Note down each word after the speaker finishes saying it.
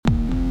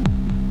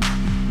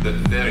the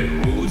very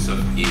roots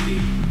of evil,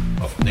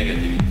 of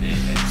negativity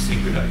and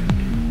singularity,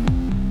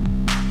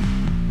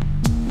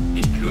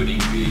 including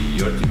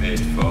the ultimate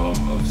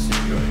form of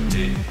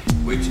singularity,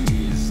 which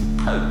is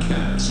to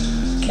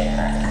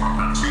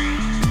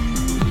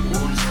the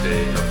whole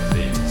state of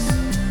things,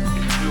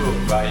 the pure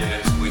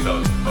violence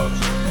without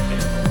object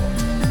anymore.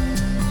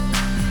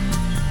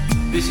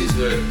 This is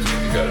the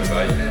typical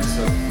violence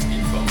of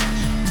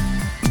information.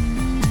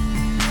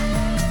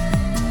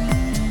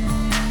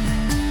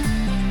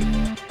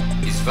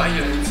 It's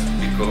violent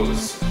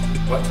because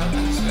what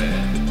happens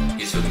there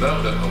is a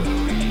murder of the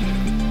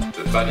real,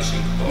 the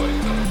vanishing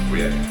point of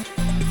reality.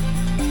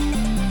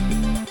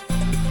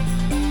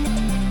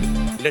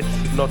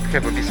 Let's not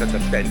have a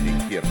misunderstanding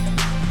here.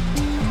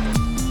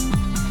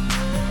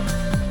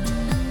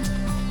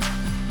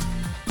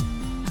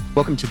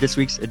 Welcome to this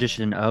week's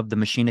edition of the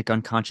Machinic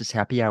Unconscious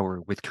Happy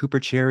Hour with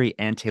Cooper Cherry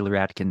and Taylor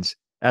Atkins.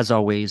 As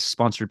always,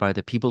 sponsored by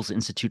the People's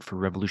Institute for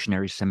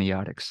Revolutionary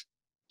Semiotics.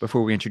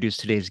 Before we introduce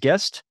today's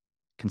guest,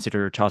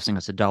 consider tossing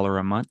us $1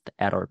 a month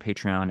at our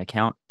Patreon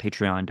account,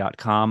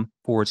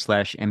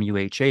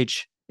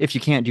 patreon.com/MUHH. If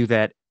you can't do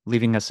that,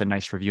 leaving us a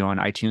nice review on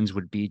iTunes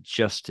would be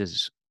just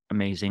as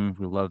amazing.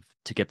 We love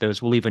to get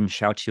those. We'll even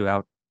shout you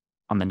out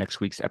on the next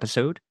week's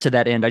episode. To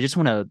that end, I just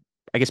want to,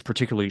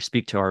 particularly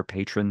speak to our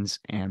patrons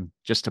and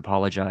just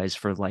apologize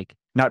for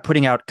not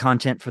putting out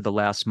content for the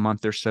last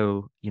month or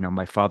so. You know,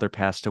 my father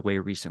passed away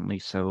recently,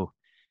 so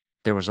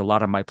there was a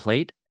lot on my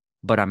plate,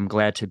 but I'm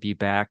glad to be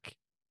back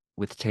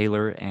with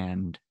Taylor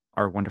and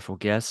our wonderful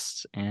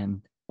guests,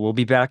 and we'll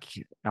be back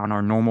on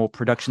our normal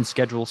production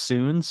schedule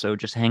soon, so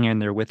just hang in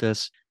there with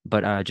us.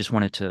 But I just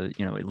wanted to,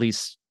 at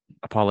least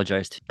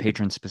apologize to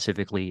patrons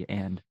specifically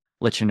and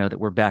let you know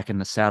that we're back in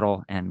the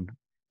saddle and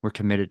we're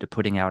committed to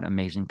putting out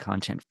amazing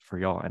content for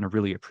y'all, and I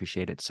really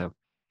appreciate it. So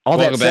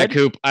welcome back,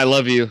 Coop. I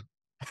love you.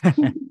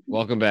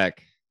 Welcome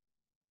back.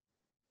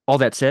 All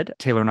that said,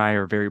 Taylor and I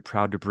are very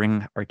proud to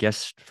bring our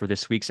guest for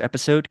this week's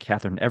episode,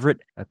 Katherine Everitt,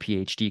 a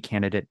PhD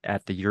candidate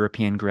at the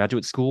European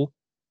Graduate School.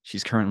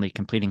 She's currently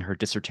completing her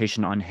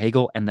dissertation on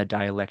Hegel and the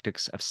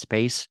dialectics of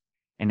space,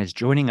 and is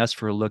joining us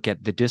for a look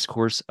at The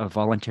Discourse of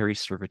Voluntary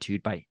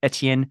Servitude by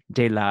Etienne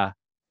de la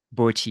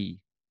Boetie.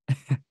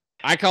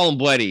 I call him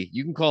Boetie.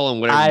 You can call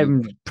him whatever.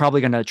 I'm probably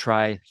going to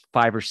try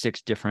 5 or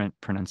 6 different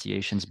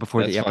pronunciations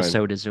before That's the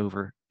episode fine. is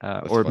over.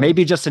 Fine.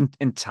 Maybe just an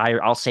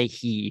entire, I'll say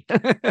he,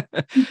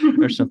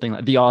 or something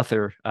like the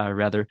author,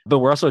 rather. But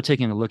we're also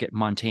taking a look at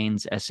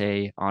Montaigne's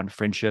essay on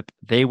friendship.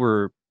 They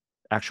were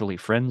actually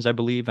friends, I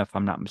believe, if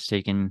I'm not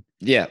mistaken.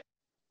 Yeah.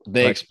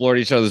 They explored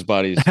each other's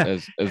bodies,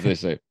 as they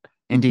say.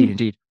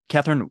 Indeed.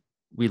 Katherine,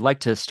 we'd like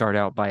to start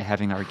out by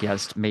having our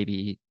guest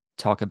maybe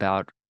talk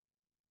about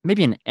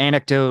maybe an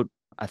anecdote,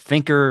 a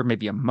thinker,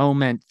 maybe a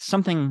moment,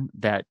 something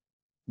that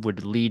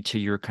would lead to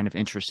your kind of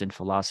interest in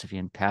philosophy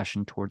and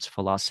passion towards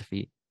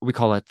philosophy. We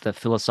call it the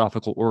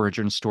philosophical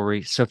origin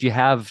story. So if you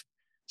have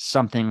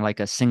something like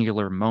a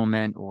singular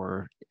moment,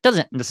 or it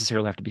doesn't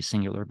necessarily have to be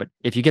singular, but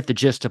if you get the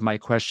gist of my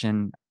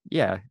question,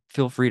 yeah,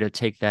 feel free to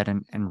take that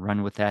and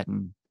run with that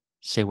and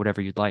say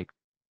whatever you'd like.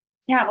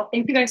 Yeah, well,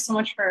 thank you guys so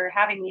much for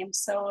having me. I'm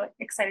so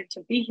excited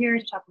to be here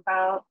to talk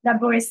about La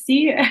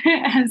Boétie,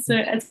 as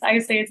I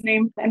say its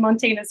name, and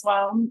Montaigne as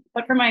well.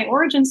 But for my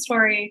origin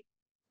story,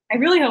 I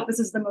really hope this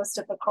is the most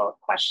difficult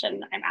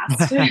question I'm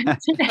asked today.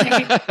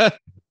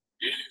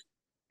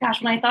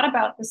 Gosh, when I thought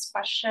about this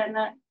question,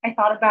 I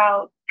thought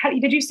about,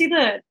 did you see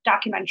the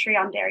documentary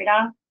on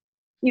Derrida?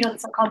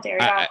 It's called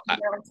Derrida in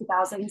the early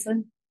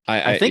 2000s.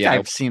 I think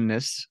I've seen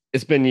this.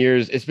 It's been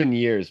years,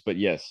 but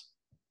yes.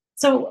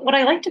 So what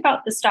I liked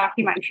about this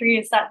documentary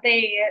is that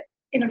they,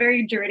 in a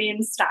very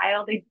Derridian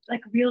style, they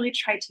really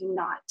try to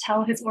not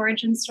tell his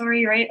origin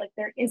story, right? Like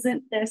there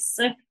isn't this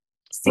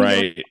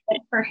single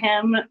for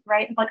him,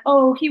 right? Like,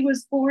 oh, he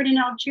was born in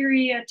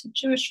Algeria to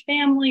Jewish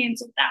family, and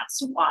so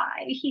that's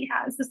why he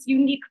has this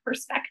unique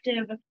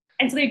perspective.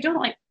 And so they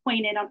don't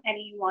point in on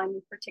any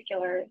one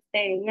particular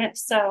thing.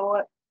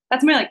 So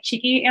that's my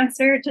cheeky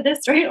answer to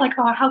this, right?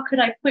 Oh, how could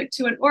I point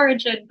to an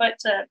origin? But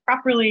to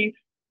properly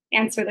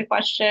answer the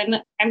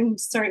question, I'm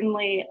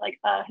certainly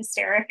a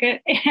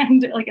hysteric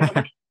and in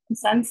a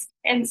sense.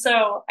 And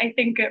so I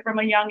think from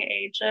a young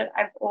age,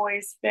 I've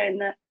always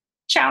been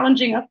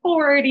challenging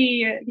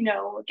authority,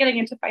 getting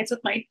into fights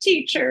with my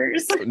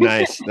teachers.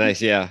 Nice,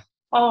 yeah.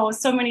 Oh,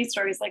 so many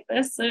stories like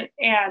this.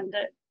 And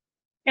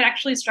it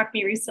actually struck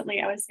me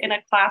recently. I was in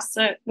a class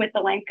with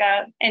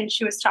Alenka, and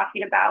she was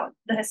talking about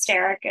the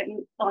hysteric,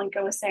 and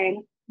Alenka was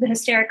saying, the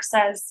hysteric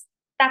says,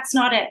 that's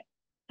not it.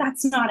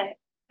 That's not it.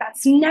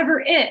 That's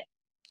never it.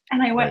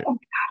 And I went, oh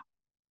God.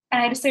 And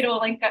I had to say to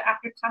Alenka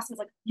after class, I was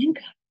like,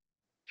 Alenka,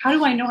 how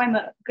do I know I'm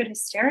a good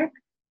hysteric?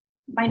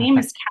 My name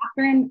is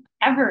Katherine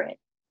Everitt.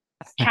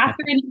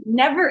 Katherine,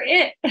 never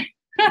it.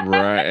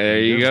 Right. There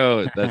you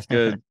go. That's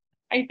good.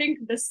 I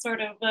think this sort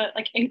of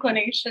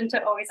inclination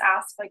to always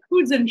ask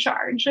who's in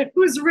charge,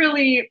 who's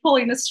really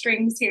pulling the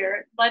strings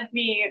here, led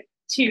me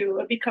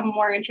to become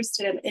more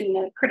interested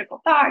in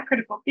critical thought,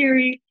 critical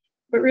theory.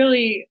 But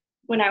really,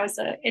 when I was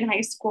in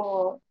high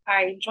school,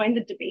 I joined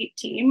the debate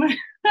team.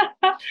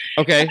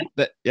 Okay.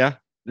 Yeah.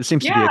 This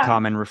seems to be a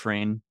common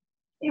refrain.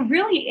 It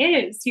really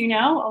is, a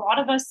lot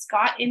of us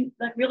got in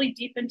like really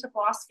deep into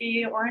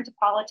philosophy or into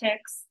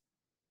politics.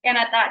 And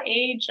at that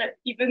age,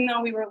 even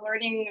though we were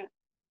learning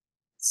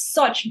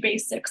such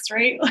basics,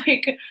 right?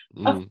 Like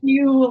a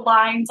few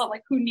lines on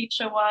like who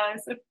Nietzsche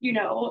was,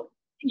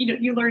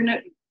 you learn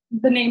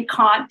the name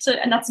Kant,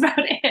 and that's about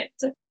it.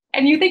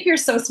 And you think you're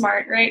so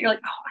smart, right? You're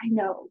like, oh, I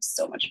know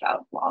so much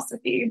about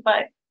philosophy,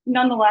 but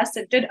nonetheless,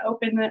 it did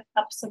open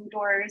up some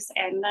doors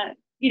and,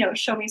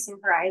 show me some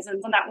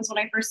horizons. And that was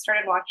when I first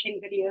started watching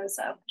videos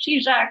of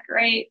Zizek,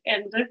 right?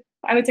 And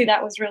I would say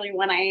that was really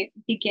when I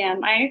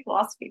began my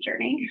philosophy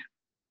journey.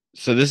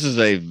 So this is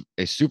a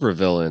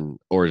supervillain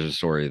origin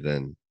story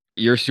then.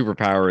 Your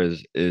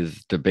superpower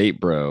is debate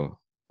bro.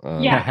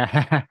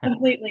 Yeah,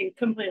 completely.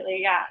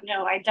 Yeah,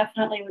 no, I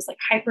definitely was like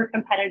hyper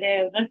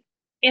competitive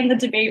in the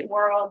debate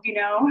world,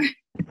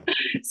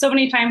 So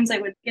many times I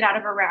would get out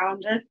of a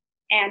round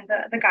and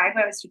the guy who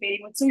I was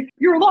debating would say,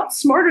 "You're a lot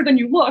smarter than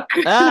you look."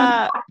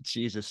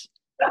 Jesus.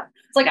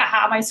 It's like,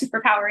 aha, my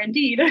superpower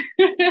indeed.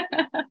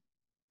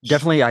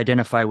 Definitely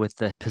identify with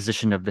the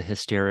position of the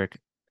hysteric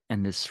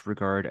in this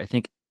regard. I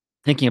think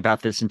thinking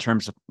about this in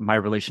terms of my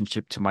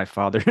relationship to my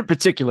father in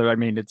particular, I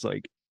mean, it's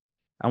like,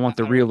 I want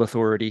the real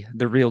authority,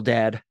 the real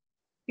dad.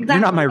 Exactly,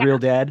 you're not my real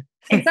dad.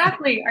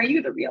 Exactly. Are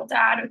you the real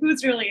dad?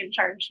 Who's really in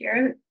charge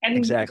here? And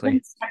exactly.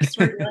 This text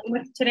we're dealing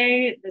with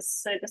today,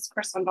 this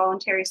Discourse on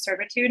Voluntary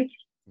Servitude,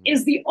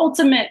 is the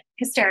ultimate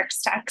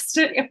hysterics text,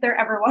 if there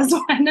ever was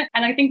one.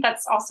 And I think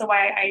that's also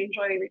why I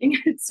enjoy reading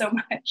it so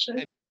much.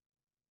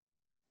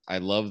 I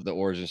love the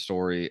origin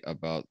story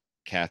about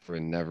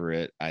Katherine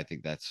Everitt. I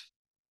think that's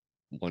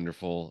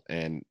wonderful.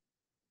 And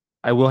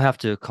I will have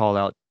to call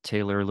out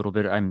Taylor a little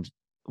bit.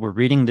 We're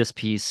reading this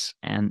piece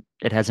and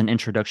it has an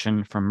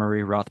introduction from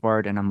Murray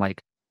Rothbard, and I'm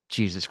like,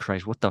 Jesus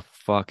Christ, what the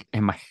fuck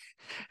am I?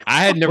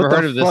 I had never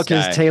heard of this guy. What the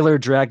fuck has Taylor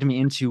dragged me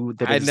into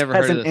that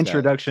has an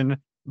introduction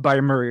by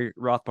Murray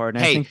Rothbard? And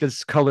I think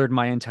this colored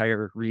my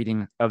entire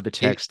reading of the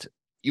text.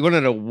 You want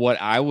to know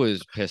what I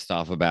was pissed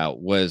off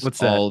about was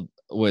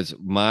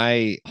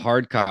my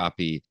hard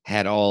copy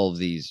had all of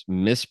these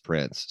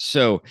misprints.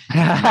 So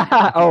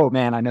oh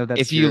man, I know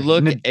that's if you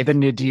look at the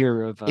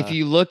nadir of if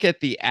you look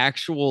at the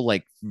actual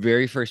like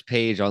very first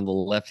page on the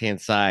left hand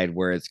side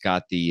where it's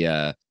got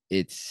the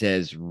it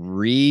says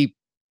reprinted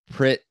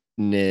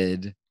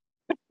in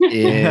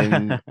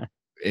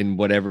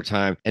whatever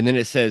time, and then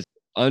it says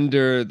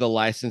under the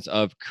license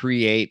of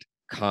Create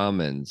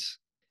Commons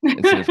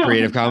instead of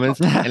Creative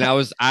Commons. And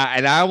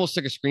I almost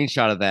took a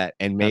screenshot of that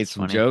and made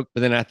some joke,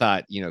 but then I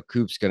thought,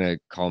 Coop's gonna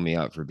call me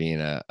out for being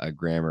a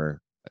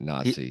grammar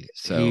Nazi.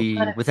 He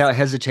without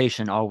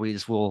hesitation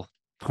always will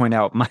point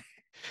out my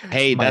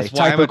that's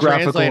why I'm a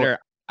translator.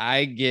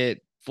 I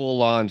get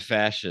full on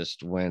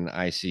fascist when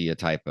I see a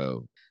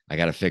typo. I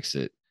gotta fix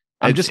it.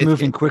 I'm just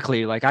moving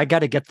quickly. Like I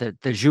gotta get the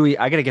jouissance.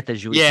 I gotta get the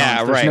jouissance.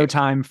 Yeah, There's no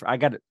time for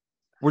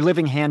we're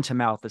living hand to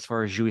mouth as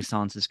far as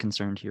jouissance is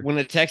concerned here. When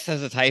a text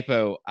has a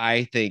typo,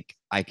 I think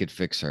I could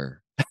fix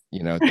her.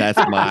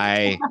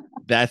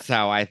 That's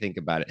how I think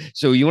about it.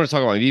 So you want to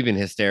talk about even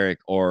hysteric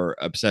or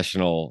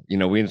obsessional?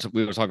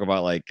 We were talking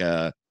about like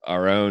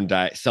our own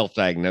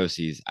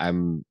self-diagnoses.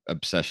 I'm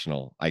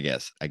obsessional, I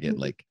guess. I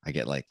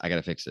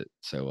gotta fix it.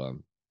 So all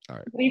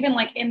right. But even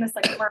like in this,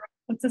 like,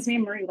 what's his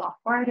name? Murray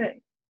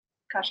Rothbard.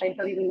 Gosh, I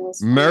don't even know.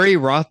 Murray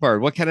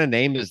Rothbard. What kind of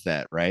name is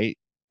that? Right?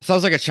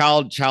 Sounds like a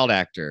child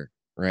actor.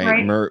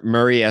 Right?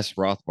 Murray S.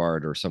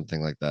 Rothbard or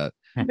something like that.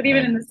 But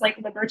even in this like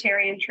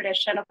libertarian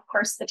tradition, of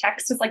course, the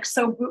text is like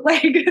so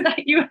bootleg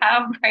that you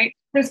have, right?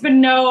 There's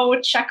been no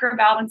check or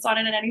balance on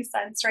it in any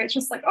sense, right? It's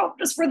just like, oh,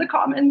 just for the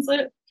commons.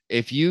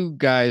 If you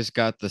guys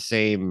got the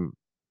same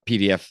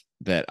PDF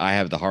that I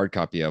have the hard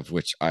copy of,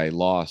 which I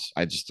lost,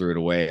 I just threw it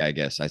away, I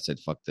guess. I said,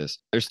 fuck this.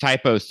 There's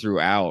typos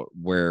throughout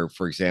where,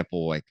 for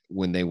example, like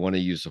when they want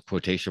to use the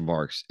quotation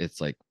marks, it's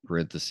like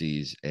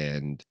parentheses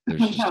and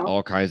there's just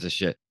all kinds of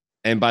shit.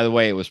 And by the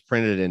way, it was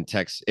printed in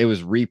text. It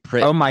was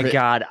reprint. Oh my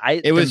God.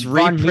 It was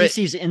Von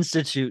Mises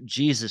Institute.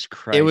 Jesus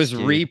Christ. It was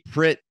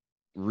reprinted,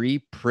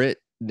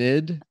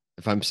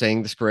 if I'm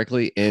saying this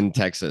correctly, in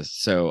Texas.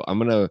 So I'm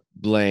going to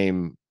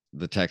blame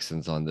the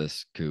Texans on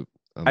this, Coop.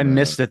 I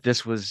missed that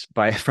this was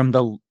from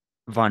the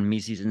Von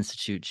Mises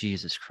Institute.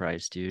 Jesus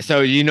Christ, dude.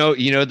 So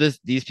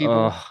these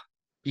people?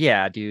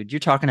 Yeah, dude. You're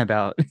talking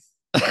about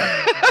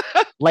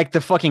like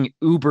the fucking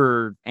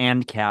Uber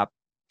ANCAP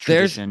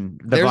tradition.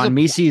 The Von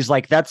Mises,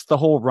 like that's the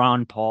whole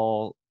Ron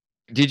Paul.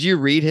 Did you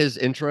read his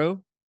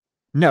intro?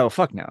 No,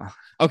 fuck no.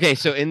 Okay,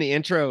 so in the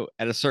intro,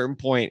 at a certain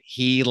point,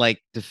 he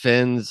like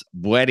defends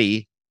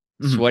Boetie,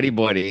 Sweaty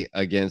Boetie,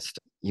 against,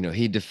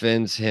 he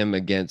defends him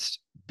against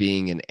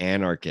being an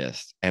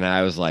anarchist. And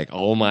I was like,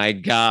 oh my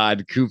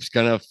God, Coop's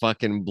gonna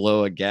fucking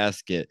blow a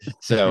gasket.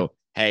 So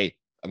hey,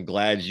 I'm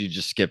glad you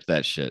just skipped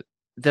that shit.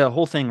 The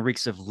whole thing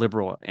reeks of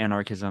liberal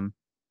anarchism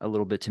a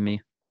little bit to me.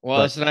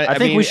 Well, I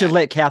think we should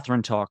let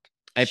Katherine talk.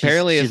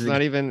 Apparently, it's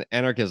not even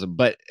anarchism,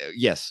 but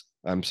yes,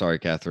 I'm sorry,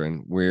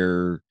 Katherine.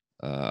 We're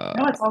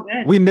No, it's all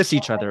good. We miss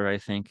each other, I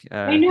think.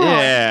 I know.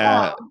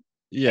 Yeah. I can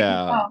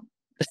Yeah.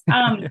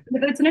 tell.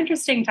 But it's an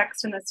interesting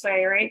text in this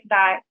way, right?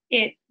 That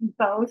it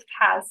both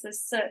has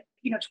this,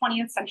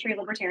 20th century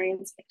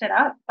libertarians picked it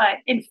up, but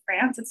in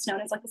France, it's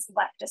known as like this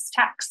leftist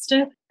text.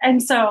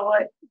 And so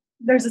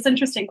there's this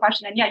interesting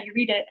question. And yeah, you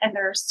read it, and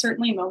there are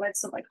certainly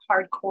moments of like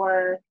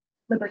hardcore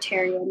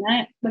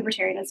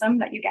libertarianism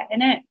that you get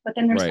in it, but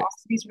then there's Right.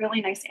 also these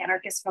really nice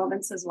anarchist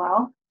moments as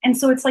well. And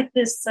so it's like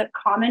this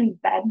common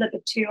bed that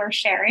the two are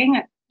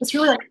sharing, this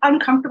really like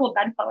uncomfortable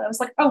bedfellow. I was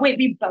like, oh wait,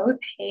 we both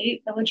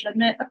hate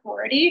illegitimate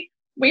authority.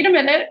 Wait a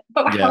minute,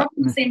 but how are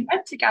we in the same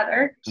bed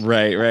together?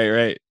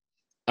 Right.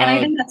 And I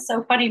think that's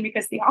so funny,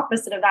 because the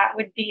opposite of that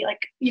would be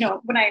like,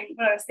 when I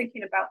was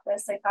thinking about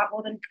this, I thought,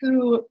 well, then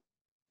who,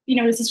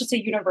 is this just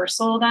a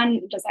universal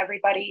then?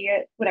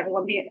 Would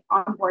everyone be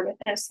on board with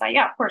this? That,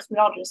 yeah, of course, we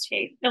all just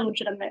hate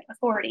illegitimate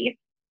authority.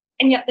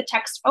 And yet the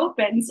text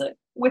opens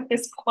with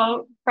this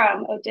quote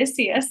from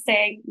Odysseus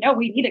saying, no,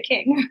 we need a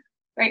king,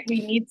 right?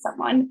 We need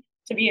someone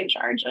to be in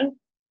charge of.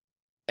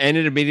 And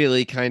it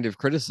immediately kind of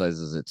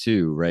criticizes it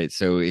too, right?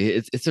 So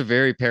it's a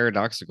very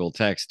paradoxical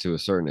text to a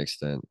certain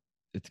extent.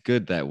 It's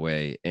good that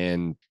way.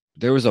 And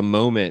there was a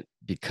moment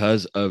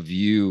because of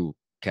you,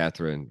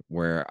 Katherine,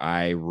 where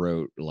I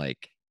wrote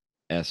like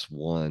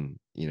S1,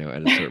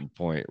 at a certain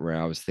point where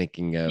I was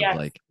thinking of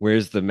like,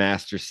 where's the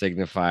master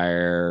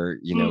signifier,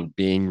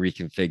 being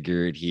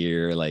reconfigured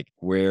here? Like,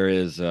 where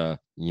is, I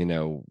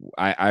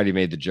already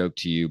made the joke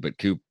to you, but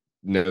Coop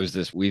knows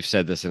this. We've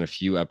said this in a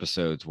few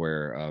episodes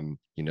where,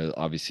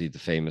 obviously the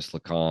famous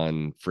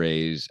Lacan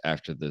phrase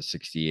after the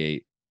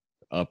 68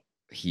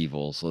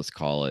 upheavals, let's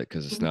call it,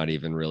 because it's not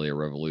even really a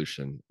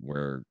revolution,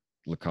 where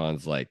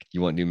Lacan's like,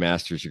 you want new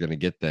masters, you're going to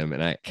get them.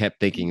 And I kept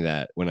thinking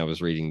that when I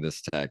was reading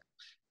this text,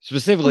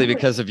 specifically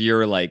because of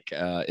your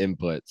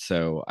input.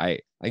 So I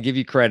give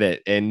you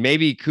credit. And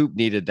maybe Coop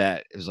needed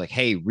that. It was like,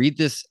 hey, read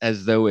this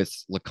as though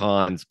it's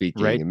Lacan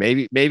speaking. Right. And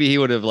maybe he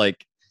would have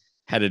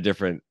had a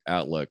different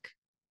outlook.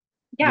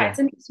 Yeah, it's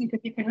interesting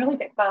because you can really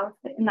get both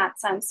in that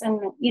sense. And,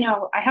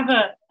 I have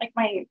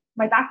my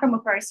background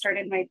before I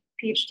started my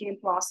PhD in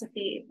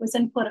philosophy was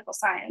in political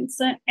science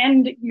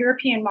and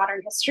European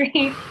modern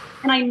history.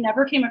 And I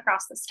never came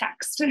across this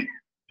text.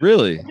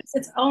 Really? It's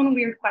its own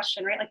weird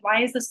question, right? Like,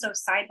 why is this so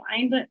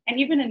sidelined? And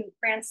even in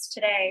France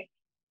today,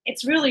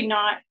 it's really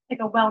not like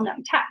a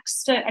well-known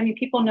text. I mean,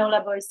 people know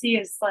La Boetie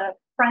is the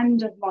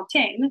friend of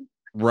Montaigne.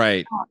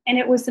 Right. And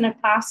it was in a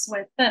class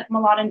with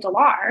Malad and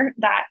Dillard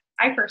that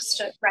I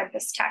first read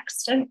this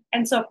text.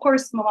 And so, of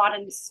course,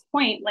 Maladin's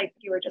point, like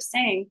you were just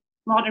saying,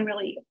 Maladin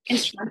really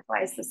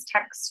instrumentalized this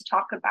text to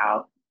talk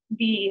about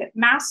the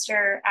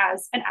master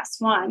as an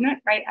S1,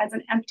 right, as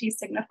an empty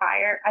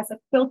signifier, as a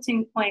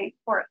quilting point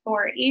for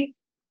authority.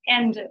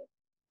 And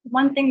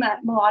one thing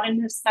that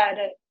Maladin has said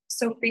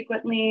so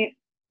frequently,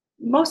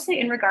 mostly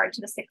in regard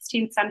to the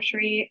 16th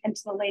century and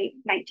to the late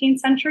 19th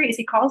century, is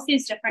he calls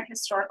these different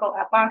historical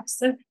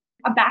epochs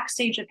a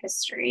backstage of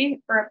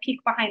history, or a peek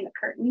behind the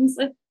curtains.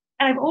 And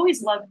I've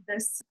always loved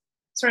this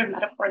sort of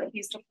metaphor that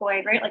he's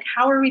deployed, right? Like,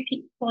 how are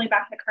we pulling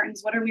back the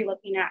curtains? What are we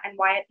looking at? And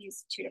why at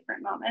these two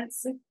different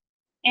moments?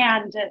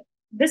 And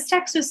this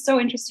text is so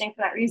interesting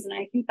for that reason.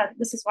 I think that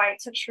this is why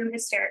it's a true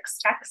hysterics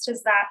text,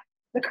 is that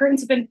the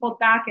curtains have been pulled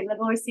back and the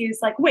Boetie is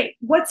like, wait,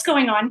 what's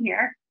going on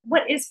here?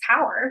 What is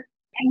power?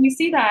 And you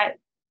see that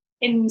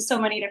in so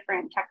many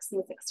different texts in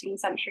the 16th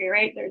century,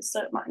 right? There's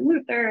Martin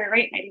Luther,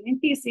 right? 99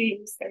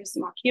 Theses. There's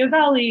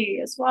Machiavelli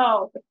as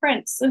well, the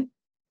Prince.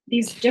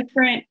 These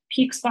different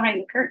peeks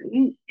behind the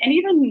curtain. And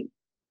even,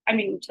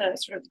 to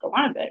sort of go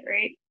on a bit,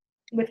 right?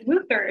 With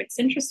Luther, it's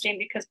interesting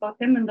because both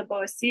him and the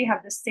Boetie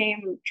have the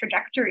same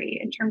trajectory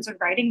in terms of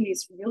writing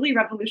these really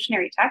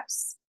revolutionary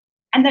texts,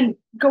 and then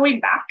going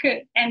back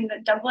and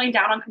doubling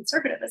down on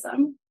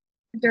conservatism.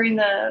 During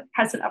the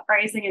peasant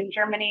uprising in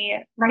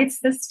Germany, writes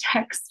this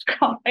text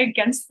called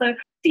Against the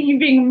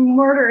Thieving,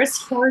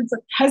 Murderous Hordes of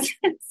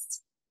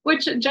Peasants,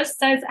 which just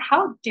says,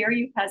 how dare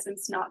you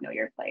peasants not know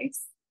your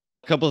place?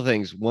 A couple of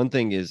things. One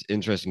thing is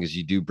interesting is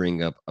you do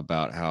bring up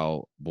about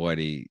how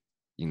Boetie,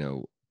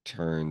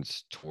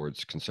 turns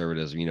towards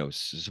conservatism.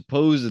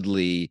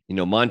 Supposedly,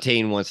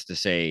 Montaigne wants to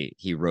say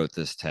he wrote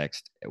this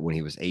text when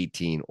he was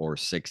 18 or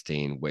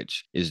 16,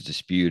 which is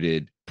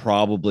disputed.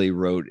 Probably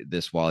wrote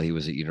this while he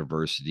was at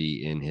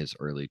university in his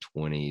early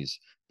 20s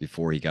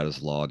before he got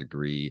his law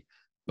degree.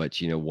 But,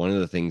 one of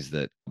the things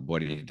that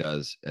Boetie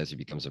does as he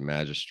becomes a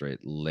magistrate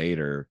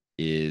later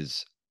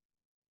is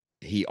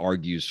he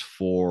argues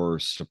for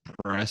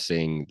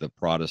suppressing the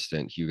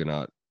Protestant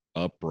Huguenot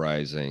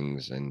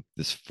uprisings and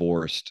this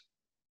forced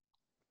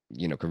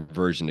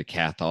conversion to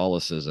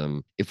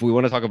Catholicism. If we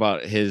want to talk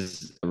about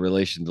his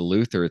relation to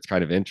Luther, it's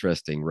kind of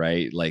interesting,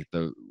 right? Like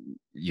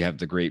you have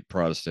the great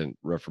Protestant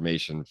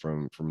Reformation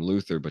from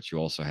Luther, but you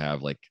also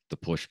have like the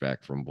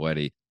pushback from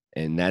Boetie.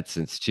 In that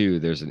sense too,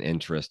 there's an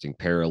interesting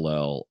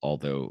parallel,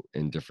 although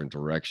in different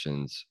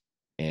directions.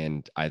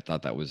 And I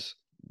thought that was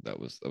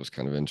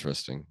kind of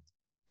interesting.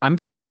 I'm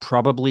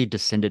probably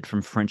descended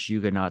from French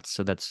Huguenots,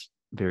 so that's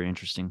very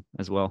interesting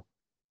as well.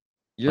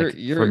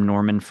 You're from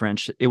Norman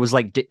French. It was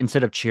like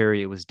instead of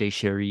cherry, it was de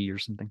cherry or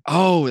something.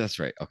 Oh, that's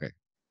right. Okay.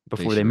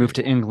 Before they moved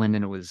to England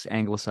and it was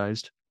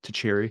anglicized to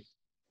cherry.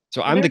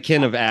 So I'm the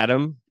kin of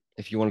Adam.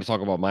 If you want to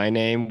talk about my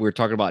name, we're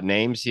talking about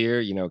names here.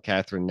 You know,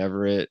 Katherine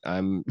Everitt.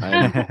 I'm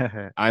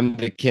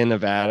the kin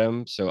of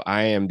Adam. So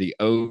I am the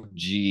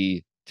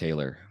OG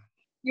Taylor.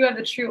 You have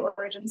the true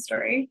origin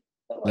story.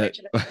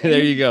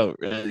 There you go.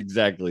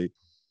 Exactly.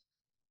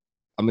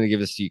 I'm going to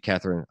give this to you,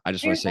 Katherine. I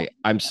just want to say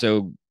I'm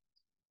so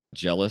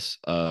jealous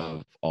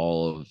of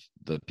all of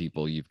the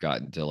people you've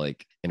gotten to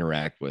like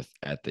interact with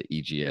at the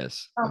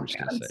EGS. I'm just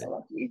gonna say. So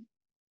lucky.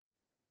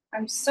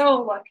 I'm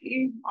so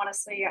lucky,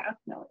 honestly. Yeah,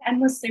 no,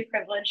 endlessly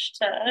privileged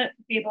to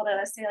be able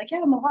to say like,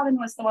 yeah, Mohammed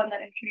was the one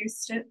that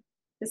introduced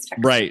this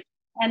text, right?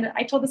 And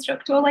I told this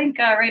joke to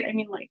Alenka, right? I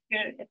mean, like,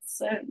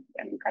 it's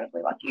I'm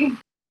incredibly lucky.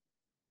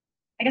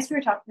 I guess we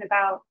were talking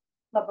about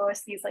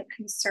Boetie's like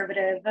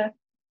conservative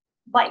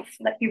life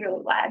that he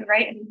really led,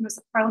 right? I mean, he was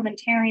a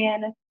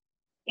parliamentarian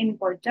in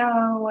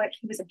Bordeaux.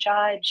 He was a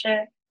judge.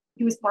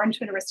 He was born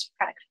to an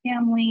aristocratic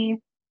family.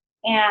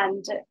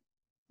 And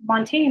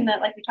Montaigne,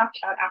 that like we talked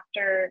about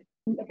after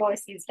the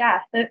Boetie's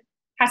death, that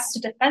has to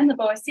defend the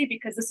Boetie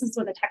because this is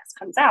when the text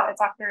comes out.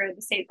 It's after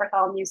the St.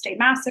 Bartholomew's Day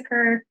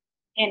massacre,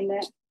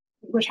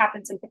 which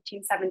happens in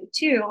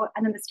 1572,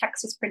 and then this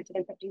text is printed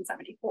in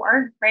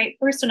 1574, right?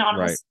 First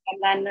anonymous, right,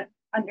 and then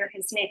under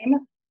his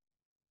name.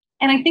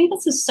 And I think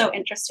this is so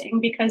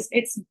interesting because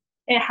it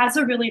has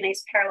a really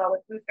nice parallel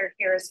with Luther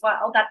here as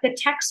well, that the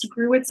text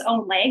grew its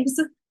own legs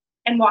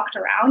and walked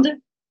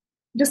around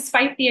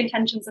despite the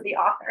intentions of the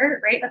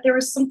author, right? That there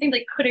was something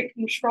they couldn't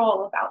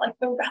control about like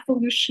the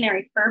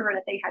revolutionary fervor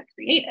that they had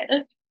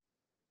created.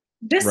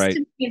 This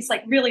is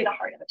like really the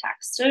heart of the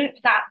text,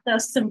 that the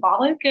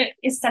symbolic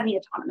is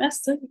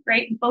semi-autonomous,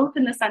 right? Both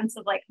in the sense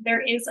of like there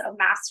is a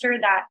master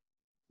that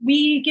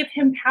we give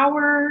him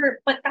power,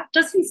 but that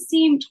doesn't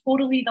seem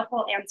totally the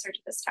whole answer to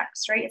this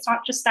text, right? It's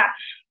not just that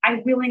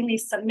I willingly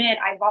submit,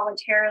 I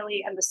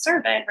voluntarily am the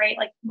servant, right?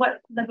 Like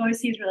what the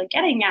Boetie is really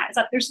getting at is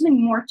that there's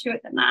something more to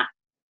it than that.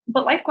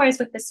 But likewise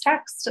with this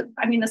text,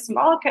 I mean, the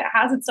symbolic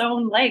has its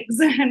own legs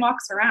and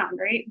walks around,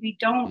 right? We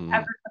don't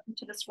ever come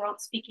into this world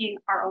speaking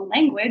our own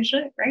language,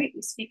 right?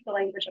 We speak the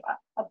language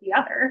of the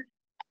other.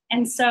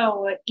 And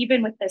so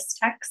even with this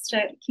text,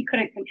 he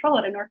couldn't control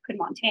it, and nor could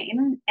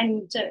Montaigne.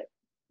 And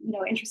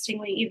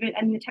interestingly,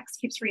 the text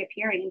keeps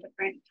reappearing in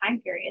different time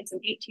periods. In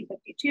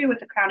 1852, with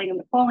the crowning of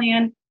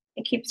Napoleon,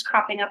 it keeps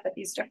cropping up at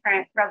these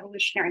different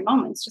revolutionary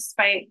moments,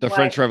 despite the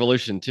French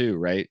Revolution too,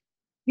 right?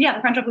 Yeah,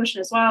 the French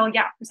Revolution as well.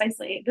 Yeah,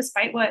 precisely.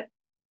 Despite what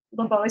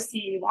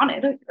Boetie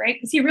wanted, right?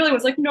 Because he really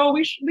was like, no,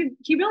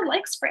 he really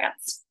likes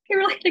France. He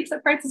really thinks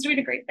that France is doing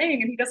a great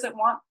thing, and he doesn't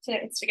want to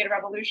instigate a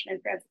revolution in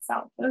France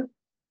itself.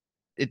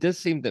 It does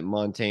seem that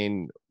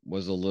Montaigne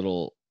was a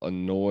little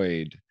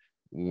annoyed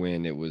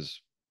when it was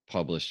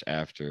published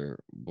after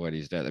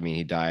Boetie's death. I mean,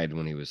 he died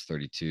when he was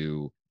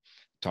 32.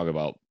 Talk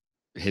about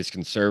his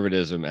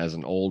conservatism as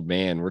an old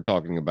man. We're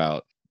talking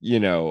about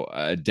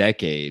a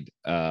decade,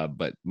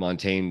 but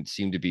Montaigne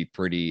seemed to be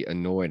pretty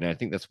annoyed, and I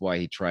think that's why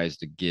he tries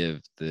to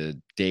give the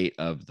date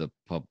of the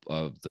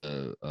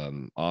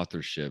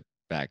authorship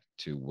back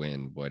to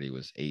when Boetie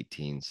was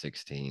 18,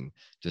 16,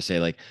 to say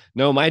like,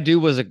 no, my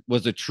dude was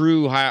a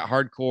true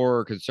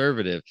hardcore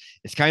conservative.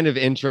 It's kind of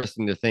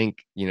interesting to think,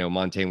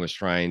 Montaigne was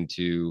trying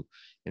to,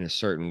 in a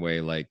certain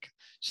way, like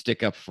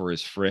stick up for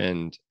his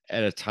friend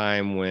at a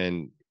time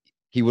when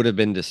he would have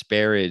been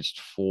disparaged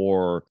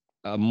for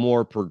a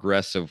more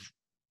progressive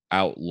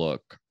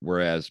outlook,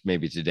 whereas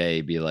maybe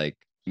today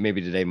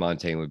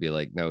Montaigne would be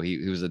like, no,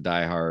 he was a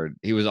diehard.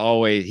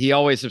 He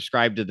always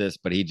subscribed to this,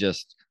 but he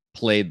just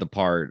played the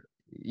part.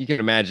 You can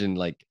imagine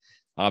like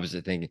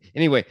opposite thinking.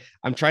 Anyway,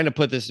 I'm trying to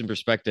put this in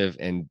perspective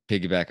and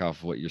piggyback off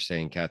of what you're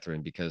saying,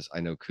 Katherine, because I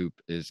know Coop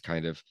is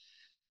kind of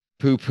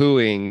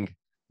poo-pooing.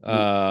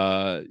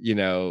 I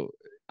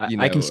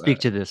can speak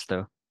to this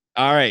though.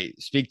 All right,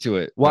 speak to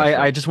it. Well,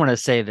 I just want to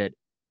say that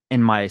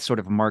in my sort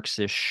of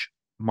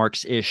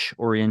Marx-ish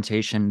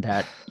orientation,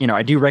 that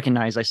I do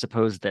recognize, I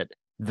suppose, that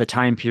the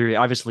time period,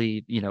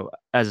 obviously,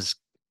 as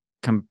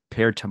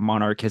compared to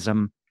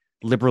monarchism,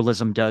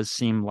 liberalism does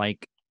seem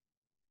like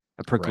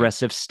a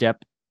progressive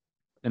step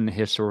in the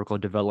historical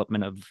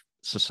development of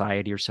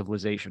society or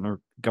civilization or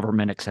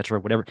government, etc.,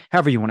 whatever,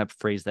 however you want to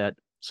phrase that.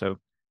 So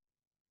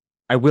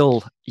I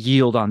will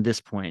yield on this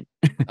point.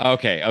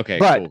 Okay,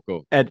 but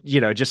cool.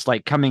 Just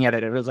like coming at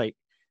it, it was like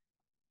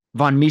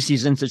von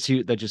Mises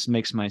Institute that just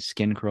makes my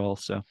skin crawl.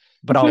 So,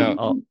 but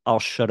I'll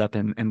shut up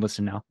and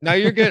listen now. No,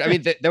 you're good. I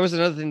mean, there was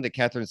another thing that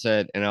Katherine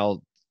said, and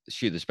I'll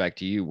shoot this back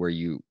to you, where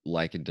you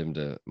likened him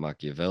to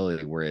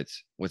Machiavelli. Where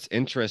what's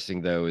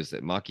interesting though is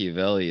that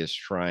Machiavelli is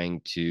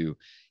trying to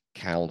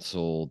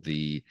counsel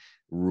the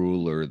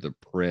ruler, the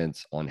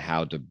prince, on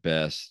how to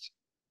best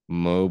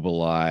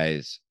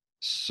mobilize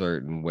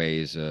certain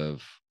ways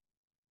of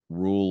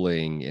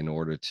ruling in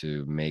order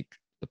to make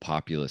the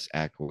populace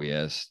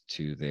acquiesce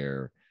to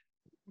their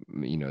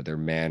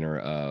manner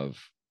of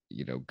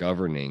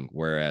governing,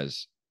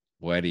 whereas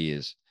Boetie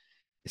is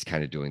is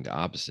kind of doing the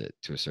opposite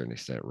to a certain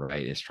extent,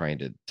 right? It's trying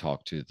to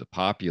talk to the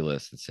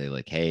populace and say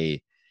like,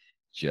 hey,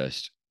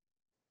 just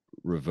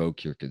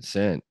revoke your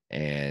consent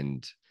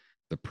and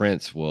the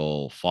prince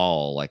will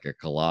fall like a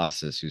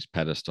colossus whose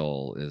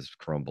pedestal is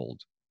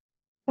crumbled.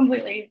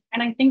 Completely.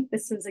 And I think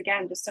this is,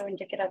 again, just so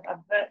indicative of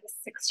the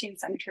 16th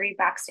century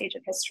backstage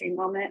of history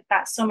moment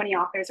that so many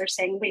authors are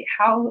saying, wait,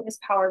 how is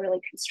power really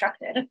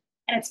constructed?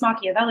 And it's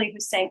Machiavelli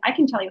who's saying, I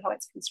can tell you how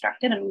it's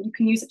constructed and you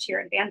can use it to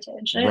your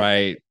advantage.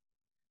 Right.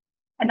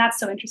 And that's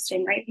so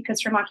interesting, right?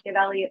 Because for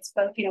Machiavelli, it's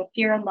both,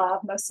 fear and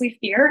love, mostly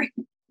fear.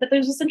 But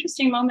there's this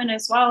interesting moment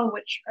as well,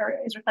 which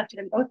is reflected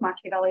in both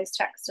Machiavelli's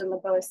text and the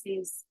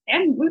Boetie's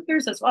and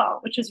Luther's as well,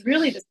 which is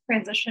really this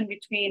transition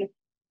between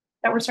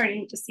that we're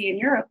starting to see in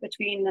Europe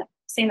between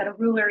saying that a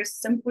ruler is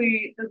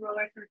simply the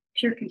ruler through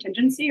pure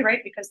contingency,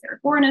 right? Because they're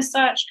born as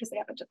such, because they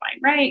have a divine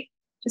right,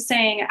 to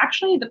saying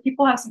actually the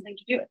people have something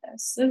to do with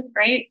this,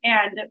 right?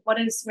 And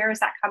where is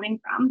that coming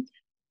from?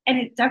 And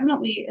it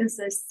definitely is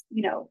this,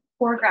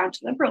 foreground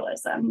to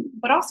liberalism,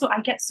 but also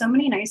I get so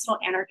many nice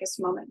little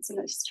anarchist moments in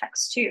this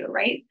text too,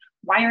 right?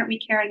 Why aren't we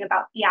caring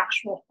about the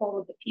actual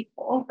whole of the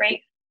people, right?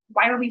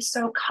 Why are we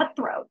so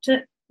cutthroat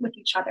with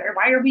each other?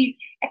 Why are we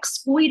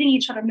exploiting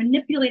each other,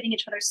 manipulating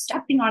each other,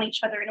 stepping on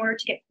each other in order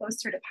to get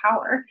closer to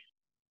power?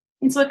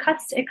 And so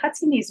it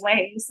cuts in these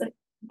ways.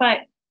 But,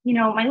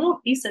 my little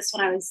thesis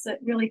when I was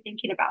really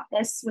thinking about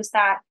this was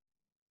that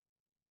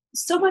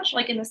so much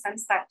like in the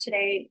sense that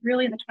today,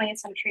 really in the 20th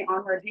century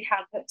onward, we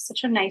have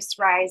such a nice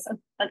rise of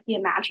like the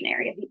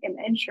imaginary of the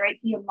image, right?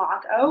 The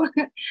imago.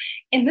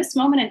 In this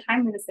moment in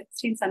time in the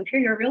 16th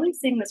century, you're really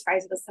seeing this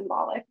rise of the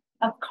symbolic,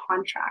 of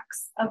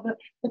contracts, of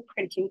the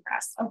printing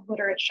press, of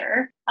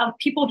literature, of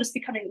people just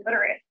becoming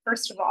literate,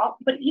 first of all.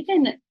 But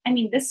even,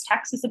 this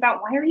text is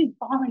about why are you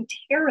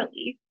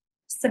voluntarily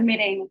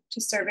submitting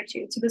to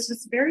servitude? So there's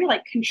this very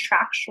like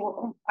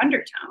contractual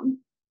undertone.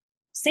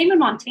 Same in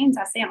Montaigne's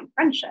essay on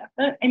friendship.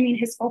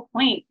 His whole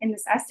point in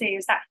this essay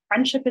is that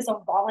friendship is a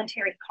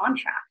voluntary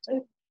contract.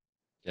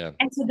 Yeah.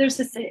 And so there's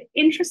this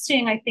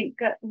interesting, I think,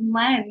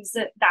 lens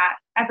that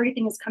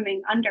everything is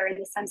coming under in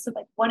the sense of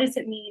like, what does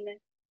it mean?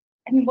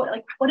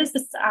 What is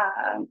this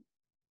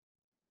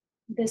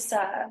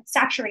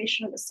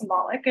saturation of the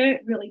symbolic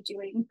really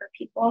doing for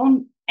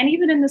people? And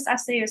even in this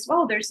essay as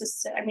well, there's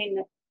this,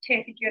 Tay,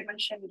 I think you had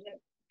mentioned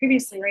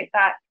previously, right,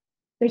 that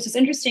there's this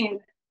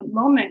interesting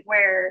moment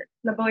where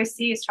the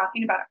Boetie is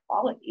talking about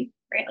equality,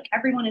 right? Like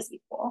everyone is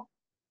equal.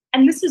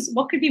 And this is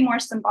what could be more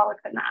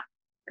symbolic than that,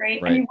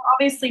 right? We're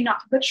obviously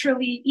not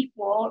literally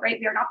equal, right?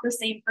 We are not the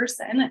same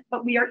person,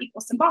 but we are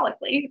equal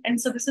symbolically.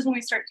 And so this is when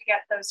we start to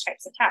get those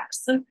types of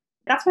texts. So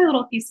that's my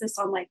little thesis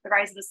on like the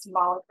rise of the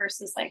symbolic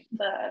versus like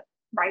the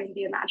rise of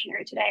the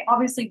imaginary today.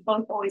 Obviously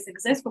both always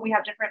exist, but we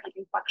have different like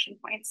inflection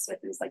points with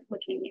these like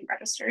Lacanian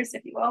registers,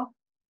 if you will.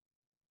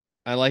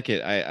 I like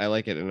it. I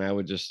like it. And I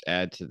would just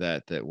add to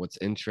that what's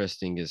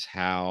interesting is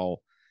how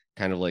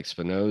kind of like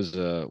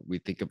Spinoza, we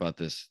think about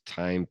this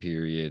time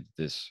period,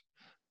 this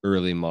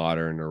early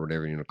modern or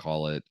whatever you want to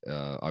call it.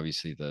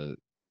 Obviously the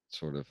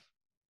sort of,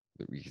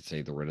 we could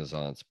say the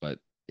Renaissance, but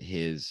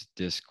his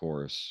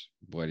discourse,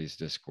 Boetie's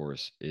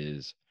discourse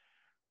is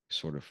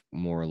sort of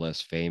more or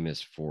less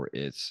famous for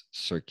its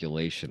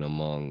circulation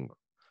among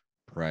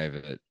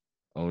private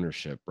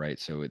ownership, right?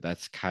 So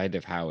that's kind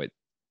of how it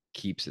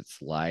keeps its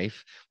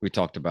life. We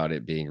talked about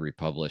it being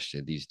republished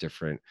in these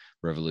different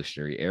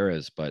revolutionary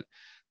eras, but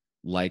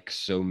like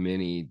so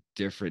many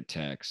different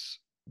texts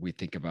we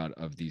think about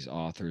of these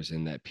authors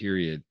in that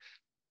period,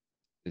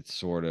 it's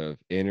sort of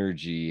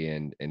energy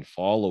and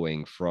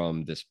following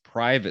from this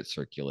private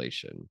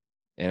circulation.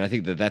 And I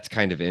think that's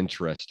kind of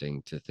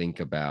interesting to think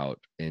about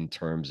in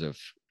terms of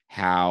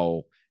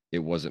how it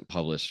wasn't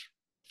published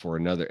for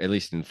another, at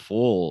least in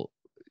full,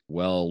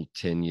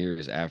 10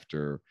 years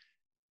after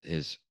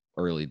his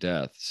early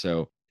death.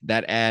 So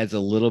that adds a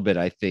little bit,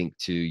 I think,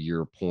 to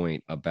your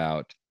point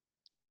about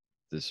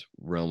this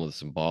realm of the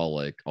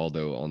symbolic,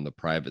 although on the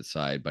private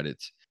side, but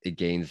it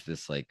gains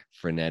this like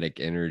frenetic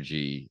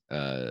energy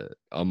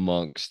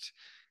amongst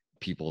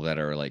people that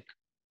are like,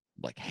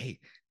 hey,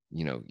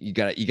 you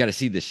gotta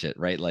see this shit,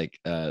 right? Like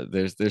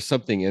there's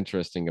something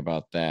interesting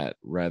about that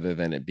rather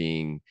than it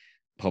being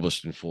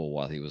published in full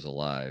while he was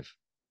alive.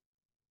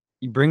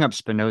 You bring up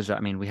Spinoza.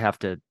 We have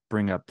to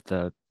bring up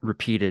the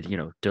repeated,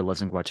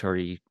 Deleuze and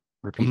Guattari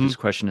repeat this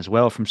question as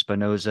well from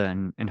Spinoza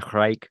and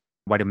Reich.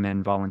 Why do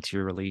men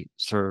voluntarily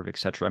serve,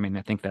 etc.?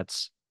 I think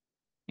that's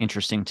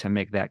interesting to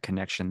make that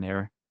connection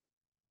there.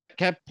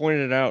 Kat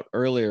pointed out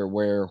earlier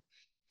where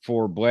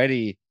for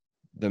Boetie,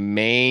 the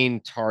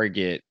main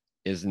target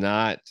is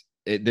not,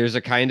 there's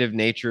a kind of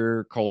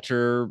nature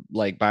culture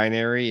like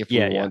binary. If we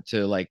want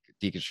to like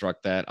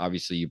deconstruct that,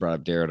 obviously you brought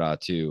up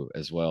Derrida too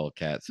as well,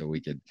 Kat, so we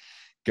could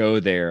go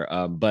there.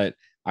 But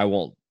I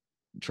won't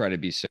try to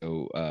be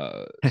so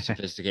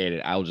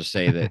sophisticated. I'll just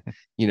say that,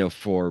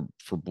 for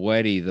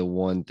Boetie, the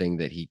one thing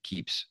that he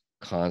keeps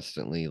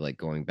constantly like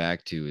going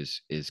back to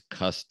is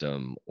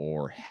custom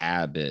or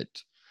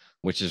habit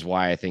which is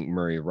why I think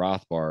Murray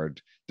Rothbard,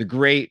 the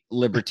great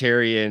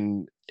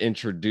libertarian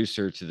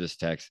introducer to this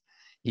text,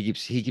 he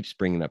keeps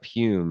bringing up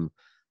Hume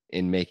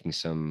in making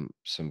some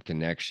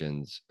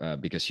connections,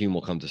 because Hume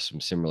will come to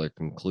some similar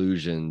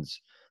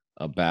conclusions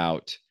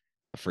about,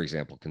 for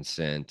example,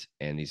 consent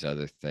and these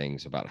other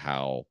things about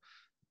how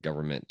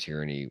government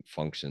tyranny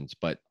functions.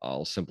 But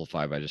I'll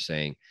simplify by just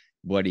saying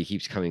what he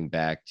keeps coming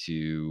back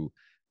to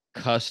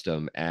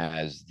custom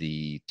as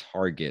the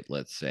target,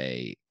 let's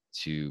say,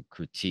 to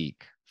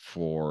critique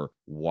for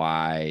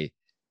why,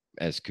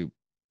 as Coop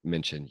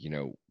mentioned,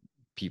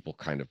 people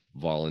kind of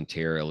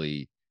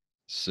voluntarily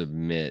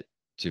submit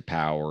to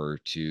power,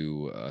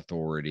 to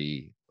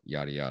authority,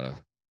 yada yada.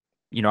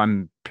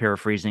 I'm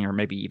paraphrasing or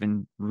maybe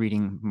even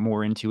reading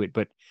more into it,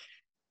 but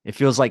it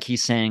feels like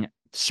he's saying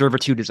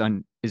servitude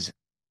is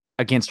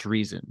against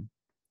reason,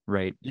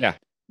 right? Yeah.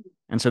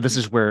 And so this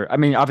is where, I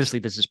mean, obviously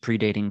this is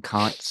predating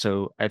Kant,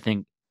 so I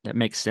think that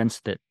makes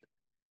sense that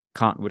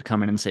Kant would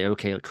come in and say,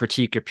 okay,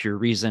 critique of pure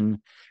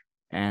reason,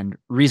 and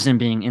reason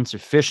being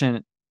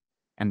insufficient,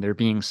 and there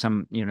being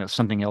some,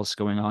 something else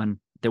going on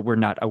that we're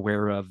not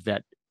aware of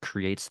that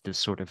creates this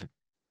sort of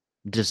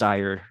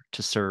desire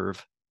to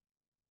serve.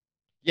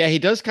 Yeah, he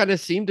does kind of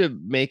seem to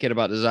make it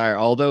about desire,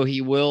 although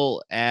he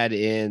will add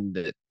in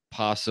that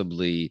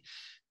possibly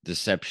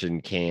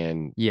deception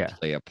can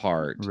play a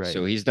part. Right.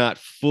 So he's not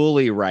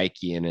fully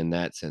Reichian in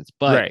that sense,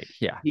 but right,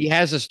 yeah, he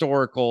has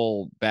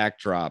historical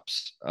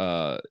backdrops.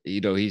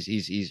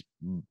 He's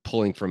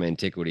pulling from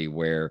antiquity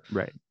where,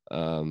 right.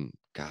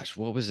 Gosh,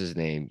 what was his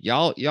name?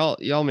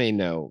 Y'all may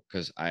know,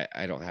 because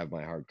I don't have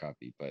my hard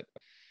copy, but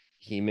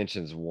he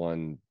mentions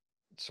one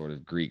sort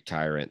of Greek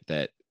tyrant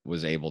that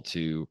was able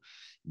to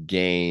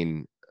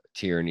gain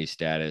tyranny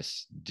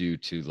status due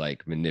to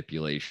like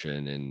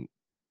manipulation and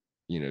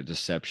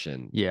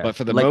deception. Yeah, but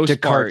for the like most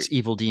Descartes' part,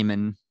 evil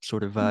demon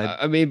sort of vibe.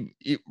 I mean,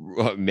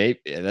 maybe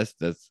that's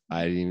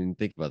I didn't even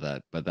think about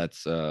that, but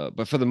that's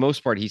but for the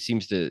most part, he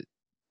seems to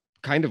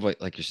kind of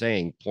like you're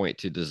saying, point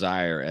to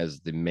desire as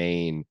the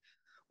main,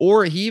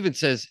 or he even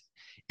says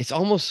it's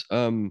almost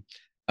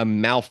a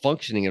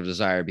malfunctioning of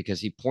desire, because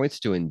he points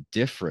to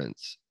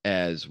indifference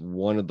as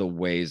one of the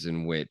ways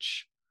in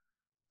which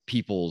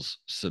peoples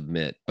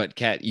submit. But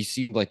Kat, you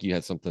seem like you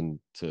had something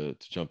to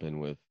jump in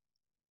with.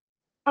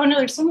 Oh no,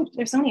 there's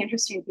so many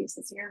interesting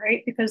pieces here,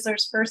 right? Because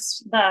there's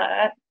first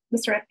the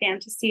sort of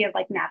fantasy of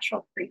like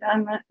natural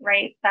freedom,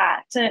 right?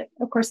 That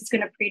of course it's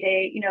going to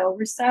predate,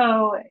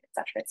 Rousseau, et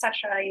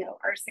cetera,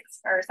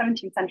 our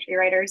 17th century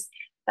writers,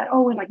 that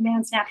in like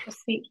man's natural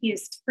state he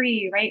is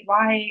free, right?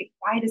 Why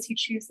does he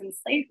choose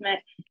enslavement?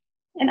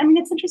 And I mean,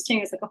 it's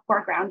interesting, it's like a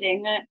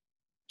foregrounding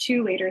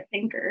to later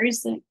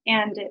thinkers,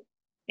 and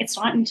it's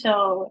not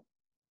until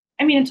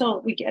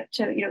we get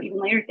to even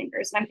later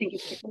thinkers, and I'm thinking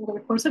particularly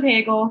the course of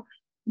Hegel,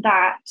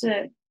 that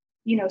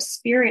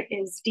spirit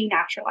is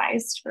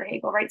denaturalized for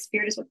Hegel, right?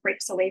 Spirit is what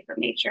breaks away from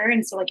nature,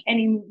 and so like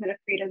any movement of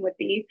freedom would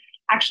be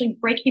actually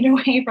breaking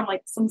away from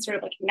like some sort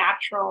of like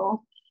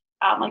natural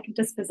like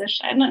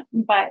disposition.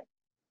 But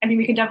I mean,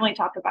 we could definitely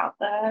talk about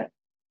the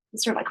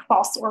sort of like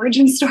false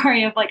origin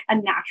story of like a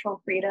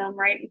natural freedom,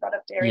 right? We brought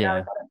up Derrida, we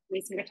brought up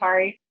Luis and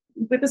Guattari,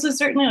 but this was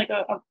certainly like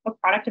a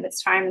product of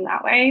its time in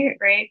that way,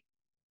 right?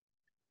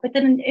 But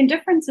then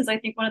indifference is, I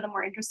think, one of the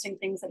more interesting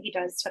things that he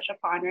does touch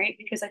upon, right?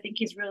 Because I think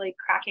he's really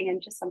cracking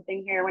into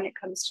something here when it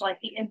comes to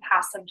like the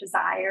impasse of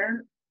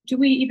desire. Do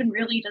we even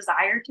really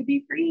desire to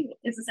be free?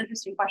 Is this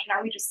interesting question?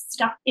 Are we just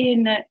stuck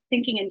in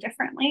thinking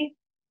indifferently?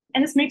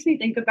 And this makes me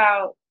think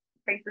about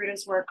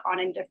Frankfurter's work on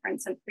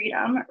indifference and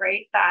freedom,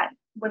 right? That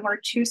when we're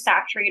too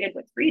saturated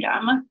with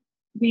freedom,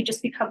 we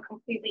just become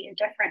completely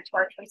indifferent to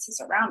our choices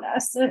around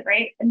us,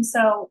 right? And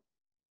so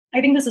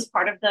I think this is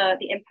part of the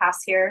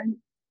impasse here.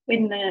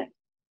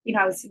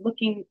 I was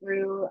looking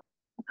through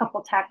a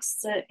couple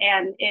texts,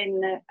 and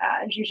in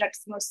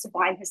Zizek's Most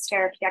Sublime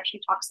Hysteric, he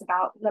actually talks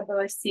about the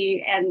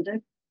Boetie,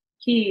 and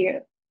he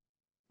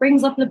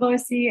brings up the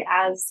Boetie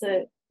as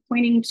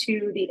pointing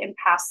to the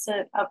impasse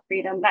of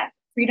freedom, that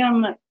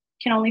freedom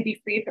can only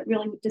be free if it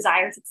really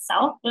desires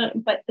itself,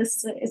 but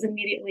this is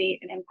immediately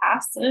an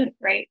impasse,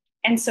 right?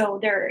 And so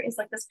there is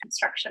like this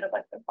construction of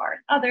like the barred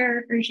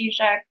other for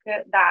Zizek,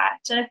 that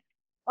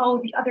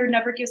the other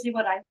never gives me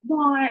what I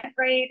want,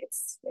 right?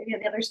 It's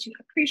the other's too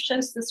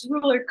capricious. This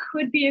ruler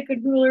could be a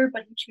good ruler,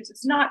 but he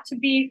chooses not to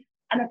be.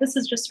 And that this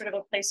is just sort of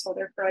a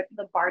placeholder for like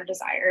the barred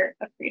desire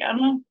of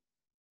freedom.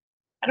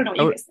 I don't know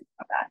what you guys think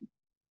about that.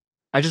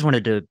 I just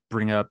wanted to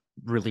bring up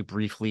really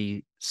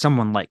briefly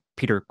someone like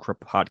Peter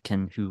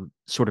Kropotkin, who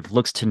sort of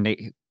looks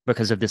to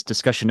because of this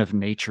discussion of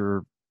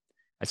nature,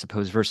 I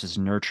suppose, versus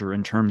nurture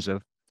in terms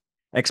of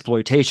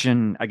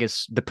exploitation, I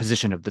guess the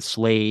position of the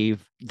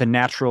slave, the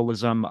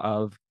naturalism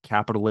of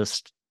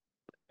capitalist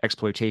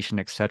exploitation,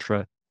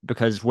 etc.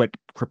 Because what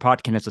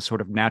Kropotkin as a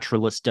sort of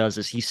naturalist does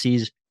is he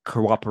sees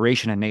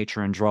cooperation in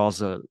nature and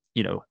draws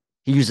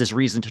he uses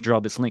reason to draw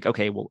this link.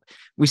 Okay, well,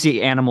 we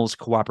see animals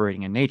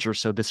cooperating in nature,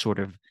 so there's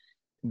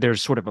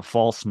sort of a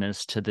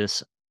falseness to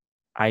this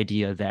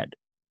idea that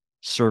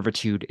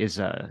servitude is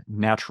a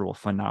natural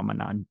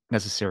phenomenon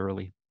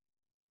necessarily.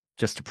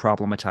 just to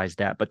problematize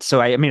that. But so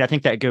I mean, I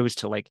think that goes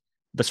to like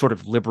the sort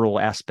of liberal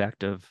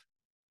aspect of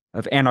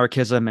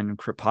anarchism and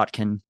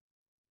Kropotkin.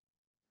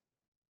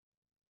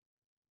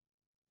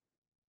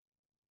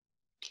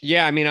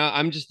 Yeah, I mean,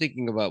 I'm just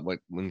thinking about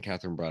when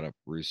Catherine brought up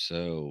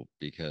Rousseau,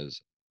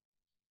 because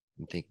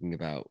I'm thinking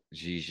about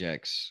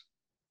Zizek's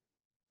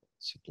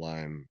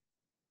sublime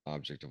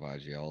object of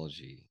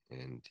ideology,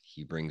 and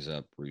he brings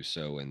up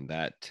Rousseau in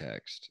that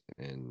text,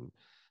 and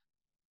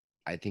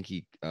I think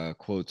he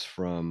quotes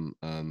from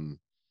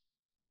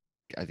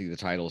I think the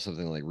title is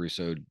something like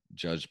Rousseau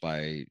judged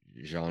by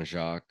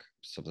Jean-Jacques,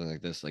 something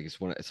like this. Like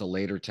it's a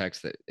later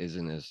text that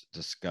isn't as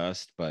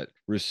discussed, but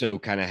Rousseau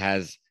kind of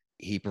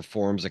he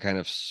performs a kind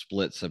of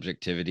split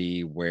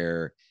subjectivity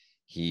where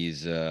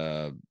he's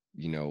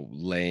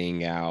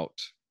laying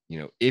out,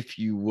 if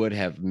you would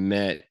have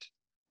met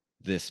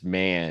this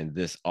man,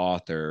 this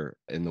author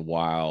in the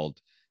wild,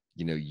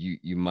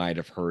 you might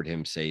have heard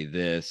him say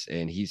this,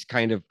 and he's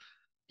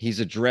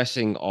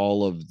addressing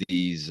all of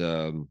these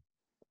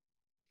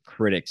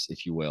critics,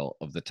 if you will,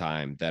 of the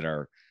time that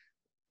are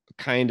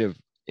kind of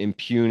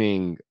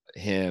impugning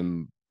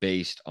him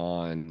based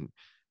on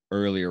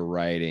earlier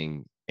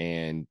writing.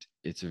 And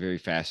it's a very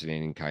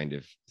fascinating kind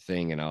of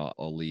thing, and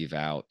I'll leave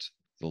out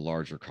the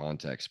larger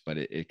context, but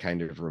it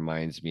kind of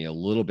reminds me a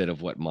little bit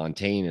of what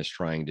Montaigne is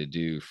trying to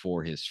do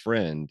for his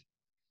friend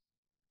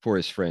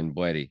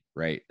Boetie,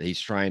 right? He's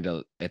trying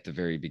to, at the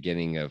very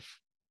beginning of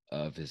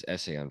his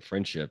essay on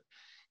friendship,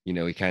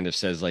 he kind of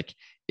says, like,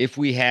 if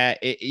we had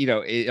it,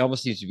 it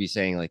almost seems to be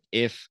saying, like,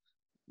 if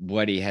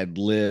Boetie had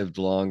lived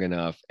long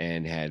enough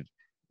and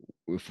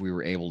if we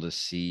were able to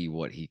see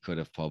what he could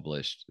have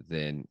published,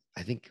 then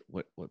I think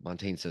what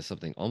Montaigne says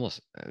something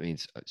almost, I mean,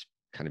 it's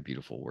kind of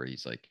beautiful, where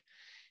he's like,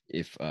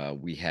 if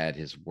we had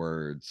his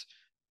words,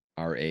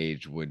 our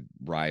age would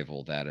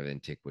rival that of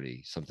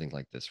antiquity, something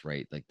like this,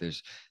 right? Like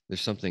there's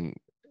something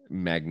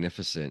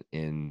magnificent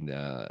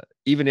in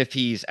even if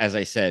he's, as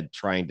I said,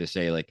 trying to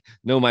say, like,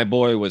 no, my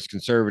boy was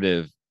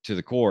conservative to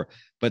the core,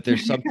 but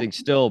there's something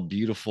still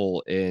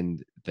beautiful in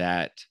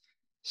that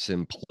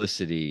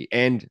simplicity.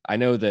 And I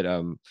know that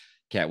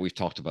Kat, we've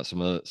talked about some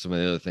of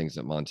the other things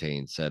that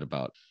Montaigne said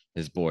about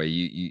his boy.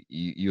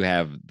 You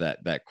have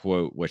that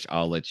quote, which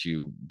I'll let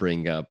you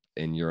bring up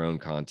in your own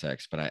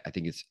context, but I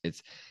think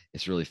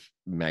it's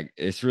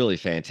really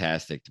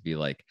fantastic to be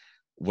like,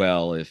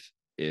 well, if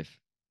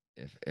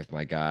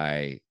my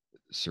guy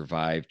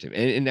survived him,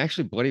 and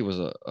actually Buddy was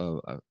a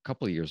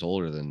couple of years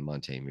older than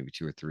Montaigne, maybe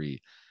 2 or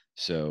 3,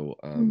 so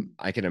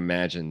I can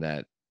imagine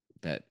that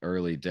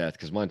early death,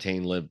 because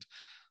Montaigne lived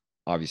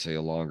obviously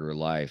a longer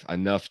life,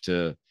 enough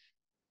to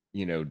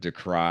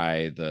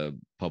decry the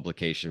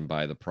publication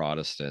by the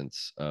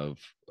Protestants of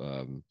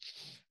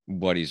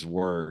Buddy's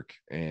work.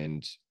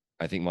 And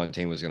I think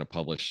Montaigne was going to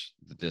publish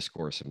the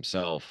Discourse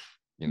himself,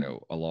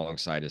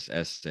 alongside his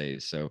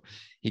essays. So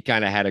he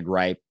kind of had a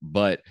gripe,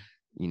 but,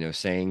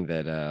 saying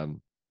that,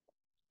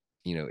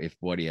 if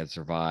Buddy had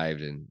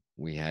survived and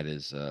we had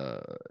his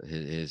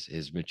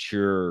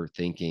mature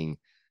thinking,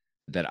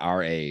 that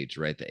our age,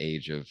 right, the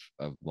age of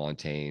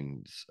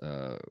Montaigne's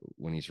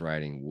when he's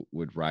writing,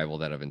 would rival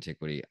that of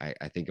antiquity.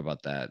 I think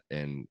about that,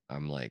 and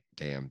I'm like,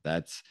 damn,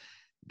 that's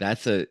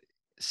a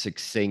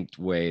succinct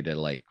way to,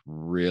 like,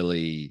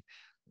 really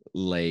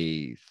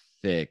lay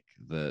thick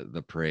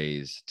the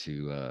praise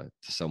to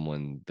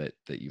someone that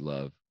you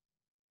love.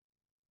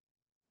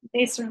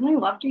 They certainly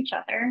loved each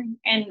other.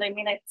 And I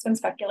mean, it's been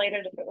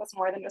speculated if it was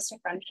more than just a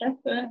friendship,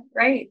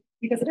 right?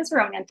 Because it is a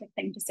romantic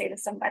thing to say to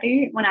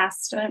somebody when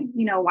asked,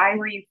 why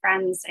were you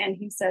friends? And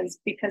he says,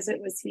 because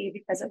it was he,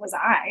 because it was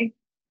I.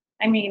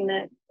 I mean,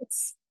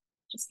 it's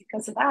just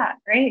because of that,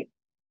 right?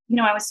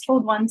 I was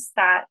told once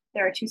that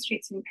there are 2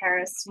 streets in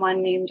Paris,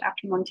 one named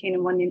after Montaigne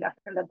and one named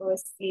after La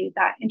Boétie,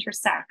 that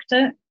intersect.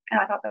 And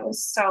I thought that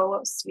was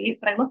so sweet.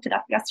 But I looked it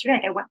up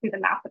yesterday. I went through the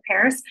map of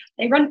Paris.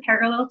 They run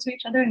parallel to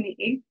each other in the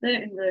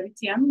 8th, in the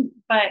 8e,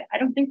 but I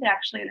don't think they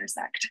actually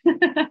intersect.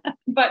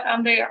 But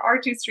there are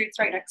 2 streets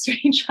right next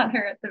to each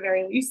other at the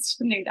very least,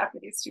 named after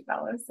these 2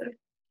 fellows. So.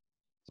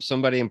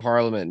 Somebody in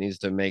Parliament needs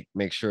to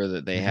make sure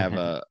that they have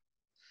a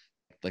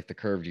like the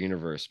curved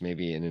universe,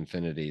 maybe in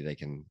infinity they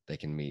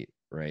can meet,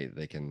 right?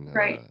 They can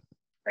right.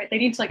 They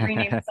need to, like,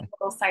 rename some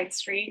little side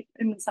street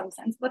in some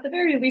sense, but at the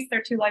very least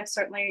their 2 lives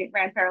certainly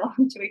ran parallel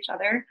to each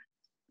other.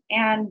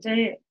 And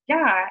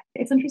yeah,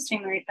 it's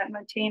interesting, right, that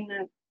Montaigne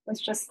was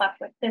just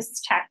left with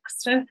this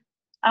text of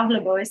La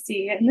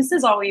Boétie, and this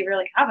is all we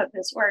really have of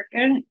his work.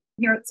 And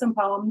he wrote some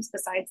poems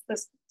besides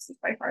this. This is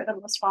by far the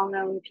most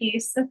well-known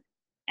piece.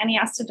 And he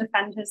has to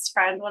defend his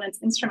friend when it's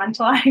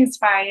instrumentalized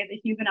by the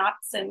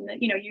Huguenots and,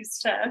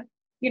 used to,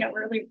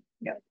 really,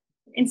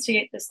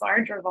 instigate this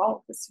large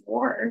revolt, this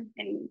war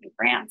in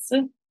France,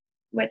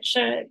 which,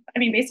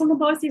 based on the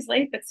Boétie's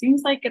life, it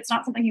seems like it's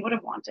not something he would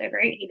have wanted,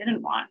 right? He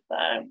didn't want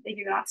the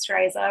Huguenots to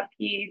rise up.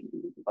 He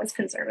was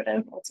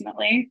conservative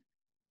ultimately.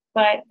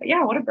 But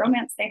yeah, what a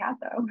bromance they had,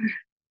 though.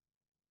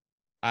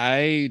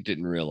 I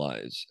didn't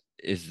realize.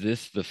 Is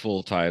this the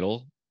full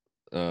title?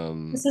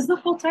 This is the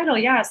full title,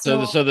 yeah.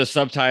 So the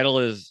subtitle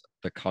is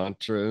the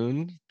contre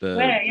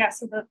Ouais, yeah.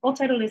 So the full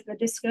title is the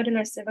Discourse de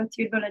la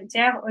Servitude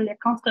volontaire or le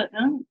contre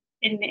un.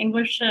 In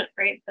English,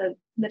 right? The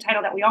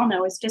title that we all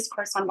know is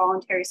Discourse on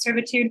Voluntary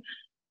Servitude,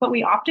 but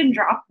we often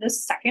drop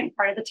this second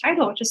part of the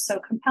title, which is so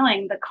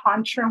compelling, the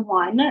contra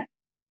one.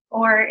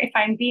 Or if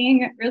I'm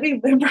being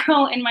really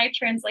liberal in my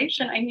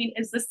translation, I mean,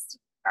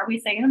 are we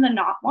saying the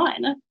not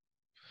one?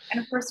 And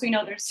of course, we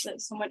know there's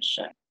so much,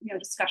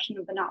 discussion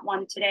of the not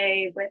one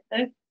today with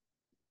the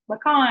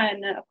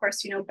Lacan, of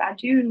course,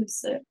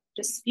 Badiou's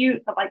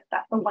dispute of like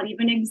that the one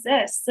even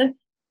exists.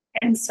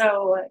 And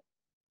so,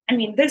 I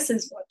mean, this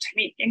is what to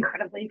me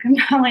incredibly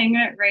compelling,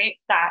 right?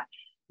 That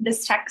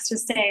this text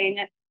is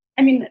saying,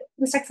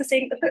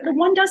 that the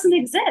one doesn't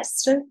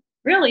exist,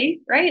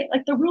 really, right?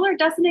 Like the ruler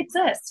doesn't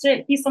exist.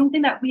 He's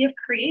something that we have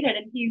created,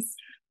 and he's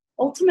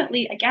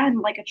ultimately, again,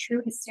 like a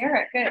true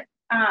hysteric.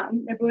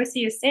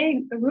 Boetie is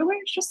saying the ruler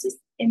is just this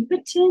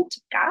impotent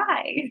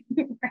guy,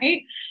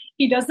 right?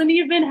 He doesn't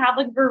even have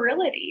like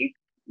virility.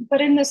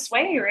 But in this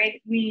way,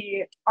 right,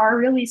 we are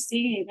really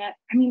seeing it,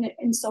 I mean,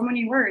 in so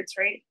many words,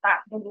 right, that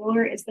the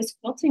ruler is this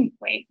quilting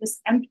point, this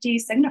empty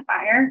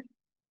signifier.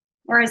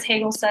 Or as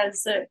Hegel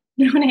says,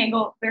 when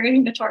Hegel very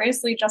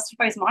notoriously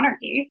justifies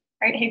monarchy,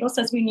 right? Hegel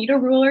says we need a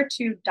ruler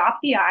to dot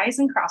the I's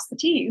and cross the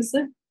T's.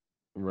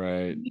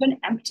 Right. An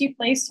empty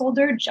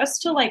placeholder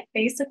just to like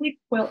basically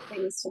quilt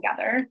things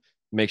together.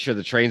 Make sure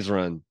the trains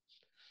run.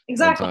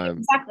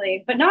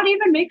 Exactly. But not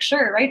even make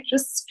sure, right?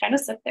 Just kind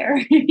of sit there,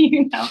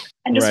 and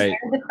just wear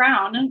the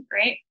crown,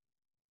 right?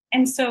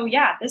 And so,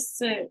 yeah,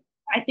 this,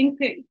 I think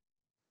that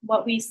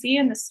what we see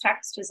in this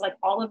text is like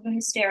all of the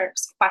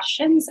hysterics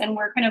questions, and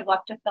we're kind of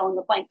left to fill in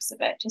the blanks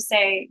of it to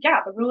say, yeah,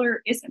 the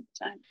ruler is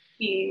impotent.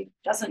 He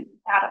doesn't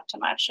add up to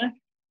much.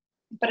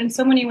 But in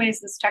so many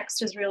ways, this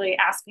text is really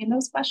asking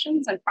those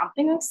questions and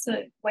prompting us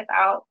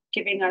without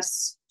giving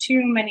us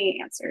too many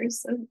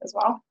answers as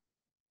well.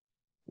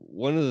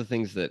 One of the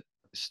things that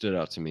stood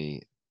out to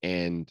me,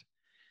 and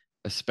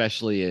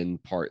especially in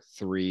part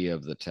 3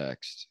 of the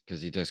text,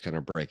 because he does kind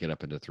of break it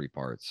up into 3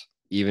 parts,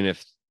 even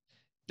if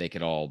they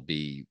could all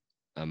be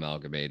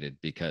amalgamated,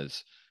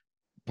 because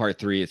part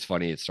 3, it's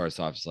funny, it starts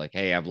off as like,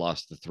 hey, I've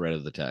lost the thread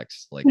of the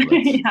text, like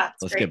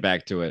let's get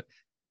back to it.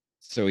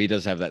 So he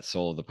does have that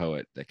soul of the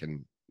poet that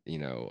can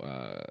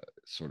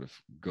sort of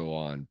go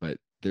on. But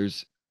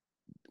there's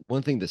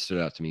one thing that stood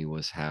out to me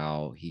was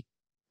how he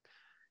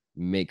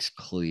makes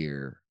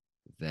clear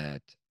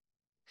that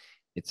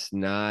it's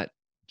not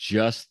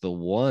just the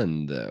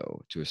one,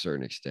 though, to a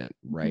certain extent,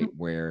 right? Mm-hmm.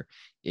 Where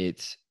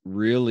it's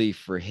really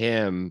for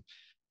him,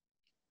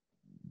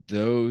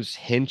 those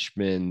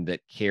henchmen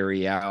that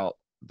carry out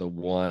the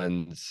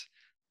one's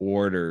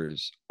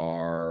orders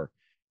are,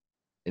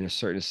 in a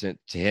certain extent,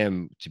 to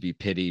him, to be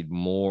pitied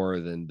more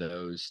than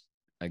those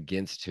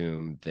against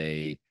whom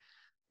they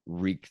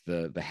wreak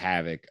the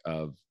havoc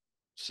of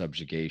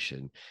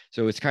subjugation.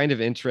 So it's kind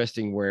of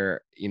interesting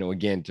where,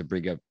 again, to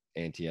bring up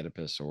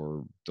Anti-Oedipus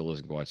or Deleuze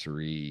and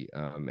Guattari,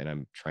 and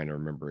I'm trying to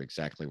remember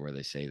exactly where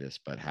they say this,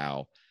 but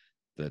how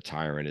the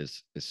tyrant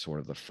is sort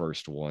of the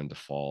first one to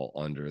fall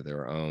under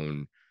their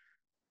own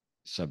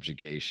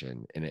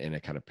subjugation in a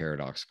kind of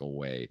paradoxical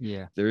way.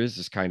 Yeah, there is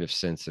this kind of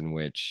sense in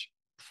which,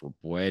 for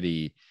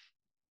Boetie,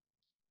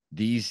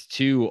 these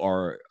two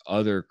are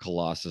other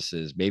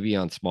colossuses, maybe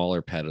on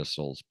smaller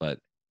pedestals, but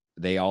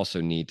they also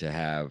need to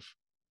have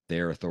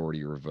their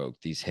authority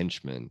revoked, these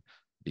henchmen,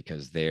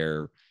 because they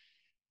are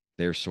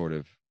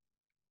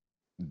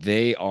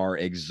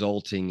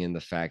exulting in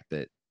the fact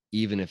that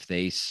even if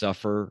they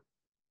suffer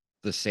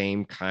the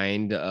same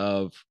kind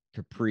of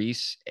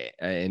caprice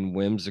and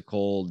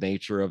whimsical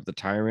nature of the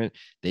tyrant,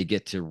 they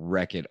get to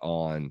wreak it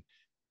on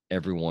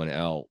everyone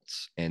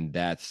else. And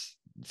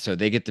so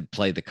they get to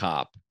play the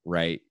cop,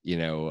 right?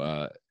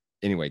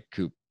 Anyway,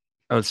 Coop.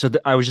 Oh, so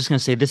I was just going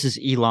to say, this is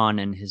Elon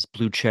and his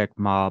blue check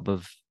mob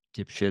of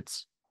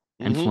dipshits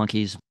and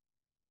flunkies,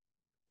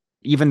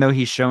 even though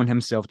he's shown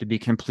himself to be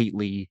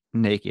completely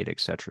naked,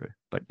 etc.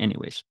 But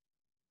anyways.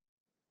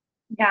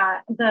 Yeah,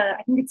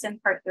 I think it's in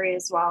part 3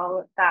 as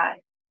well that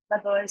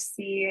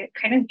Boetie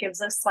kind of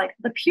gives us like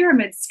the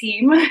pyramid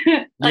scheme.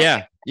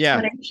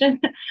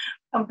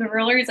 Of the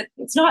ruler. He's like,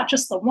 it's not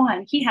just the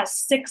one. He has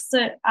 6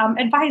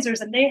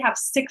 advisors, and they have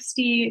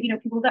 60,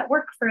 people that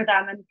work for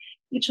them, and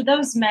each of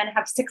those men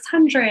have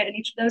 600, and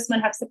each of those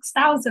men have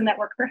 6,000 that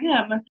work for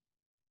him.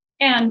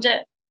 And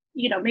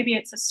maybe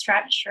it's a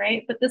stretch,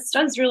 right? But this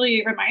does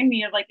really remind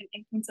me of like an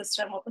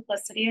inconsistent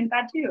multiplicity in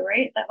Badiou,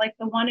 right? That like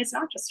the one is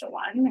not just a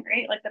one,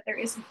 right? Like that there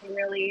is something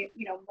really,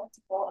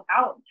 multiple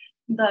about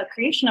the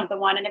creation of the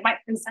one, and it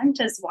might present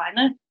as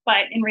one,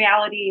 but in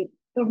reality,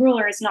 the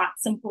ruler is not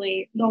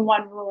simply the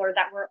one ruler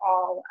that we're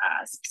all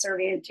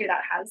subservient to,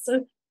 that has,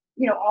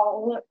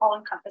 all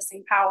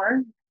encompassing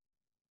power.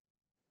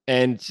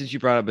 And since you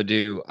brought up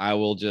Badiou, I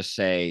will just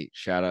say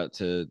shout out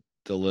to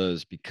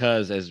Deleuze,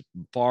 because as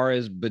far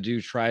as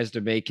Badiou tries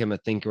to make him a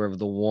thinker of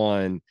the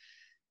one,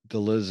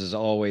 Deleuze is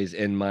always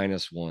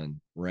N-1,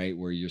 right?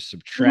 Where you're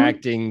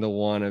subtracting the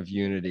one of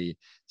unity.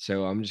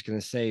 So I'm just going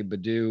to say,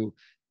 Badiou,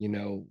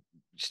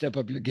 step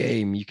up your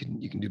game. You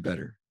can do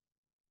better.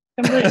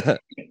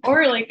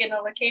 Or like in a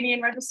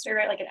Lacanian register,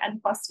 right? Like an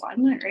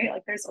n+1, right?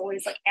 Like there's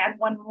always like add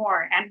one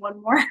more, add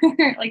one more.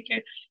 Like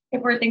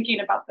if we're thinking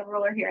about the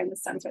ruler here in the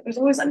sense, right? There's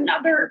always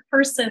another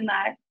person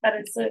that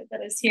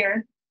is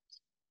here.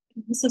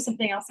 This was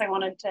something else I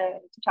wanted to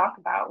talk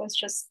about, was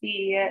just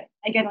the,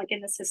 again, like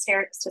in this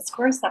hysterics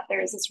discourse, that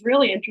there is this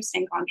really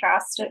interesting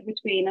contrast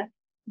between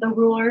the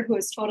ruler who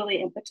is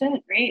totally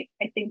impotent, right?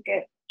 I think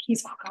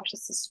he's, oh gosh,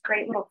 it's this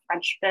great little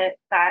French bit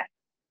that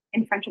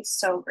in French it's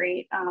so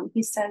great.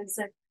 He says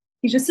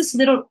he's just this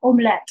little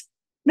omelette,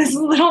 this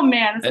little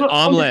man, this An little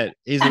omelet.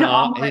 He's an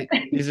omelet.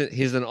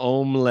 he's an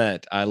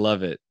omelet. I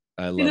love it.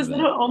 I love this that.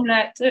 little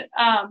omelette,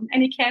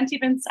 and he can't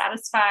even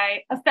satisfy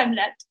a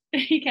femmelette.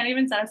 He can't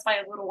even satisfy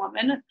a little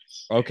woman.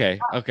 Okay.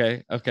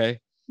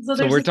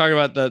 So we're talking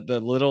about the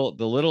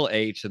little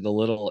h and the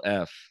little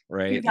f,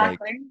 right?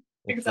 Exactly.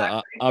 Like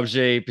Exactly. The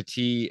objet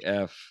petit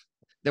f.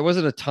 There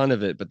wasn't a ton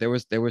of it, but there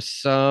was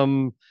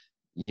some,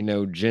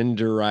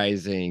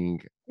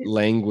 genderizing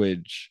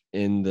language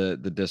in the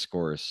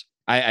discourse.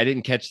 I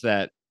didn't catch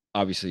that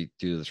obviously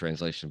due to the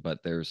translation, but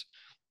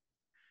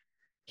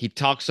he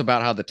talks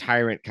about how the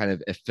tyrant kind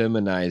of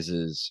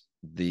effeminizes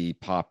the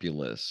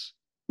populace.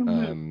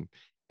 Mm-hmm.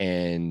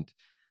 And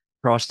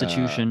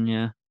Prostitution,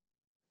 yeah.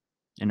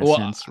 In a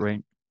sense,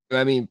 right?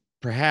 I mean,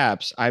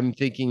 perhaps I'm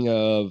thinking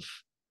of,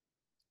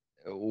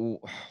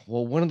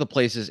 one of the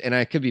places, and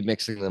I could be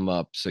mixing them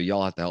up, so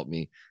y'all have to help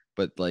me,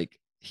 but like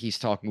he's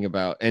talking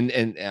about, and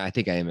I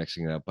think I am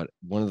mixing it up, but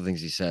one of the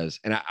things he says,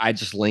 and I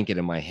just link it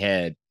in my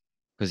head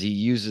because he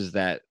uses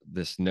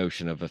this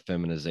notion of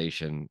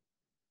effeminization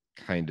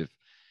kind of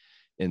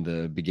in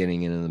the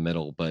beginning and in the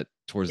middle, but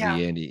towards the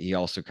end, he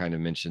also kind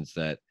of mentions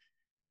that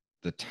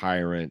the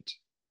tyrant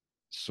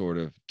sort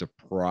of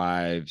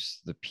deprives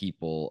the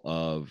people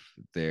of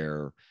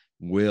their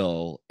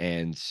will,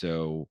 and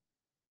so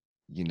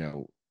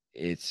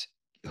it's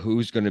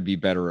who's going to be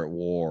better at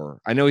war.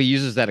 I know he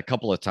uses that a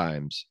couple of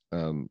times.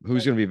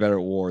 Who's going to be better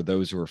at war?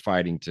 Those who are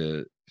fighting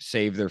to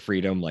save their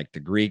freedom, like the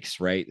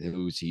Greeks, right?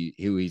 Who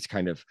he's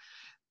kind of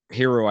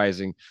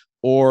heroizing,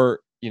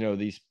 or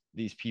these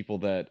people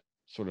that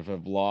sort of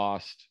have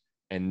lost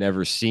and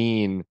never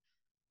seen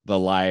the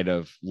light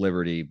of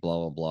liberty, blah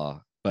blah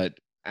blah. But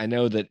I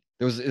know that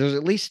there's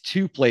at least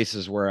two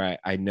places where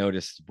I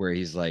noticed where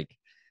he's like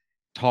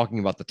talking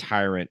about the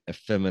tyrant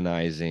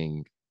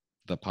effeminizing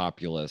the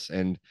populace.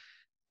 And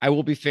I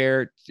will be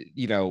fair,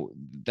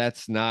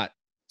 that's not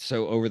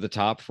so over the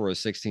top for a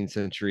 16th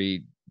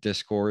century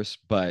discourse,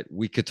 but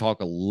we could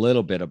talk a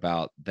little bit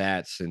about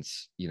that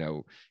since,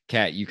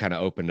 Kat, you kind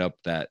of opened up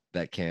that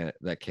can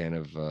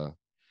of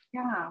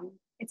Yeah,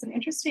 it's an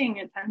interesting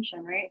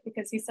intention, right?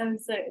 Because he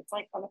says that it's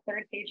like on the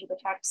third page of the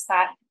text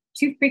that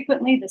too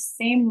frequently the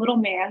same little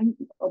man,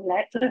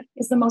 Omelette,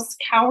 is the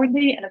most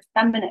cowardly and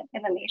effeminate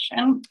in the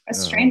nation, a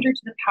stranger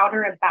to the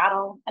powder of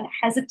battle and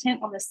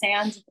hesitant on the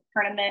sands of the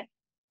tournament,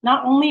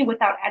 not only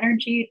without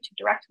energy to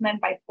direct men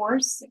by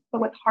force,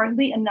 but with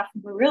hardly enough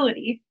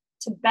virility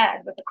to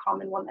bed with a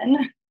common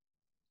woman.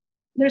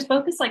 There's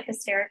both this like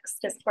hysterics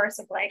discourse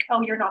of like,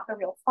 oh, you're not the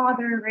real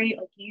father, right?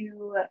 Like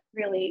you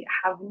really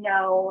have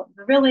no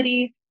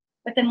virility.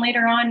 But then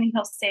later on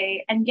he'll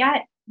say, and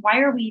yet why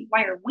are we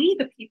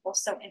the people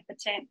so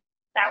impotent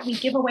that we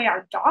give away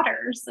our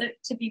daughters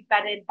to be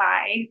bedded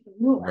by the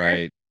ruler?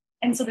 Right.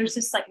 And so there's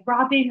this like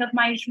robbing of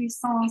my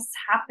jouissance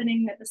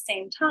happening at the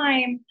same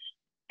time.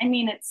 I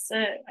mean, it's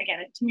again,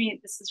 to me,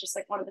 this is just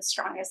like one of the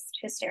strongest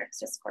hysterics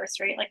discourse,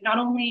 right? Like, not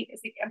only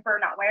is the emperor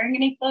not wearing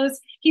any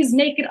clothes, he's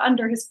naked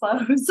under his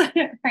clothes,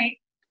 right?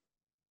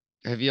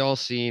 Have you all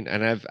seen?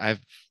 And I've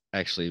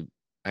actually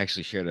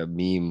shared a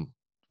meme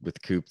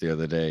with Coop the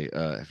other day.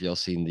 Have y'all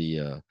seen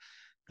the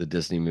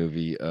Disney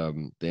movie,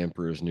 The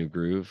Emperor's New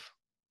Groove?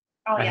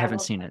 Oh, yeah, I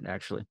haven't seen it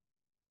actually.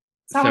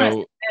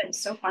 So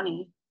it's so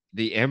funny.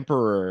 The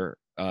Emperor,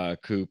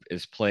 Coop,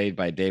 is played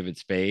by David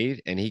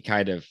Spade, and he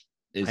kind of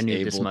is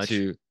able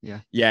to,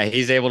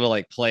 he's able to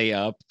like play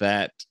up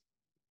that,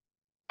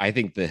 I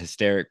think, the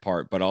hysteric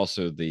part, but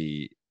also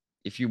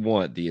if you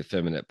want, the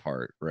effeminate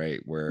part, right?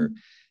 Where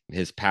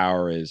his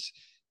power is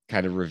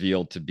kind of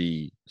revealed to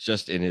be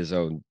just in his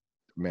own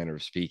manner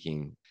of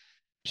speaking,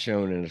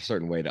 shown in a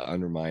certain way to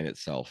undermine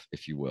itself,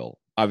 if you will.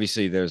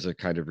 Obviously, there's a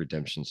kind of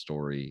redemption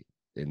story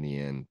in the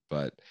end,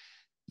 but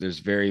there's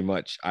very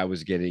much, I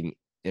was getting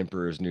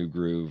Emperor's New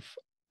Groove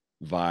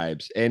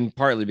vibes, and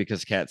partly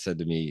because Kat said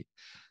to me,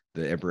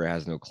 the emperor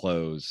has no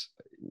clothes.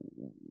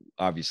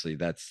 Obviously,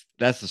 that's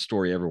the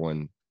story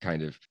everyone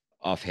kind of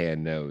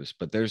offhand knows,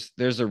 but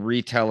there's a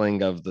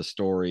retelling of the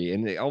story,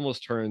 and it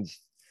almost turns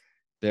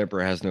the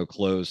emperor has no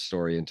clothes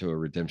story into a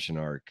redemption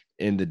arc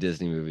in the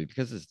Disney movie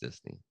because it's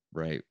Disney,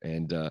 right?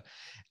 And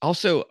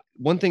also,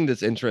 one thing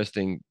that's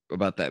interesting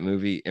about that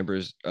movie,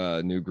 Emperor's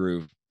New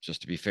Groove,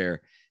 just to be fair,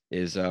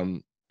 is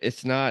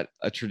it's not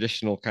a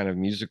traditional kind of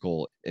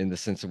musical in the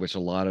sense in which a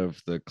lot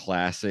of the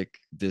classic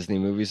Disney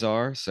movies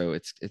are. So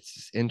it's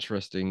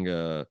interesting.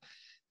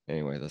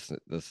 Anyway,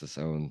 that's its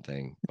own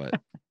thing. But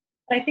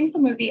I think the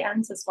movie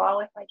ends as well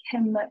with like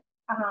him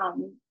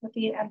with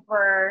the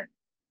emperor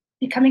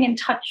becoming in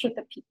touch with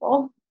the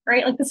people,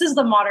 right? Like this is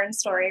the modern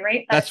story,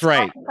 right? That's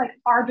right. Like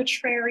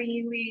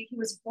arbitrarily, he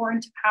was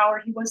born to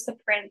power. He was the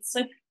prince,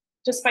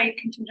 just by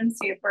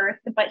contingency of birth,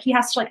 but he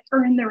has to like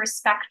earn the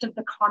respect of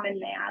the common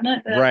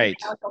man. Right.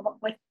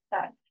 With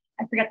that,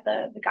 I forget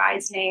the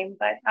guy's name,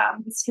 but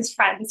his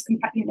friend, his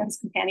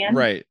companion.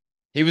 Right.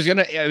 He was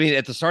gonna. I mean,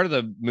 at the start of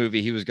the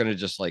movie, he was gonna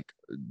just like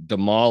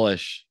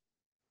demolish,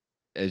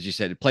 as you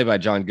said, played by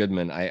John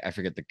Goodman. I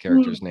forget the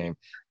character's name,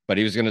 but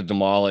he was gonna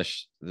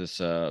demolish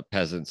this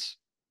peasant's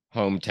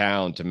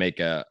hometown to make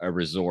a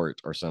resort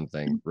or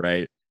something,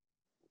 right?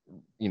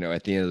 You know,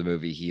 at the end of the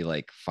movie, he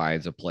like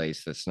finds a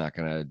place that's not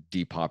gonna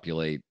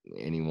depopulate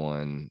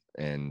anyone,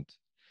 and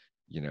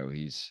you know,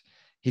 he's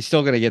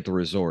still gonna get the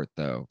resort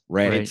though,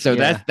 right? So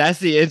yeah. that's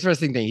the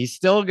interesting thing. He's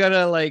still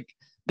gonna like,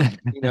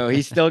 you know,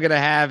 he's still gonna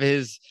have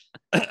his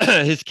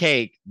his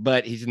cake,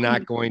 but he's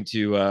not going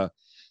to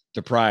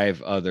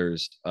deprive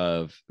others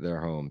of their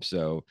home.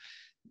 So,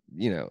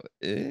 you know,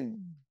 it's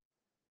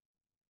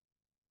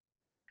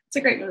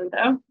a great movie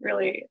though.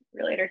 Really,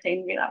 really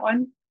entertained me, that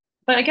one.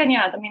 But again,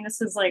 yeah, I mean, this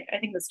is like, I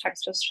think this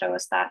text just shows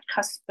us that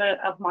cusp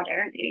of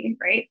modernity,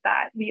 right?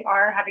 That we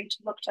are having to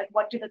look to like,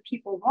 what do the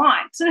people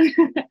want?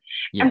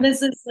 Yeah. And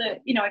this is the,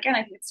 you know, again,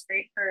 I think it's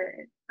great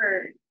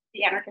for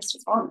the anarchist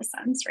as well in a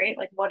sense, right?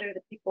 Like, what do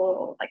the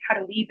people like? How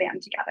do we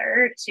band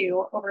together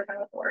to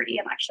overthrow authority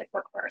and actually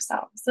work for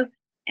ourselves,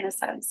 in a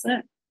sense?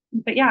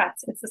 But yeah,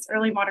 it's this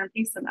early modern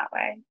piece in that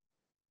way.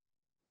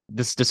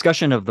 This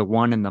discussion of the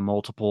one and the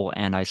multiple,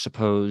 and I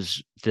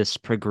suppose this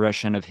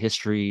progression of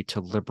history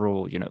to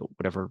liberal, you know,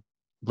 whatever,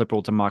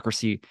 liberal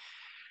democracy,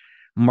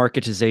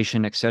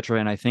 marketization, etc.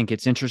 And I think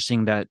it's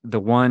interesting that the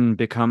one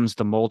becomes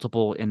the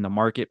multiple in the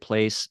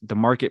marketplace. The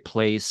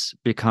marketplace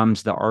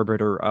becomes the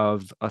arbiter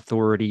of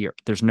authority.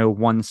 There's no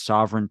one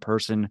sovereign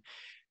person.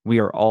 We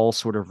are all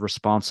sort of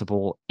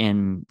responsible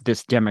in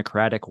this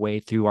democratic way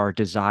through our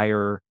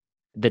desire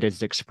that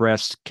is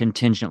expressed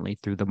contingently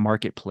through the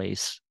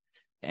marketplace.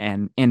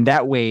 And in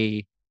that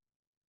way,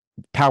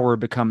 power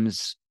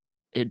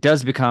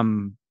does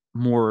become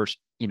more,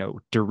 you know,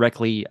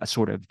 directly a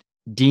sort of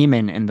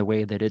demon in the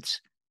way that it's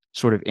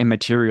sort of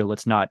immaterial.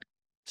 It's not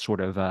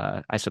sort of,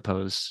 I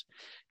suppose,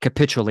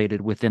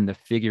 capitulated within the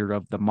figure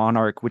of the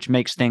monarch, which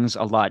makes things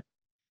a lot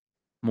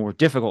more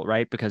difficult,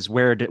 right? Because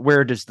where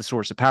does the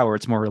source of power?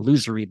 It's more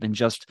illusory than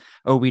just,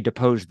 oh, we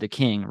deposed the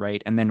king,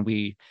 right? And then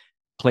we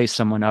place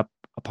someone up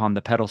upon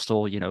the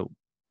pedestal, you know.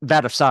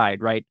 That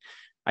aside, right?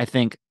 I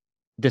think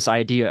this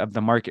idea of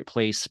the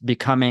marketplace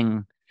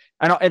becoming,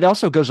 and it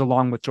also goes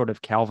along with sort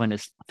of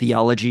Calvinist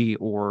theology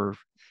or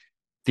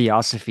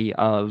theosophy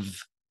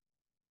of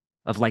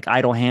like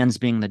idle hands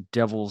being the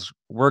devil's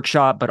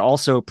workshop, but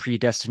also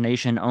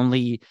predestination.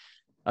 Only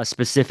a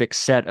specific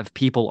set of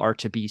people are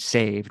to be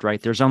saved,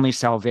 right? There's only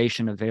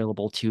salvation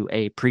available to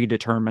a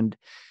predetermined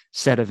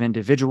set of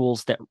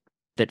individuals that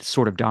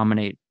sort of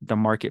dominate the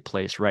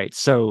marketplace, right?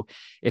 So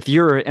if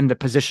you're in the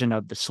position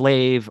of the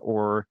slave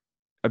or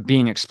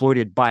being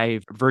exploited by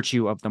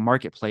virtue of the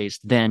marketplace,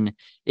 then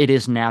it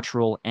is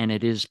natural and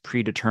it is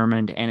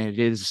predetermined, and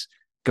it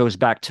goes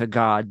back to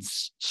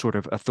God's sort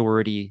of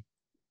authority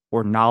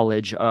or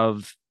knowledge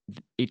of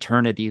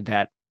eternity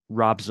that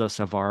robs us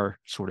of our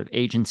sort of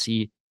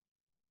agency.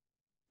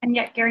 And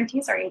yet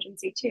guarantees our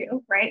agency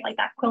too, right? Like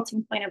that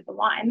quilting point of the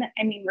one.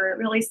 I mean, we're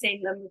really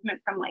seeing the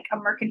movement from like a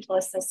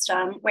mercantilist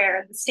system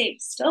where the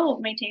state still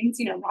maintains,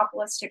 you know,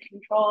 monopolistic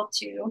control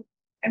to,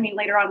 I mean,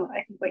 later on,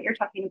 I think what you're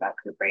talking about,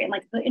 Cooper, and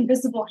like the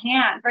invisible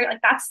hand, right?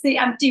 Like that's the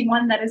empty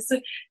one that is,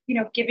 you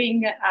know,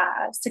 giving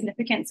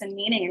significance and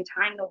meaning and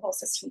tying the whole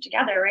system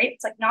together, right?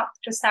 It's like not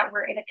just that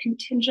we're in a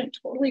contingent,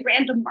 totally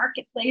random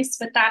marketplace,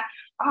 but that,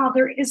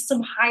 there is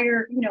some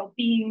higher, you know,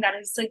 being that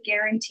is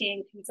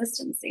guaranteeing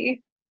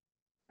consistency.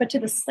 But to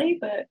the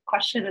slave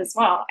question as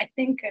well, I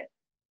think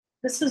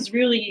this is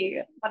really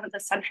one of the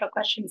central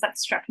questions that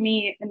struck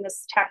me in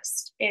this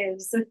text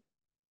is,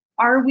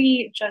 are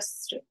we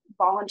just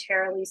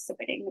voluntarily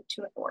submitting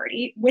to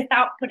authority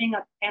without putting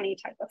up any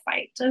type of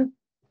fight?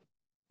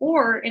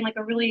 Or in like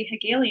a really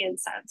Hegelian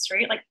sense,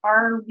 right? Like,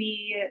 are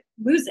we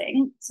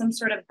losing some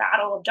sort of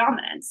battle of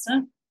dominance?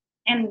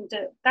 And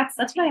that's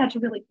what I had to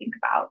really think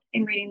about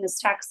in reading this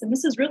text. And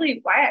this is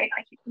really why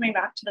I keep coming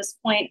back to this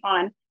point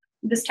on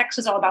this text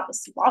is all about the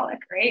symbolic,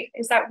 right?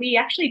 Is that we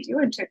actually do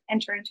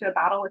enter into a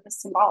battle with the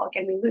symbolic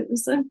and we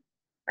lose,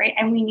 right?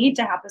 And we need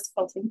to have this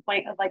closing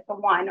point of like the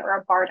one or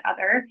a barred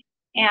other.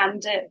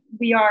 And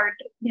we are,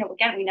 you know,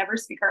 again, we never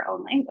speak our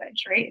own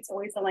language, right? It's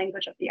always the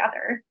language of the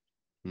other.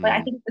 But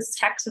I think this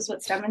text is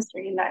what's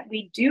demonstrating that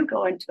we do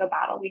go into a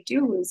battle, we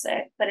do lose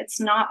it, but it's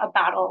not a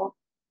battle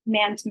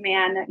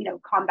man-to-man, you know,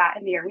 combat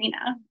in the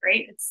arena,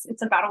 right?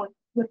 It's a battle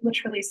with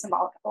literally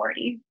symbolic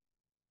authority.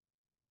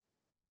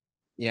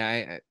 Yeah,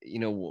 I you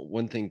know,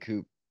 one thing,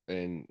 Coop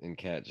and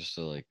Kat, just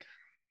to like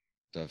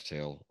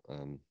dovetail,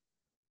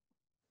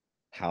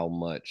 how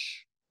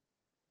much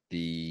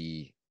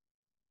the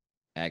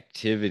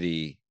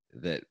activity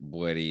that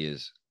Boetie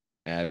is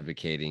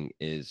advocating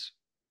is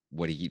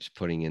what he keeps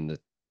putting in the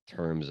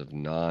terms of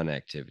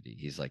non-activity.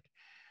 He's like,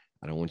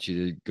 I don't want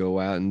you to go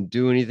out and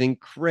do anything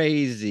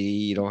crazy.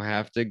 You don't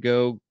have to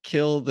go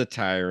kill the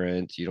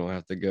tyrant. You don't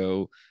have to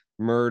go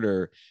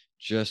murder.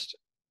 Just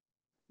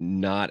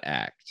not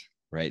act,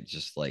 right?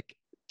 Just like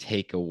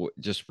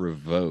just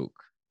revoke,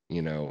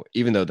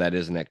 even though that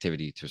is an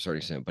activity to a certain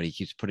extent, but he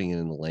keeps putting it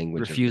in the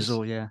language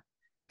Refusal, of yeah.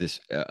 this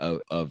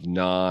of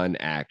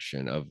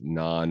non-action, of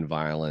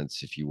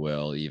non-violence, if you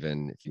will,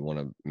 even if you want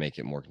to make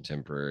it more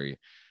contemporary,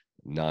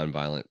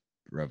 non-violent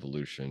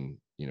revolution.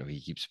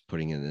 He keeps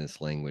putting in this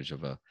language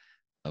of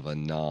a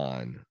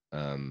non,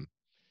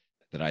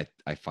 that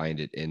I find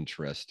it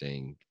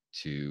interesting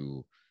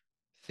to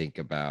think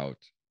about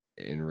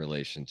in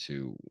relation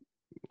to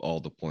all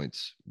the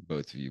points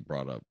both of you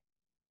brought up.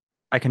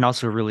 I can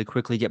also really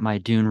quickly get my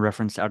Dune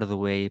reference out of the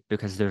way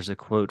because there's a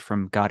quote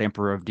from God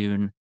Emperor of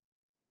Dune.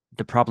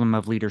 The problem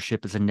of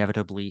leadership is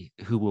inevitably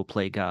who will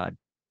play God.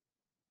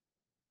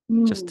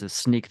 Just to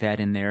sneak that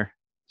in there.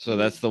 So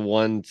that's the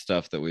one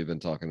stuff that we've been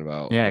talking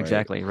about. Yeah, right?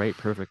 exactly. Right.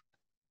 Perfect.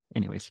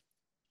 Anyways.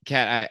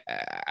 Kat,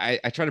 I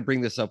try to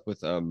bring this up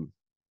with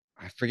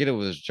I forget it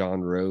was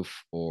John Rofe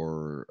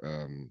or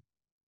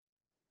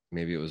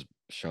maybe it was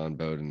Sean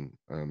Bowden,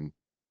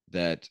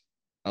 that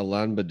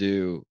Alain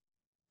Badiou,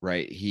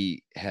 right?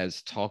 He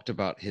has talked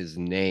about his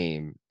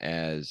name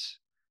as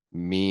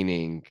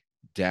meaning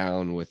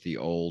down with the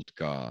old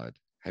God.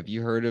 Have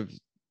you heard of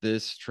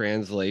this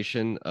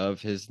translation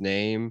of his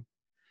name?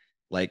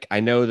 Like, I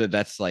know that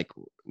that's like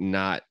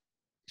not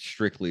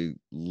strictly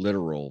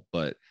literal,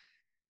 but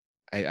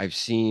I've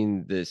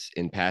seen this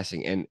in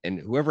passing, and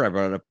whoever I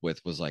brought it up with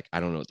was like, I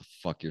don't know what the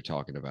fuck you're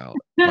talking about,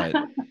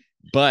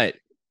 but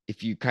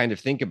if you kind of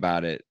think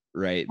about it,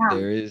 right,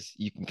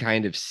 you can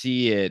kind of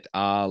see it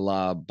a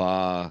la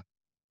ba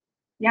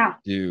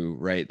do,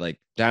 right, like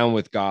down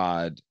with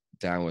God,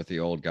 down with the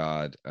old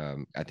God.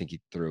 I think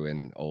he threw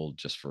in old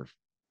just for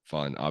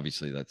fun.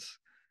 Obviously, that's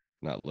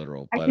not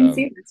literal, but I can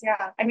see this.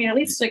 Yeah, I mean, at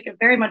least like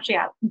very much,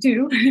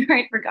 do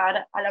right for God.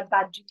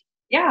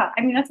 Yeah,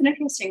 I mean that's an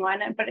interesting one,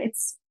 but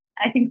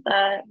I think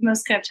the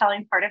most kind of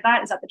telling part of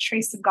that is that the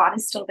trace of God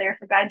is still there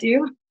for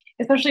Badu,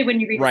 especially when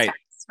you read his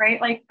text,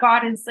 right? Like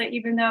God is,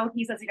 even though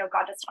he says,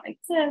 God does not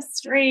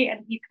exist, right?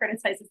 And he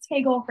criticizes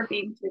Hegel for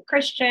being too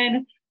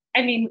Christian.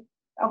 I mean,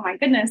 oh my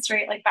goodness,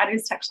 right? Like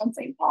Badu's text on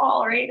St.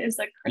 Paul, right, is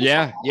like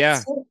critical.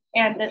 Yeah.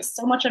 And it's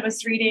so much of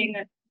his reading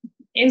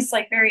is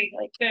like very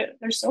like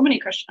there's so many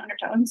Christian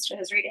undertones to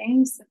his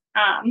readings.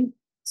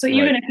 So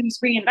even if he's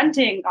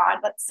reinventing God,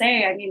 let's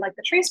say, I mean, like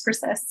the trace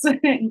persists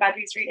in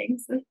Badu's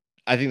readings.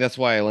 I think that's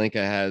why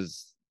Alenka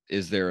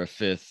is there a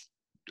fifth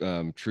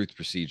truth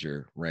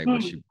procedure, right? Where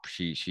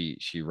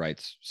she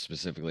writes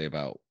specifically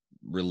about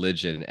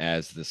religion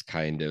as this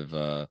kind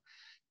of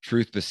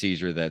truth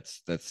procedure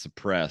that's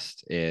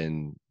suppressed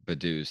in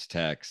Badu's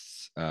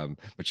texts.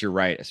 But you're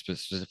right,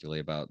 specifically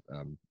about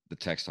the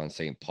text on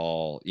St.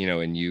 Paul,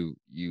 and you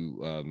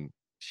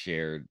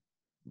shared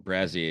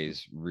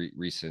Brazier's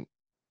recent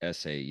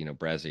essay.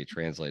 Brazier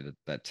translated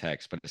that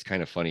text, but it's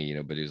kind of funny,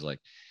 but he was like,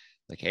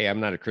 hey, I'm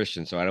not a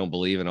Christian, so I don't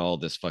believe in all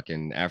this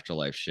fucking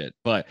afterlife shit,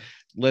 but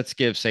let's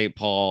give St.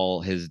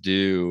 Paul his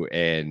due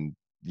and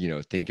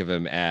think of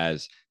him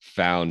as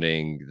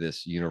founding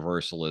this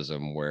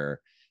universalism where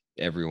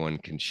everyone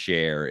can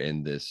share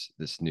in this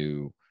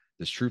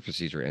true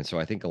procedure. And so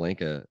I think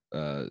Alenka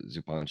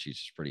Zupančič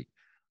is pretty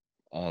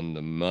on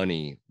the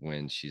money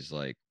when she's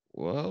like,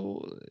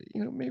 well,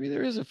 maybe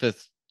there is a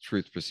fifth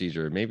truth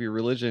procedure. Maybe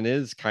religion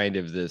is kind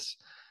of this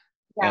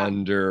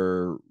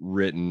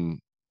underwritten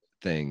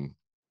thing.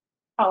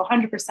 Oh,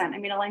 100%. I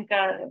mean,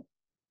 Alenka,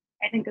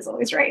 I think, is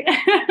always right,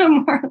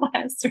 more or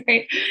less,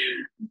 right?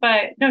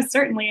 But no,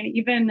 certainly. And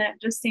even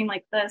just seeing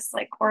like this,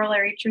 like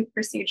corollary truth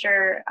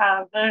procedure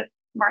of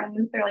Martin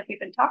Luther, like we've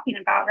been talking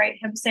about, right?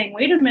 Him saying,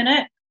 wait a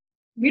minute,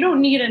 we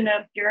don't need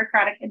a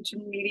bureaucratic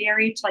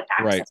intermediary to like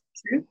access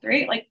truth,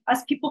 right? Like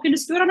us people can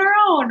just do it on our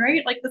own,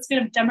 right? Like this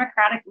kind of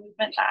democratic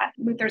movement that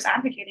Luther's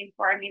advocating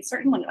for, I mean,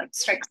 certainly like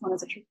strikes one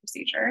as a truth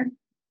procedure.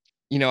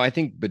 I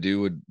think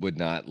Badiou would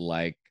not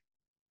like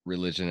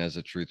religion as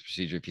a truth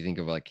procedure. If you think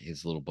of like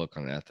his little book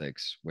on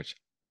ethics, which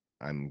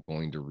I'm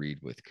going to read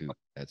with Coop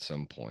at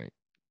some point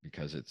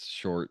because it's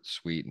short,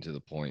 sweet, and to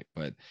the point,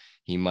 but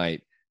he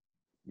might,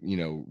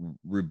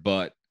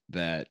 rebut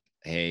that,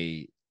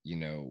 hey,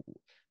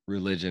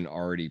 religion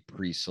already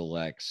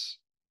pre-selects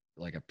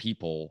like a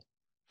people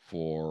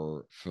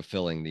for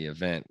fulfilling the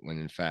event when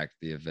in fact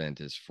the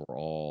event is for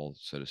all,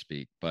 so to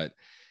speak. But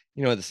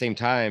at the same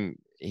time,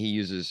 he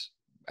uses,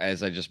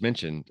 as I just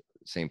mentioned,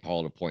 St.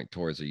 Paul to point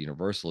towards a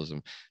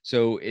universalism.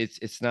 So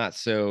it's not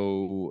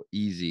so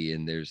easy,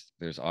 and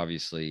there's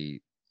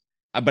obviously,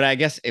 but I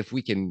guess if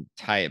we can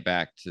tie it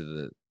back to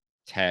the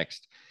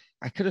text,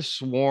 I could have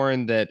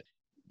sworn that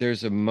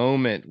there's a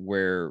moment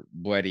where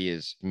Boetie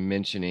is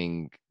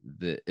mentioning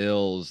the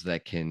ills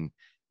that can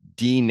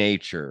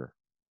denature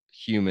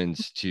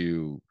humans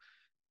to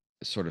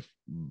sort of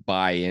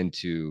buy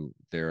into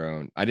their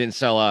own. I didn't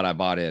sell out, I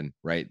bought in,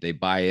 right? They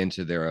buy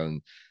into their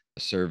own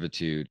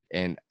servitude.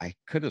 And I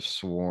could have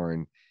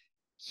sworn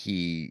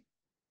he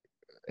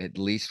at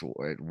least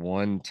at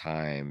one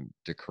time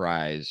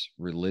decries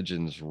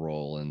religion's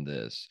role in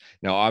this.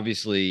 Now,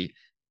 obviously,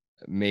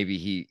 maybe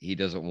he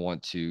doesn't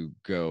want to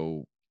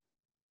go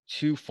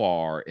too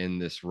far in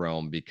this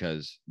realm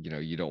because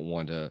you don't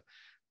want to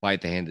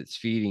bite the hand that's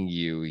feeding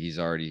you. He's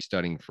already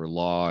studying for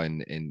law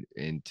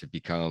and to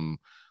become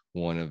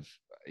one of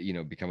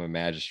become a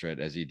magistrate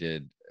as he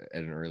did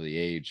at an early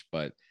age.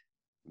 But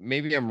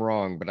maybe I'm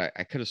wrong, but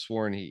I could have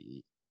sworn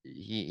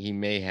he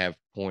may have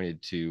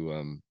pointed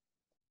to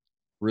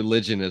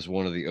religion as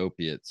one of the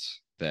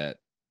opiates that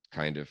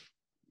kind of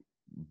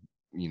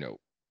you know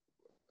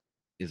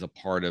is a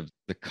part of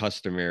the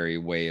customary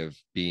way of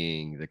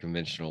being, the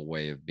conventional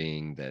way of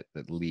being that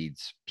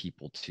leads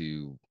people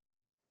to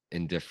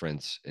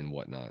indifference and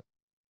whatnot.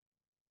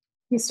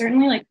 He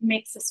certainly like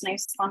makes this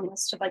nice long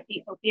list of like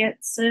the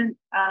opiates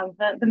of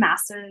the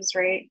masses,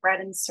 right? Bread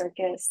and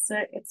circus,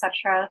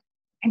 etc.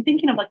 I'm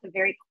thinking of like the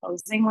very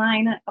closing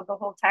line of the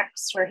whole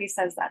text where he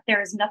says that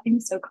there is nothing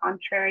so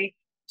contrary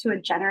to a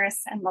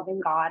generous and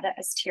loving God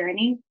as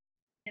tyranny.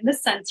 In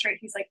this sense, right,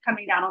 he's like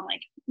coming down on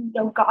like,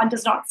 God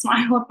does not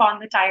smile upon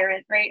the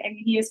tyrant, right? I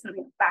mean, he is going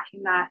to be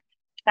backing that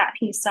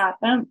piece up.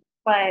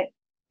 But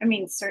I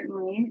mean,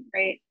 certainly,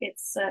 right,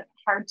 it's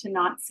hard to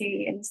not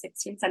see in the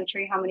 16th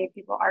century how many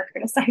people are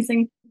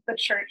criticizing the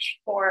church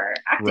for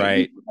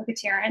acting like a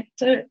tyrant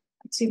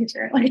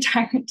like a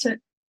tyrant.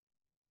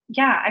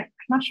 Yeah, I'm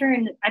not sure. I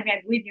mean,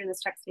 I believe you in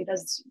this text. He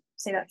does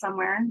say that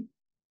somewhere.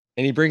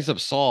 And he brings up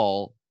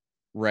Saul,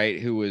 right,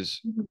 who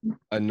was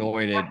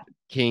anointed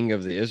king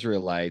of the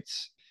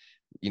Israelites.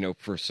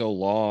 For so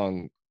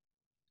long,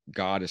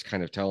 God is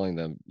kind of telling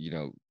them,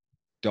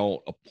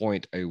 don't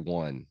appoint a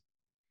one.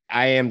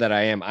 I am that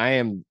I am.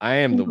 I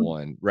am the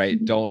one,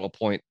 right? Don't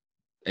appoint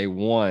a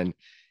one.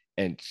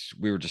 And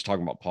we were just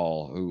talking about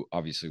Paul, who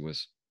obviously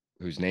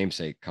whose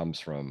namesake comes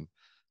from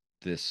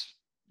this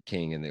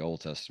king in the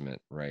Old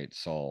Testament, right?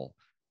 Saul.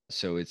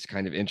 So it's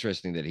kind of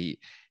interesting that he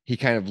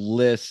kind of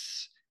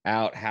lists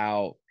out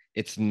how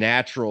it's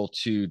natural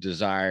to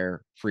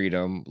desire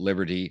freedom,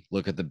 liberty.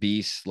 Look at the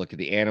beasts, look at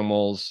the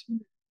animals,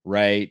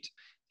 right?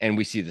 And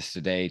we see this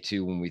today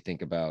too when we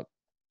think about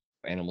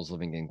animals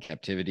living in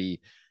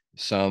captivity,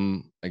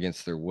 some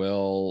against their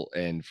will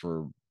and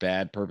for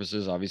bad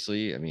purposes,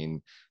 obviously. I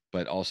mean,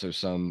 but also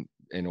some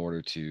in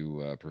order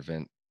to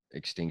prevent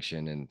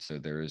extinction. And so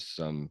there is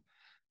some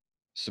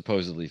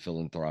supposedly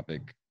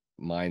philanthropic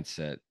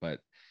mindset, but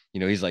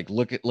he's like,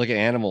 look at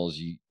animals,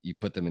 you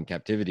put them in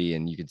captivity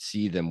and you could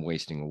see them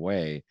wasting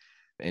away.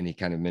 And he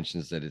kind of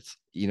mentions that it's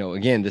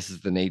again, this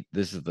is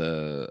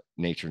the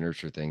nature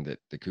nurture thing that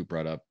the Coop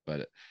brought up,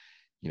 but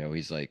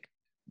he's like,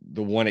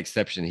 the one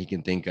exception he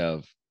can think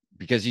of,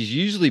 because he's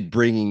usually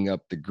bringing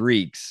up the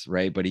Greeks,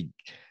 right? But he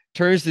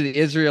turns to the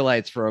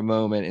Israelites for a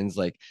moment and is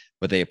like,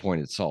 but they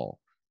appointed Saul.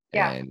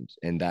 Yeah.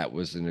 And that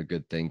wasn't a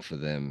good thing for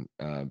them,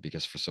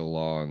 because for so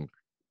long,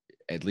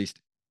 at least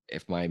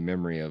if my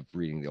memory of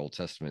reading the Old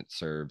Testament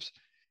serves,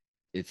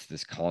 it's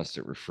this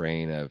constant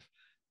refrain of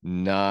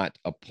not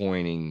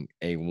appointing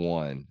a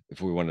one, if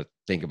we want to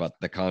think about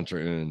the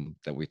contra un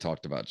that we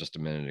talked about just a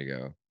minute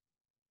ago.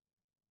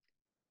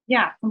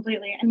 Yeah,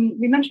 completely. And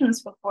we mentioned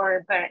this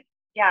before, but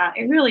yeah,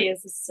 it really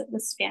is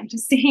this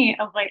fantasy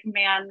of like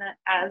man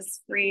as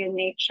free in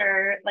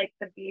nature, like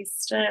the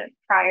beast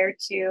prior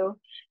to,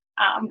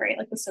 right,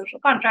 like the social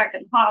contract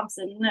and Hobbes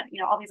and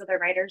all these other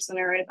writers when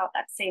they write about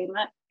that same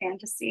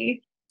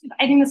fantasy.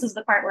 I think this is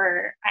the part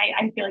where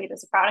I feel like it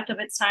is a product of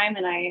its time,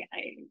 and I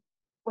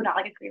would not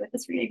like agree with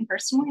this reading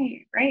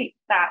personally, right?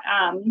 That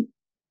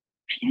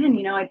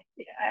again,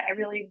 I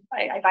really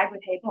vibe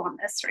with Hegel on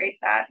this, right?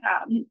 That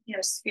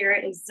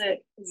spirit is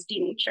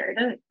denatured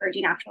or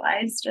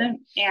denaturalized,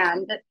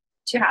 and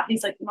to have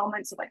these like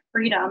moments of like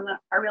freedom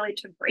are really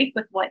to break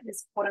with what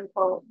is quote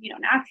unquote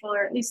natural,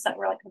 or at least that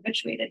we're like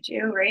habituated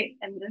to, right?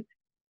 And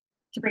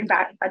to bring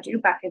back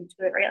Badu back into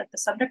it, right? Like the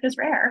subject is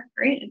rare,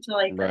 right? And to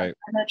like right.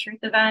 the truth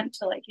event,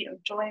 to like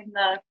join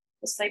the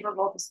slave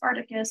revolt of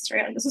Spartacus,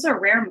 right? Like this is a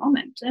rare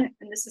moment, and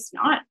this is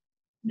not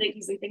the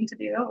easy thing to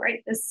do,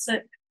 right? This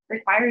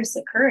requires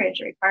the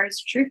courage, it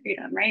requires true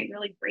freedom, right?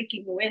 Really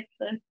breaking with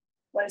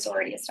what is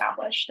already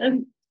established.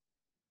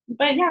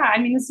 But yeah, I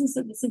mean, this is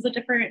a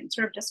different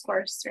sort of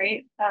discourse,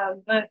 right?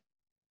 But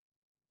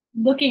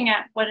looking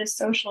at what is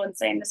social and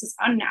saying this is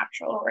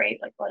unnatural, right?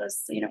 Like let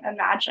us,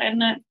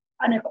 imagine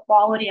an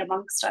equality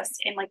amongst us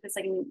in like this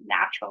like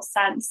natural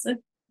sense. But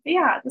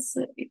yeah, this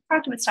is a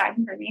product of its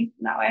time for me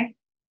in that way.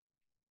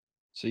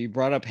 So you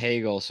brought up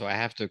Hegel, so I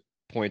have to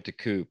point to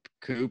Coop.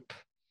 Coop,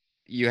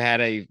 you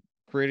had a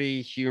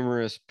pretty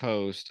humorous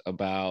post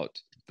about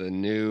the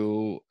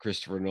new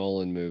Christopher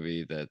Nolan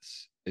movie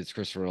it's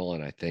Christopher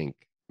Nolan, I think.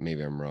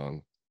 Maybe I'm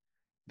wrong.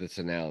 That's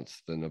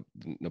announced, the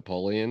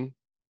Napoleon.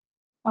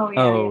 Oh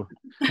yeah. Oh,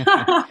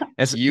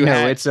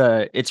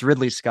 yeah. It's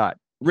Ridley Scott.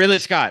 Ridley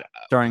Scott.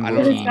 Starring I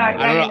don't Boetie. know.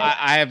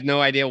 I have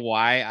no idea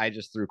why I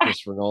just threw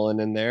Christopher Nolan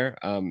in there.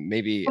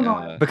 Maybe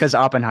because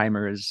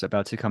Oppenheimer is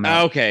about to come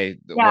out. Okay.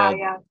 Yeah,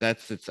 yeah.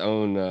 That's its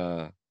own.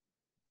 Okay,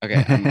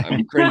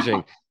 I'm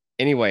cringing.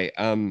 Anyway,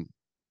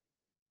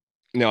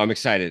 No, I'm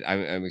excited.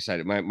 I'm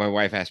excited. My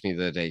wife asked me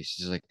the other day.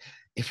 She's like,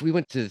 if we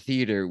went to the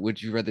theater,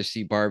 would you rather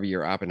see Barbie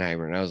or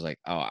Oppenheimer? And I was like,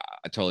 oh,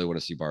 I totally want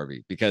to see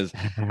Barbie because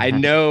I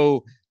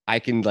know I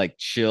can like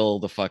chill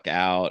the fuck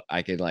out.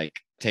 I can like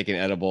take an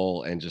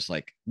edible and just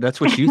like, That's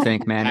what you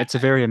think, man. I, It's a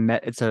very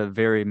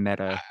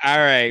meta all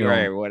right,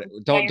 right. film. What? Yeah,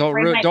 Don't you're don't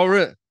right.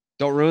 ruin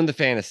don't ruin the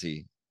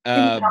fantasy.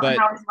 I think But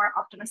Oppenheimer is more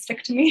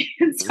optimistic to me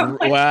in some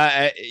well,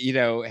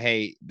 way.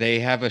 hey, they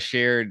have a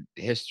shared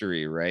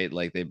history, right?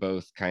 Like they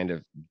both kind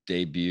of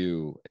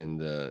debut in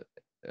the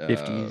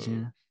 50s,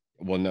 yeah.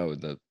 well, no,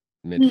 the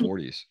mid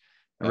 40s.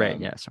 Right,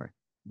 yeah, sorry.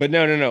 But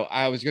no.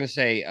 I was gonna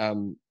say,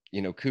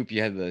 Coop,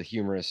 you had the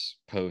humorous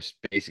post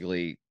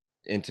basically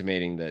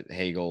intimating that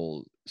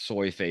Hegel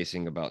soy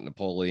facing about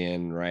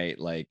Napoleon, right?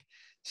 Like,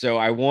 so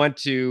I want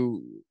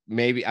to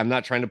maybe I'm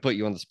not trying to put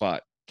you on the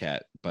spot,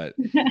 Kat, but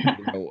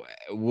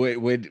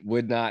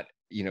would not,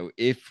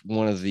 if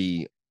one of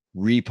the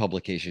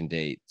republication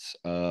dates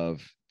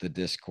of the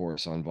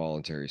discourse on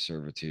voluntary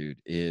servitude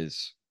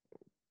is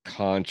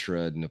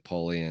contra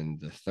Napoleon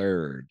the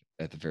Third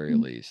at the very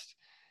least.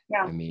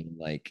 Yeah. I mean,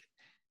 like,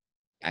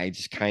 I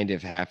just kind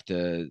of have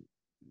to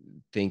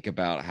think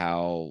about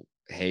how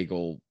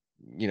Hegel,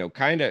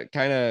 kind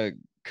of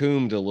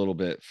coomed a little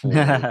bit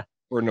for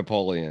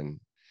Napoleon.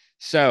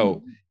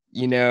 So,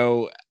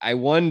 I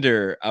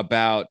wonder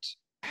about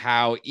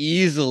how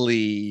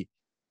easily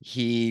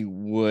he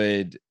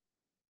would,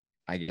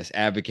 I guess,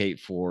 advocate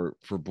for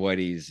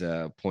Boetie's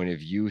point of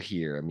view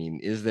here. I mean,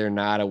 is there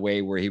not a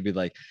way where he'd be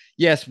like,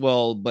 yes,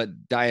 well,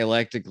 but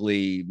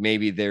dialectically,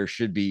 maybe there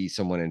should be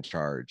someone in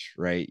charge,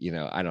 right?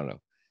 I don't know.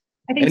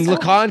 I think And so.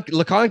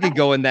 Lacan could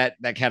go in that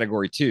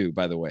category too,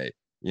 by the way.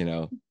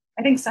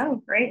 I think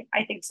so, right?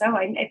 I think so.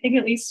 I think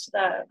at least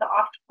the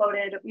oft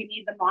quoted "we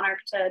need the monarch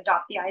to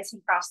dot the i's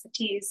and cross the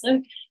t's"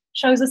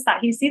 shows us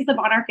that he sees the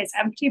monarch as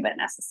empty but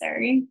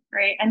necessary,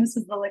 right? And this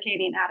is the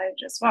Lacanian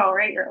adage as well,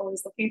 right? You're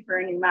always looking for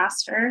a new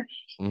master.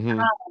 Mm-hmm.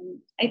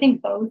 I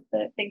think both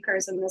the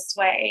thinkers in this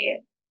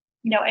way,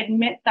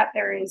 admit that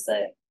there is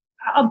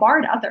a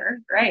barred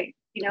other, right?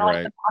 Right.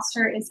 Like the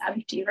master is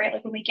empty, right?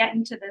 Like when we get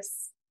into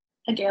this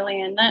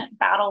Hegelian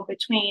battle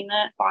between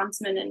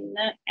bondsman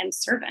and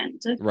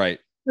servant, Right.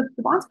 the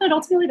bondsman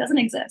ultimately doesn't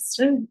exist,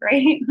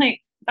 right?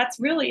 Like that's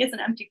really is an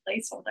empty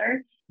placeholder.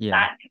 Yeah.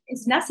 That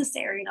is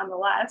necessary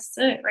nonetheless,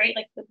 right?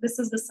 Like this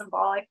is the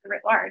symbolic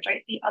writ large,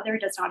 right? The other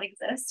does not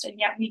exist, and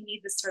yet we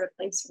need this sort of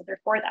placeholder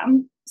for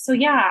them. So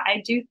yeah,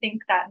 I do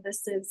think that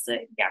this is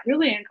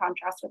really in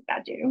contrast with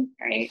Badu,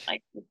 right?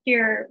 Like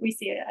here we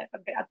see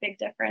a big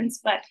difference,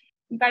 but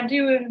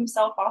Badu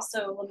himself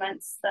also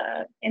laments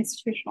the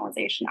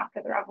institutionalization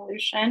after the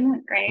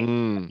revolution, right?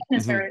 In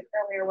his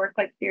earlier work,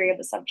 like Theory of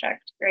the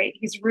Subject, right?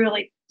 He's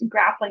really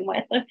grappling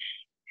with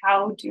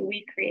how do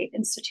we create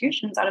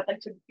institutions out of like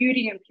the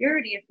beauty and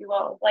purity, if you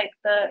will, like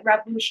the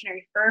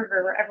revolutionary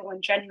fervor where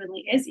everyone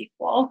genuinely is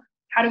equal.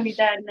 How do we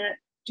then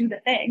do the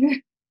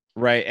thing?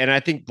 Right. And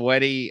I think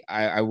Boetie,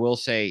 I will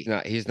say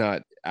he's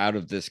not out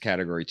of this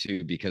category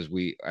too, because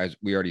as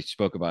we already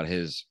spoke about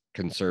his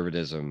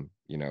conservatism,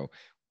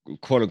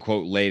 quote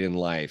unquote late in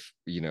life,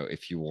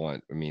 if you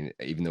want. I mean,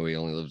 even though he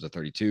only lives to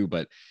 32,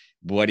 but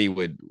Boetie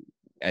would,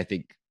 I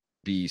think,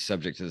 be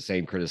subject to the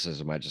same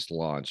criticism I just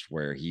launched,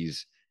 where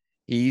he's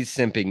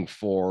simping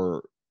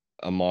for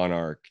a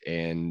monarch.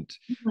 And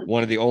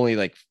one of the only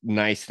like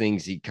nice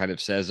things he kind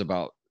of says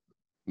about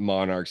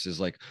monarchs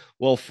is like,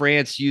 well,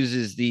 France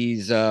uses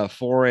these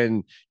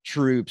foreign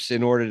troops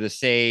in order to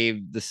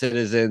save the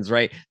citizens,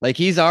 right? Like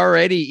he's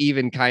already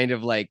even kind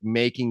of like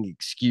making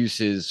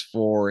excuses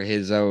for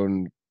his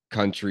own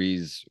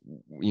country's,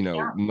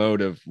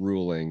 mode of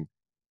ruling.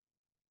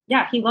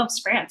 Yeah, he loves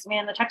France. I mean,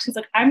 in the text, he's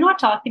like, I'm not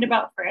talking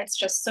about France,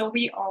 just so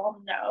we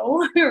all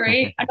know,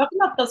 right? I'm talking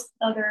about those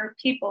other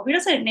people. Who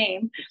doesn't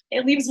name?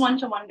 It leaves one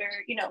to wonder,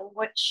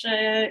 which,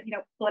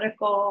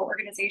 political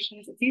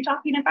organizations is he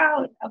talking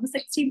about of the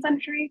 16th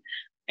century?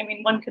 I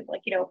mean, one could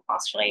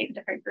postulate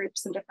different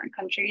groups in different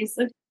countries.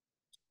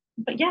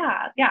 But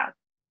yeah, I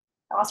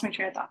lost my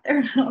train of thought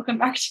there. I'll come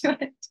back to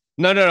it.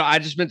 No. I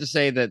just meant to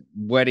say that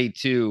Boetie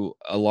too,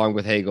 along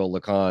with Hegel,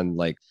 Lacan,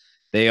 like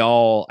they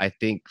all, I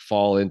think,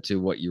 fall into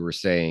what you were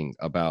saying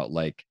about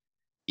like,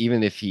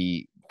 even if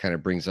he kind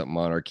of brings up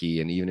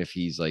monarchy and even if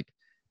he's like,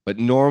 but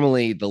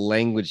normally the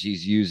language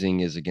he's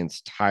using is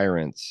against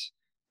tyrants,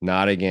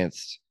 not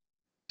against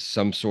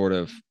some sort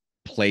of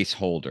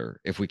placeholder.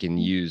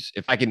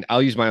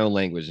 I'll use my own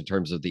language in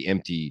terms of the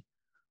empty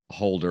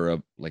holder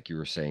of, like you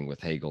were saying with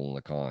Hegel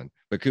and Lacan.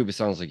 But Kuba,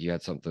 sounds like you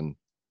had something.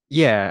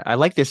 Yeah, I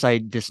like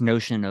this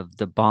notion of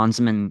the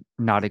bondsman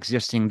not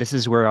existing. This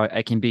is where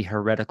I can be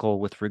heretical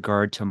with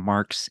regard to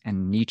Marx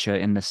and Nietzsche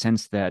in the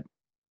sense that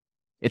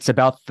it's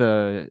about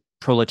the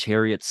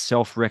proletariat's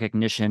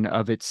self-recognition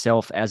of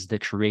itself as the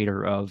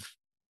creator of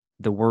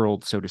the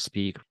world, so to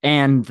speak,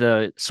 and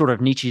the sort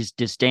of Nietzsche's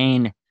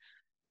disdain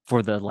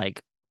for the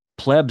like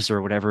plebs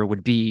or whatever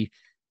would be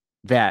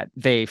that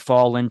they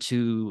fall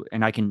into,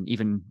 and I can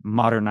even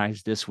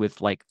modernize this with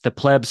like the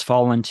plebs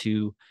fall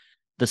into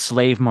the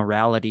slave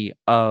morality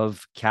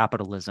of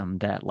capitalism,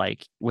 that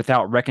like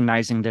without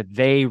recognizing that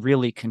they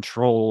really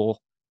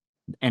control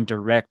and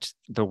direct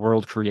the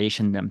world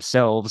creation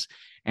themselves.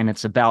 And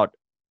it's about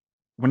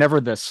whenever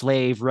the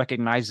slave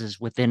recognizes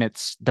within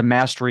the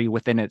mastery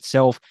within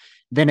itself,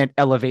 then it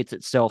elevates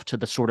itself to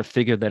the sort of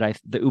figure that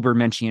the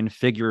Ubermenchian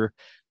figure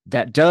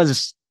that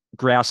does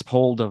grasp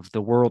hold of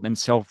the world and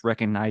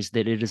self-recognize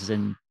that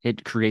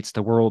it creates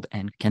the world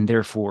and can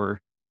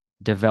therefore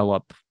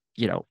develop,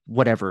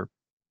 whatever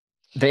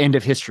the end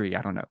of history.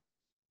 I don't know.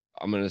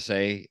 I'm gonna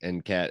say,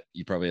 and Kat,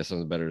 you probably have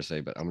something better to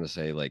say, but I'm gonna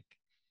say like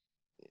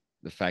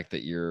the fact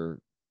that you're,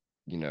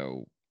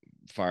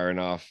 firing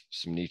off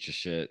some Nietzsche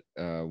shit.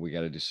 We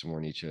got to do some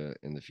more Nietzsche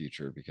in the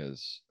future,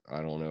 because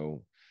I don't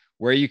know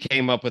where you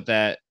came up with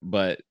that,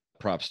 but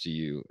props to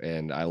you.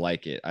 And I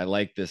like it. I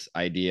like this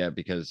idea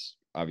because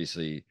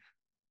obviously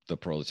the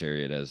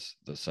proletariat as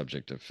the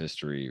subject of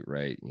history,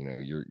 right?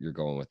 You're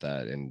going with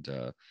that. And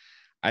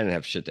I didn't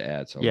have shit to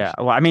add. So yeah.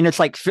 Well, I mean, it's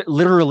like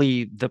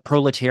literally the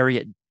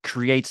proletariat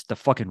creates the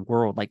fucking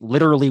world, like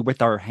literally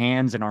with our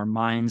hands and our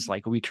minds.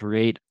 Like we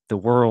create the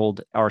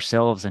world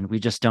ourselves and we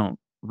just don't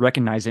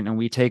recognize it. And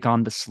we take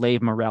on the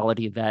slave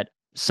morality that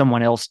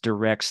someone else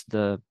directs.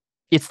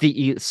 It's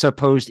the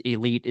supposed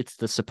elite. It's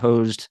the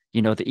supposed,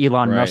 the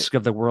Elon Musk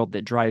of the world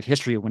that drive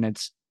history, when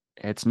it's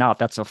not.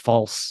 That's a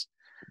false.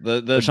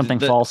 There's something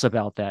false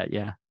about that.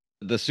 Yeah.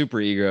 The super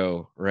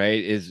ego,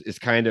 right, is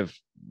kind of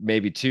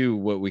maybe too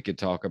what we could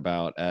talk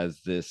about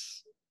as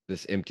this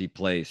empty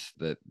place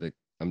that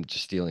I'm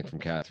just stealing from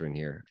Katherine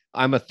here.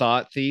 I'm a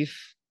thought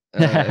thief,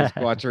 as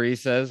Boetie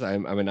says.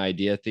 I'm an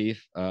idea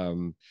thief.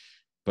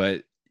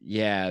 But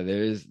yeah,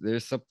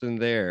 there's something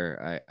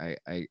there.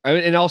 I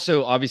and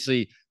also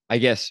obviously I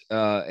guess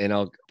and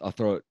I'll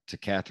throw it to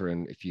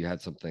Katherine if you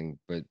had something.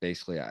 But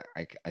basically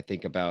I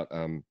think about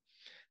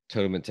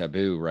Totem and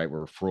Taboo, right,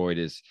 where Freud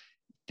is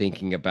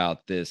thinking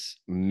about this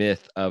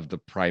myth of the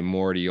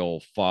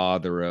primordial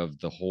father of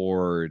the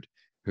horde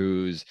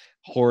who's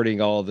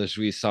hoarding all the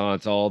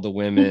jouissance, all the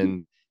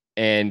women.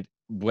 And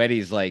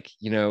Boetie's like,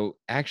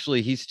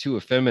 actually he's too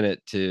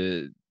effeminate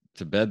to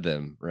bed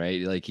them,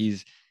 right? Like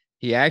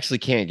he actually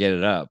can't get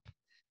it up.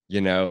 You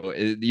don't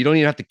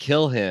even have to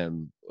kill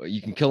him.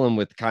 You can kill him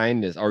with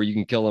kindness, or you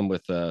can kill him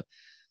with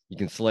you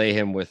can slay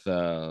him with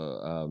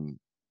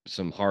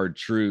some hard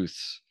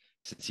truths,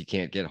 since he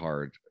can't get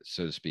hard,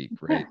 so to speak,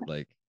 right?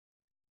 Like,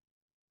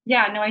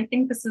 yeah, no, I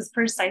think this is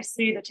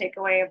precisely the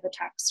takeaway of the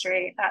text,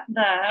 right?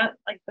 That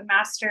the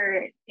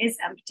master is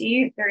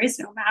empty. There is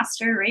no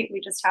master, right?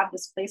 We just have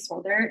this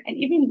placeholder. And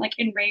even like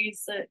in Ray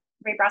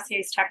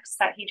Brassier's text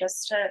that he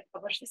just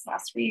published this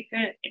last week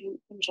in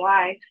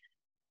July,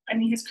 I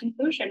mean, his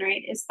conclusion,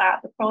 right, is that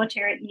the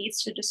proletariat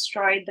needs to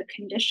destroy the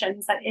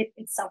conditions that it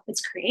itself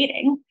is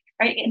creating,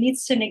 right? It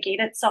needs to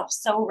negate itself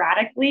so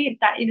radically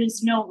that it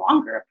is no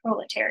longer a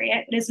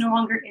proletariat. It is no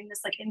longer in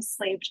this like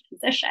enslaved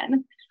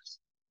position.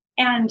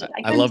 And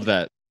I love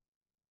that.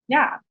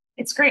 Yeah,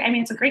 it's great. I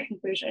mean, it's a great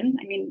conclusion.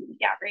 I mean,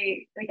 yeah,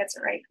 Ray gets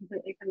it right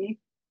completely for me.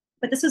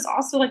 But this is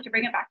also like, to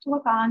bring it back to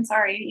Lacan,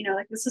 sorry,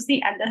 like this is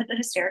the end of the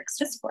hysterics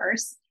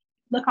discourse.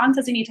 Lacan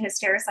says you need to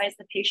hystericize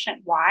the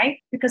patient. Why?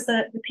 Because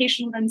the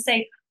patient will then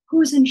say,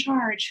 who's in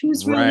charge?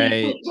 Who's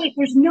really, wait,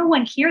 there's no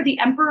one here. The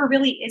emperor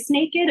really is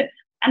naked.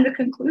 And the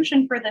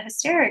conclusion for the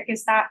hysteric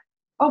is that,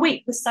 oh,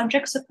 wait, the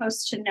subject's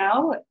supposed to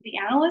know, the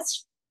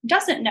analyst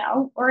doesn't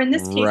know, or in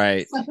this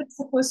case, the subject's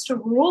supposed to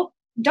rule,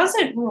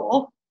 doesn't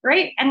rule,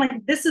 right? And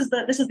like, this is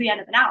the end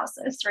of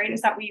analysis, right?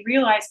 Is that we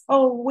realize,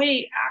 oh,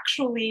 wait,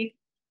 actually,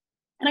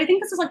 and I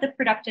think this is like the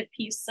productive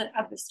piece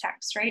of this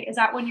text, right? Is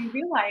that when you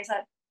realize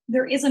that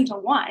there isn't a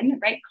one,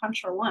 right?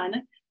 Contra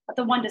one, but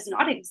the one does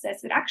not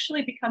exist, it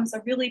actually becomes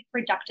a really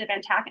productive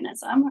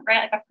antagonism,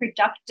 right? Like a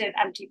productive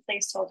empty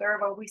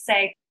placeholder where we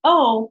say,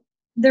 oh,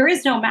 there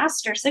is no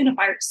master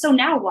signifier. So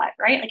now what,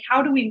 right? Like,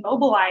 how do we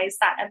mobilize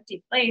that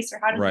empty place, or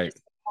how do we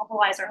just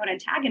mobilize our own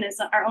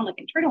antagonism, our own like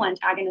internal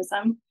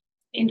antagonism,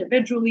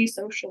 individually,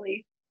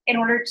 socially, in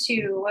order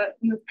to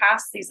move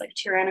past these like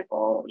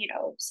tyrannical,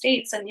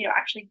 states and,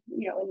 actually,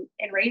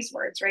 in Ray's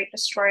words, right,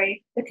 destroy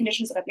the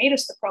conditions that have made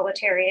us the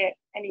proletariat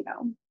and,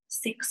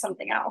 seek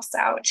something else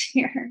out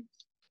here.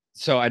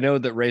 So I know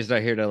that Ray's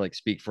not here to like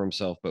speak for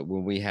himself, but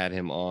when we had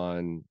him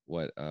on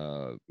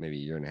maybe a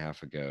year and a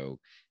half ago,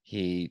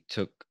 he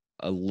took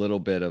a little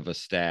bit of a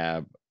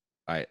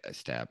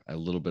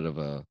little bit of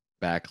a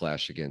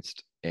backlash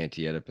against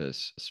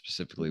anti-Oedipus,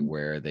 specifically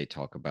where they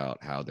talk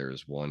about how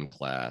there's one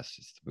class,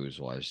 it's the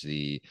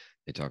bourgeoisie.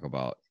 They talk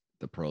about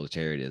the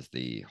proletariat as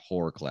the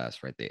whore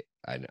class, right?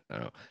 I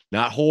don't know,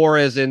 not whore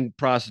as in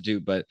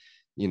prostitute, but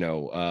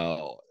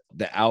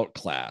the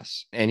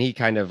outclass. And he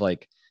kind of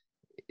like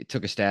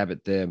took a stab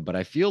at them, but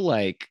I feel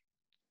like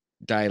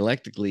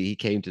dialectically he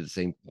came to the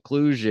same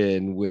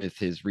conclusion with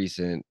his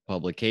recent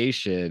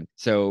publication.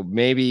 So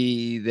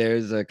maybe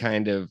there's a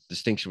kind of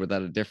distinction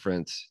without a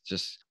difference.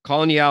 Just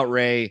calling you out,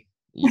 Ray.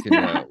 You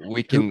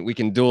can we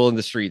can duel in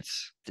the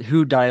streets.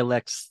 Who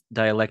dialectics,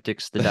 the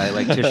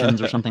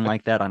dialecticians or something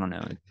like that? I don't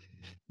know.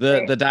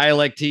 The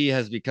dialectee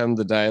has become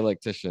the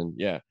dialectician.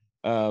 Yeah.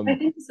 I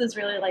think this is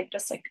really like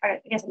just like I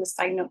guess on a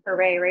side note for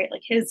Ray, right?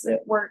 Like his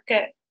work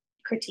at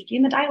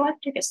critiquing the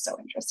dialectic is so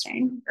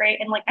interesting, right?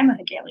 And like I'm a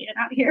Hegelian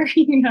out here,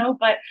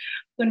 but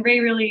when Ray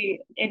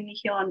really in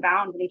Nihil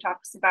Unbound, when he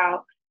talks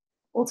about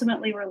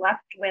ultimately we're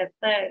left with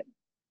a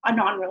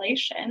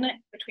non-relation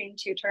between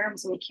two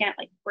terms and we can't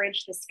like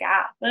bridge this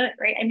gap,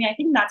 right? I mean, I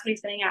think that's what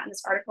he's getting at in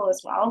this article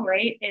as well,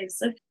 right?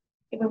 Is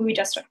when we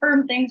just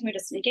affirm things, we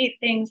just negate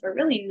things, we're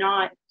really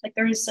not like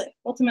there's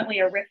ultimately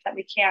a rift that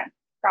we can't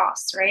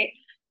cross, right?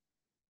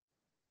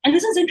 And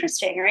this is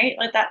interesting, right?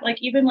 Like that,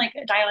 like even like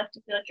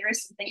dialectically, like there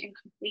is something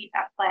incomplete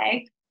at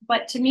play.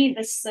 But to me,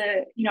 this,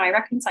 I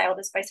reconcile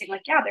this by saying,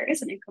 like, yeah, there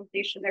is an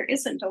incompletion, there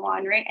isn't a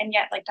one, right? And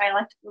yet, like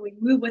dialectically, we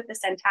move with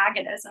this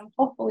antagonism,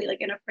 hopefully, like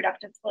in a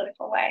productive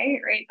political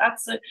way, right?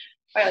 That's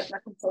by like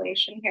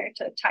reconciliation here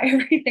to tie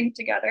everything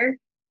together.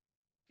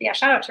 But yeah,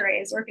 shout out to Ray.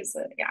 His work is,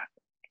 I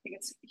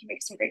think he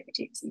makes some great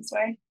critiques in this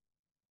way.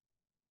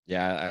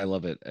 Yeah, I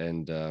love it,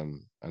 and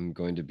I'm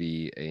going to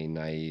be a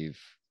naive.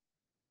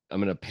 I'm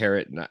going to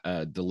parrot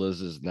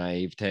Deleuze's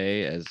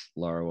naivete, as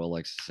Laura will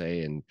likes to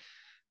say,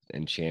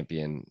 and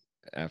champion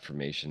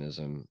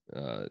affirmationism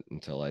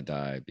until I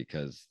die,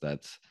 because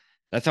that's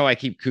how I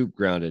keep Coop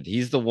grounded.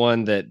 He's the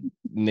one that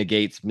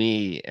negates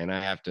me, and I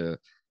have to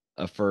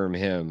affirm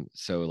him.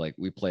 So like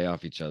we play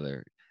off each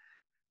other.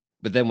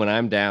 But then when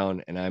I'm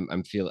down and I'm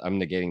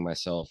negating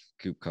myself,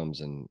 Coop comes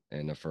and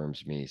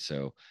affirms me.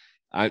 So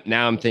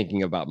I'm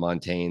thinking about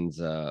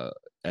Montaigne's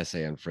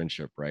essay on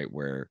friendship, right,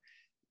 where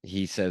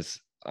he says,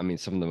 I mean,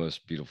 some of the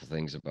most beautiful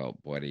things about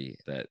Boetie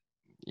that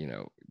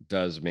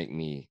does make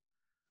me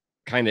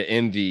kind of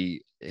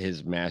envy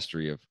his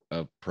mastery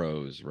of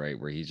prose, right,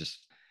 where he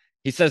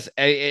says,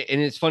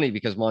 and it's funny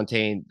because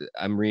Montaigne,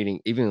 I'm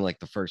reading even like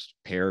the first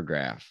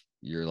paragraph,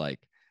 you're like,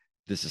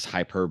 this is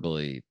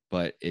hyperbole,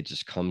 but it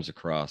just comes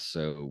across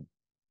so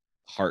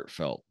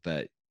heartfelt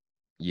that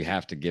you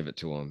have to give it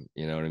to him.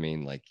 You know what I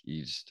mean? Like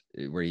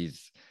where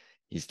he's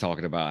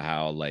talking about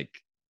how like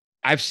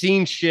I've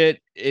seen shit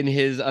in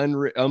his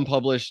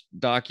unpublished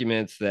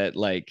documents that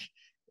like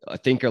a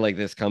thinker like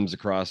this comes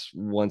across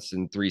once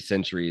in 3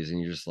 centuries,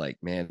 and you're just like,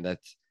 man,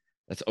 that's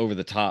over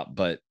the top,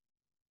 but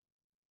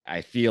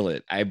I feel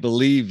it. I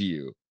believe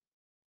you.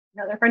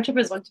 Their friendship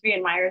is one to be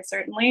admired,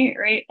 certainly,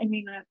 right? I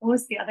mean, what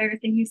was the other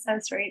thing he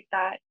says, right?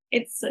 That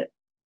it's,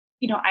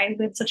 I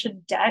lived such a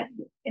debt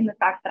in the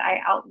fact that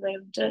I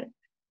outlived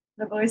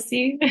the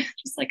Boetie.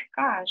 Just like,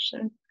 gosh,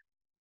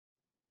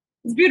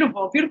 it's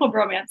beautiful, beautiful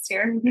romance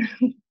here.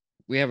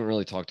 We haven't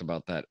really talked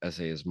about that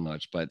essay as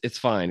much, but it's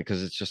fine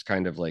because it's just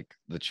kind of like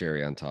the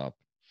cherry on top.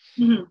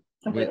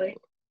 Completely.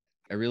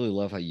 I really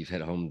love how you've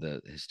hit home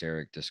the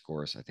hysteric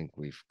discourse. I think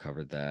we've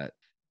covered that.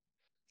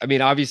 I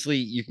mean, obviously,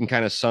 you can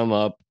kind of sum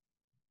up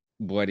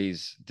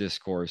Boetie's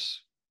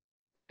discourse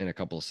in a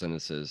couple of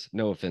sentences.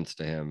 No offense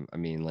to him. I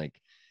mean, like,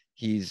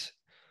 he's,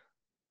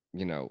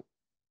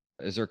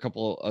 is there a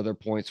couple other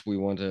points we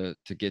want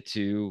to get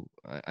to?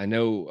 I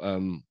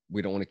know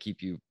we don't want to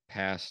keep you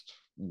past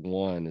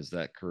 1. Is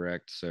that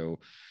correct? So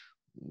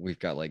we've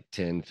got like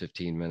 10,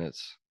 15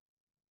 minutes.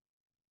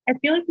 I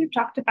feel like we've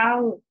talked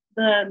about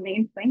the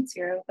main points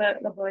here, the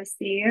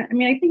Boetie. I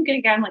mean, I think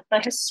again, like the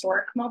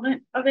historic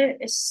moment of it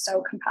is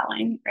so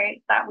compelling,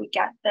 right? That we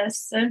get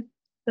this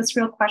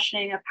real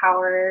questioning of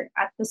power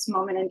at this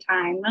moment in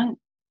time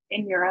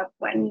in Europe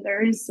when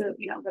there is,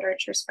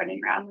 literature spreading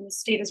around, when the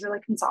state is really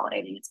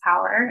consolidating its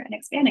power and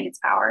expanding its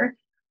power.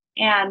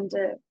 And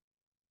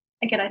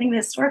again, I think the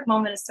historic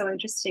moment is so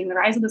interesting. The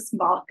rise of the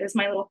symbolic is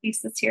my little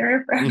thesis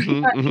here for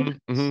everybody.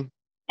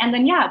 And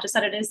then, just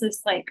that it is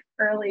this like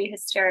early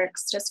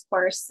hysterics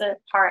discourse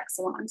par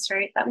excellence,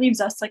 right? That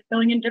leaves us like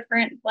filling in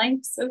different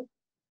blanks. So,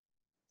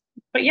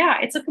 but yeah,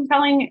 it's a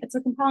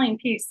compelling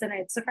piece, and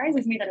it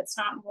surprises me that it's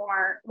not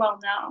more well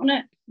known.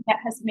 That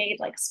has made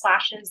like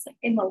splashes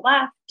in the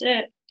left,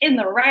 in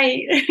the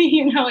right.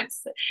 It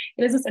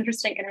is this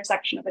interesting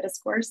intersection of a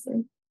discourse.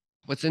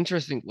 What's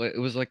interesting, it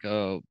was like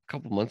a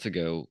couple months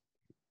ago,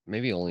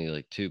 maybe only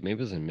like 2, maybe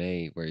it was in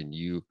May, where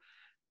you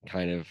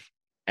kind of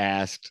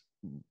asked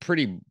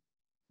pretty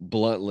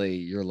bluntly,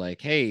 you're like,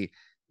 hey,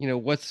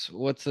 what's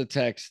the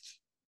text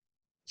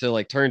to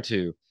like turn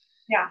to?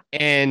 Yeah.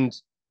 And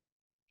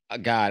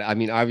God, I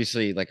mean,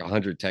 obviously like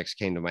 100 texts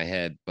came to my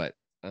head, but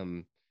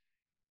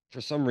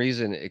for some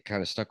reason it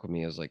kind of stuck with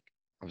me.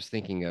 I was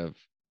thinking of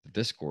the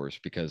discourse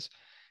because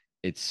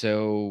it's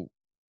so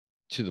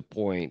to the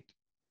point.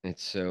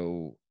 It's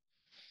so,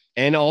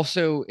 and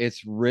also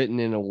it's written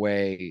in a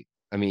way,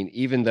 I mean,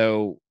 even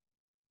though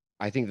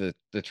I think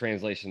the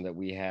translation that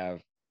we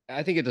have,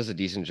 I think it does a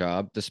decent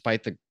job,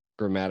 despite the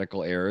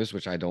grammatical errors,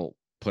 which I don't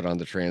put on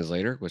the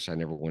translator, which I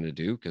never want to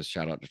do because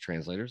shout out to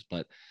translators.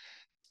 But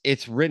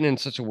it's written in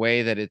such a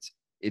way that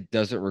it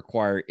doesn't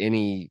require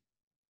any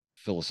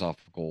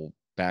philosophical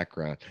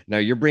background. Now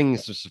you're bringing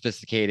some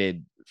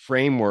sophisticated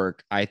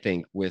framework, I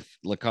think, with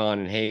Lacan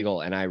and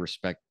Hegel, and I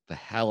respect the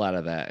hell out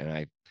of that, and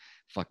I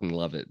fucking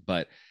love it.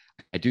 But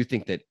I do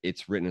think that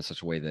it's written in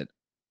such a way that,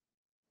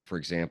 for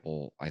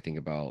example, I think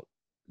about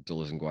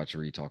Deleuze and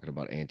Guattari talking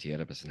about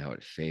anti-Oedipus and how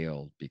it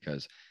failed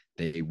because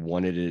They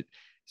wanted it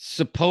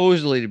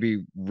supposedly to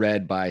be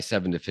read by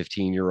 7 to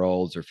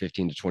 15-year-olds or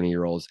 15 to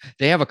 20-year-olds.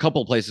 They have a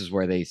couple places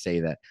where they say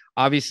that.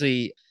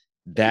 Obviously,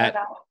 that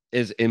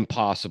is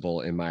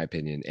impossible, in my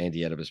opinion.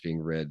 Anti-Oedipus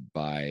being read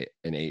by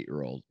an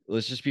 8-year-old.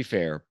 Let's just be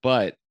fair.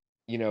 But,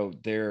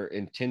 their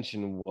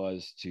intention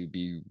was to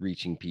be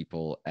reaching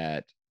people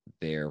at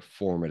their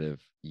formative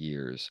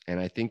years. And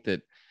I think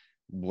that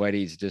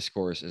Boetie's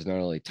Discourse is not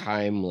only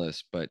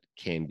timeless, but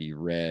can be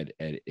read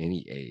at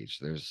any age.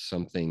 There's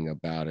something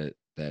about it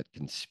that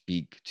can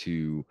speak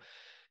to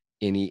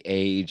any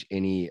age,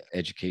 any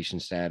education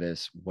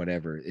status,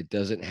 whatever. It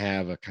doesn't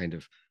have a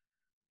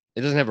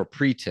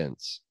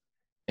pretense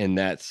in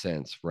that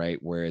sense,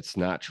 right? Where it's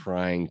not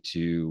trying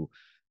to,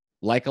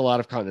 like a lot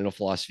of continental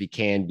philosophy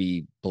can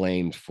be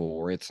blamed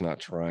for, it's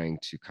not trying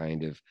to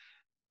kind of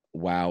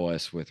wow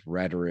us with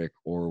rhetoric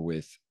or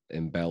with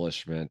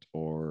embellishment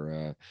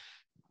or,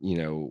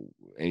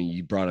 and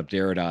you brought up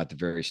Derrida at the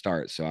very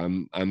start. So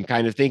I'm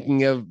kind of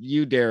thinking of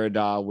you,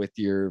 Derrida, with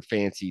your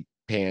fancy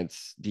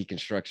pants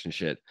deconstruction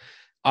shit.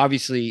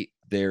 Obviously,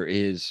 there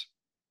is,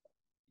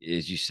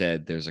 as you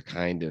said, there's a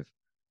kind of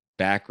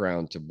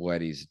background to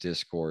Boetie's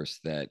Discourse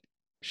that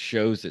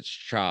shows its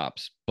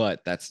chops,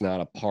 but that's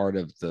not a part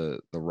of the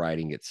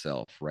writing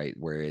itself, right?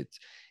 Where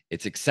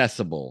it's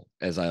accessible,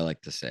 as I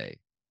like to say.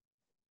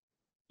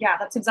 Yeah,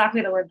 that's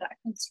exactly the word that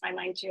comes to my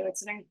mind too.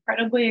 It's an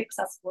incredibly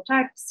accessible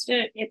text.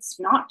 It's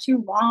not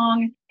too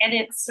long, and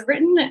it's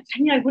written.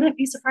 I mean, I wouldn't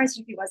be surprised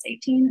if he was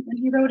 18 when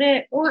he wrote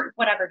it, or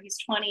whatever. He's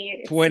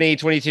 20. 20,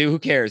 22, who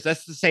cares?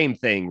 That's the same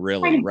thing,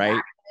 really, right?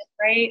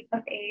 Right,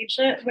 of age,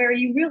 where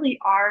you really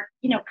are,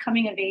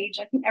 coming of age.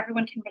 I think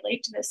everyone can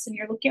relate to this, and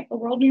you're looking at the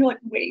world and you're like,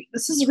 wait,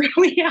 this is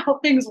really how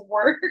things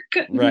work.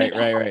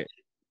 Right.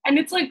 And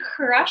it's like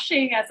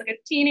crushing as like a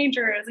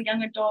teenager, as a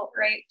young adult,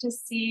 right, to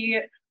see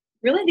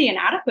really the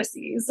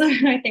inadequacies,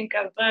 I think,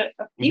 of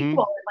people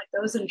and like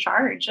those in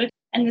charge.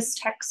 And this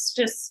text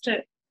just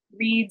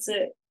reads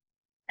it,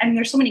 and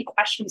there's so many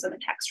questions in the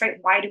text, right?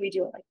 Why do we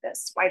do it like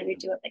this? Why do we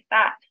do it like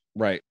that?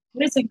 Right.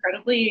 It is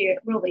incredibly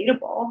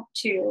relatable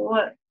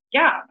to,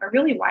 a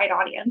really wide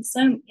audience.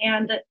 And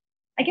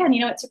again,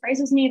 it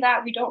surprises me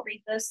that we don't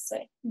read this,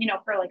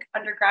 for like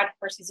undergrad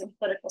courses in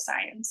political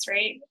science,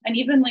 right? And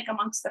even like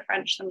amongst the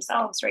French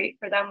themselves, right?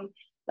 For them,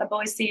 the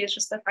Boetie is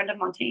just a friend of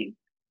Montaigne.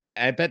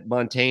 I bet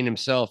Montaigne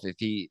himself, if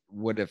he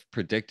would have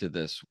predicted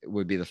this,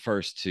 would be the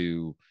first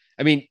to.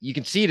 I mean, you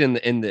can see it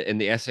in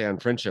the essay on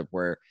friendship,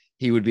 where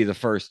he would be the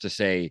first to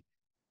say,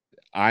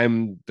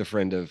 "I'm the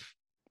friend of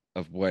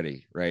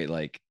Boetie," right?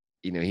 Like,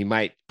 he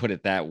might put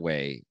it that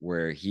way,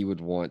 where he would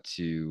want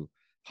to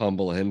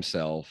humble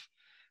himself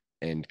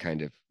and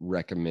kind of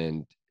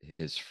recommend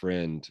his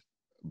friend.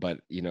 But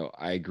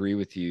I agree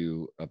with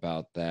you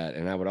about that,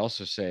 and I would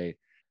also say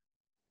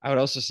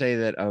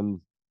that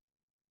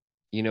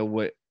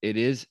what it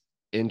is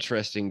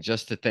interesting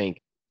just to think,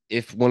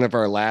 if one of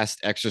our last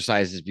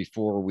exercises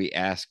before we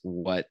ask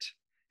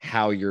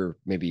how your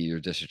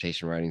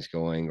dissertation writing's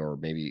going, or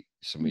maybe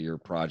some of your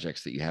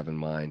projects that you have in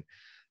mind,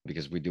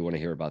 because we do want to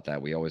hear about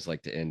that. We always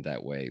like to end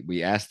that way.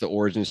 We ask the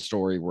origin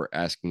story. We're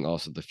asking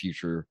also the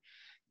future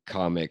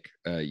comic,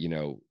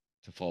 to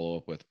follow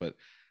up with. But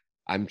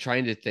I'm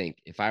trying to think,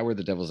 if I were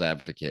the devil's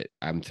advocate,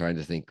 I'm trying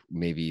to think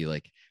maybe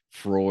like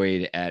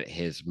Freud at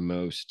his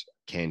most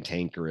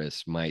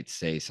cantankerous might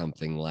say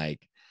something like,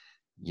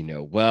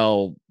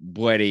 well,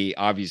 Boetie,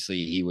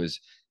 obviously he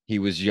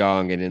was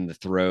young and in the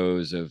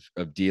throes of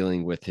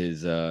dealing with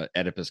his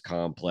Oedipus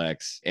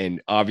complex,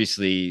 and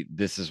obviously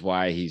this is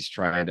why he's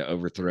trying to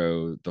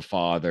overthrow the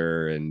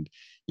father, and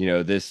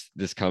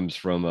this comes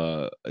from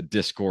a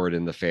discord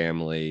in the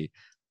family.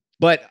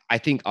 But I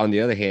think, on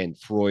the other hand,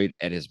 Freud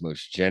at his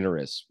most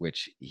generous,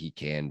 which he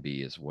can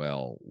be as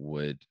well,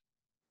 would,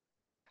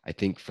 I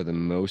think, for the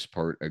most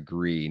part,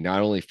 agree,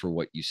 not only for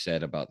what you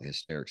said about the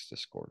hysterics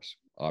discourse,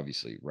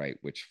 obviously, right,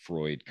 which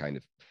Freud kind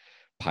of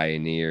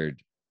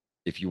pioneered.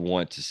 If you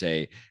want to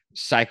say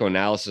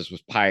psychoanalysis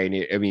was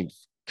pioneered, I mean,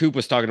 Coop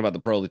was talking about the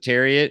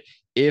proletariat.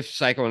 If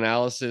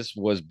psychoanalysis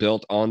was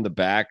built on the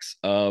backs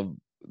of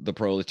the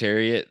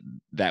proletariat,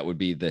 that would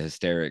be the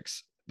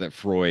hysterics that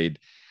Freud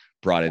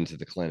brought into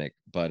the clinic.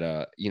 But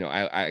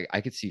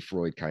I could see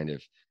Freud kind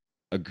of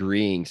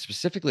agreeing,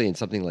 specifically in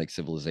something like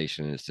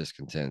Civilization and Its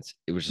Discontents.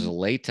 It was just a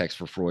latex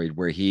for Freud,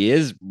 where he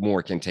is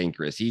more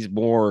cantankerous, he's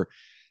more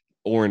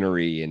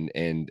ornery,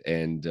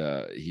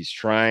 and he's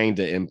trying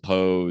to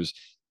impose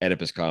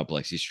Oedipus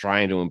complex. He's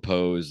trying to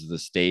impose the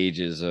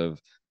stages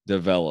of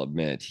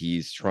development.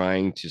 He's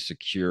trying to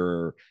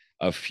secure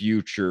a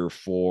future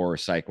for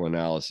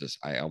psychoanalysis.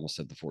 I almost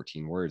said the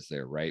 14 words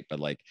there, right? But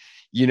like,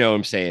 what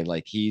I'm saying,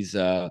 like, he's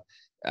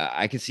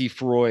I can see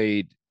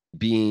Freud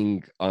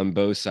being on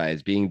both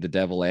sides, being the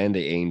devil and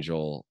the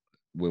angel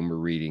when we're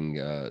reading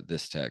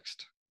this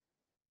text.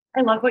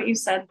 I love what you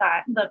said,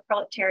 that the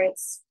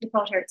proletariat's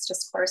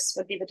discourse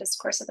would be the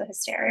discourse of the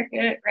hysteric,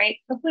 right?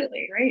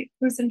 Completely, right?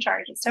 Who's in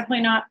charge? It's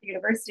definitely not the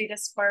university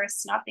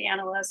discourse, not the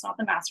analyst, not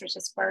the master's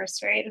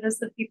discourse, right? It is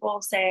the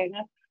people saying,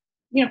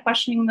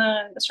 questioning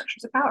the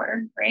structures of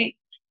power, right?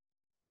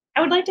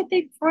 I would like to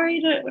think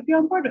Freud would be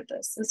on board with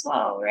this as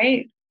well,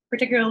 right?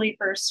 Particularly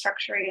for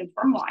structuring and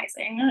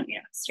formalizing,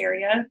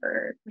 hysteria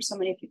for so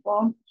many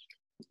people.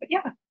 But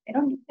yeah, I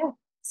don't. Yeah,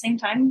 same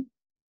time,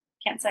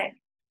 can't say.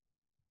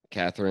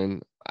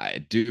 Katherine, I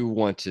do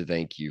want to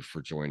thank you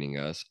for joining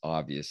us,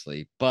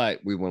 obviously, but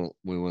we won't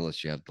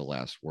let you have the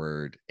last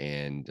word,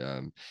 and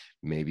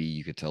maybe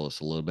you could tell us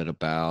a little bit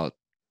about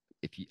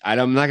if you.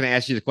 I'm not going to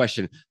ask you the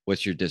question.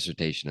 What's your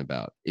dissertation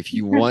about? If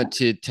you want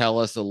to tell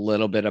us a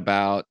little bit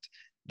about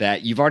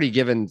that, you've already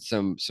given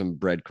some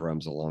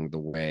breadcrumbs along the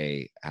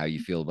way how you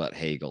feel about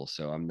Hegel,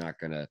 so I'm not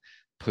going to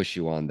push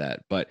you on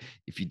that. But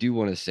if you do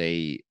want to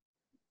say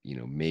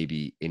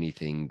maybe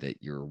anything that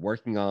you're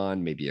working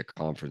on, maybe a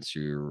conference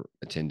you're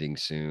attending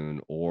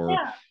soon, or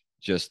Yeah.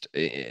 just,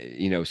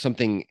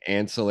 something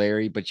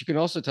ancillary, but you can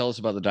also tell us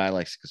about the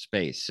dialectic of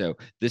space. So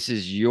this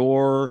is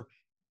your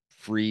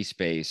free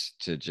space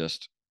to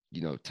just,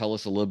 tell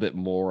us a little bit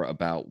more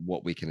about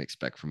what we can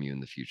expect from you in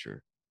the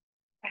future.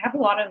 I have a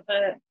lot of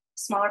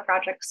smaller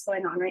projects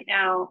going on right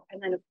now.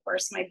 And then, of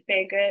course, my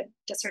big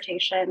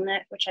dissertation,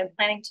 which I'm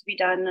planning to be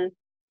done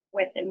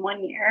within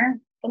 1 year.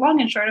 The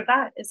long and short of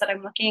that is that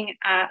I'm looking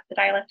at the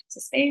dialectics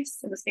of space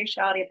and the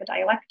spatiality of the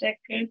dialectic,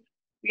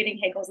 reading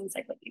Hegel's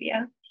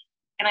encyclopedia.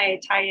 And I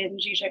tie in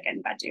Zizek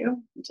and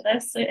Badiou into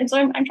this. And so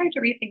I'm trying to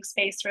rethink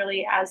space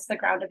really as the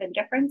ground of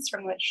indifference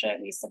from which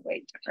we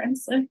subway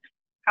difference,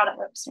 how that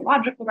works in a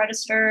logical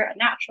register, a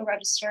natural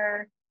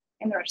register,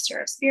 in the register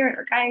of spirit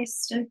or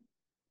Geist.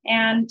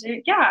 And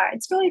yeah,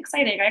 it's really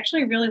exciting. I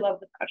actually really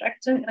love the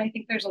project, and I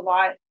think there's a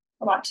lot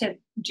to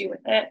do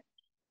with it.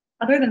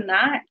 Other than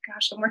that,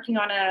 gosh, I'm working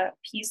on a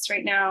piece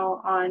right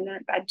now on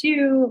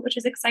Badiou, which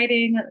is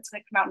exciting. It's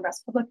going to come out in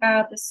Res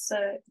Publica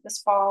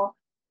this fall.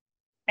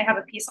 I have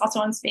a piece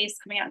also on space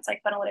coming out in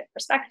Psychoanalytic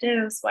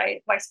Perspectives.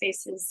 Why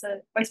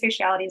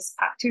spatiality is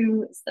Part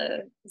 2 is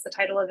the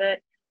title of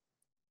it.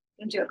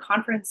 I'm going to do a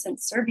conference in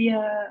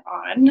Serbia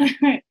on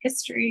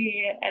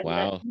history, and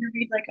Wow.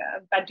 read like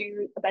a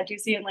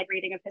Badiousian like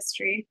reading of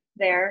history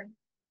there.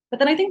 But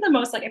then I think the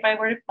most, like, if I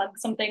were to plug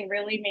something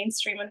really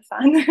mainstream and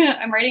fun,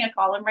 I'm writing a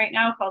column right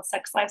now called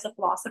Sex Lives of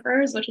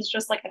Philosophers, which is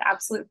just like an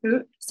absolute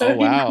hoot. So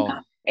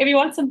Wow. if you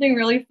want something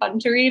really fun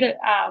to read,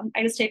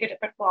 I just take a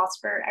different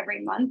philosopher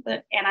every month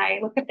and I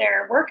look at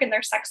their work and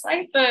their sex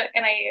life,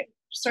 and I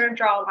sort of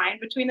draw a line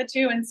between the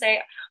two and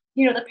say,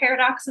 the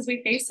paradoxes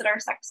we face in our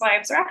sex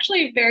lives are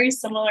actually very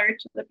similar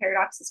to the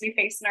paradoxes we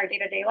face in our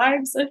day-to-day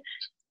lives.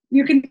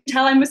 You can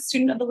tell I'm a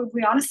student of the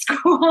Ljubljana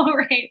School,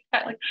 right?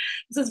 But like,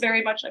 I'm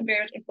very much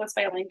influenced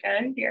by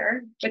Alenka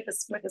here with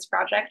this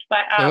project.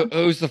 But So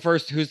who's the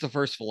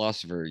first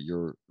philosopher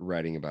you're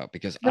writing about?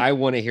 Because I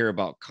want to hear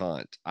about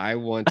Kant. I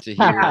want to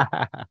hear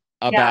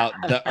about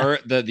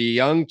the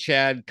young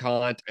Chad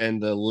Kant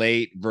and the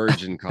late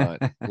Virgin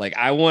Kant. Like,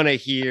 I want to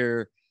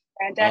hear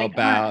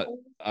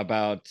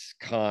about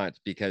Kant,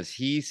 because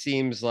he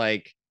seems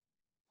like,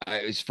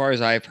 as far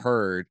as I've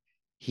heard,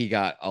 he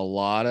got a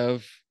lot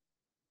of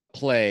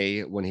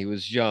play when he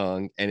was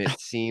young, and it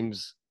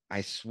seems,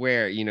 I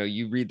swear,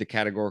 you read the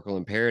categorical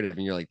imperative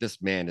and you're like,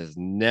 this man has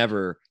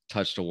never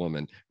touched a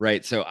woman,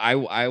 right? So I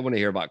want to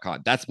hear about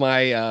Kant. That's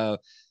my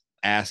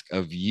ask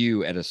of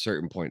you at a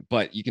certain point,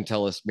 but you can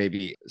tell us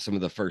maybe some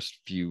of the first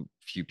few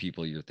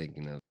people you're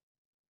thinking of.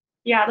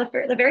 Yeah,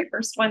 the very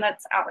first one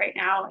that's out right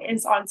now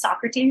is on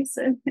Socrates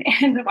and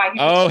why he.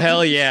 Oh,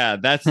 hell yeah,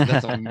 that's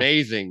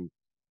amazing.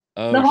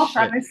 Oh, the whole shit.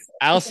 premise.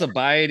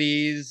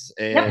 Alcibiades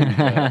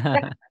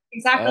and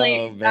Exactly.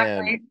 oh,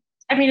 man.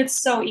 I mean,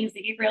 it's so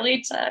easy,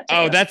 really.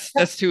 Oh,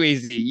 that's too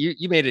easy.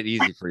 You made it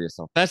easy for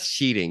yourself. That's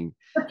cheating.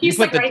 The piece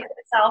like writes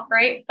itself,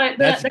 right? But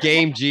that's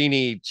Game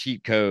Genie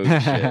cheat code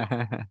shit.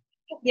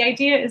 The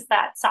idea is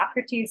that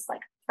Socrates like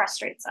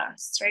frustrates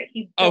us, right?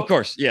 Of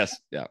course, yes,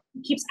 yeah.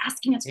 He keeps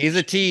asking us. He's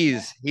a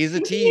tease. He's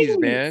a tease,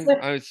 man.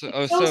 Yeah.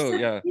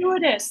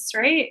 Circuitous,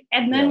 right?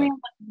 And then we have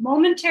like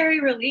momentary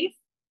relief,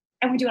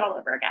 and we do it all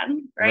over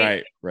again,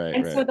 right? Right.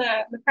 And so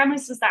the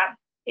premise is that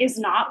is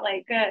not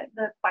like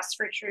the quest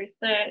for truth.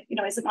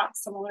 Is it not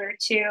similar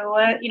to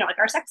like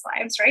our sex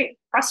lives, right?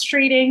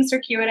 Frustrating,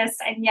 circuitous,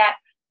 and yet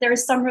there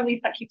is some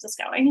relief that keeps us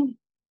going.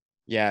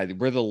 Yeah,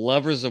 we're the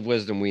lovers of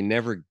wisdom. We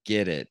never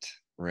get it,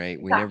 right?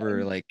 We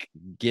never like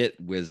get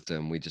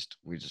wisdom. We just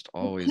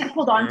always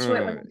hold on to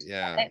it.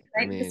 Yeah, right?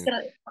 I mean, it's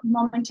a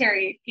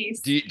momentary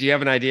piece. Do you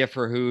have an idea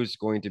for who's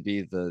going to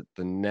be the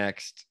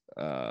next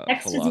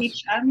next is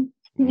Nietzsche?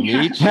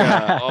 Nietzsche.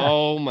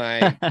 Oh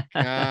my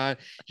god.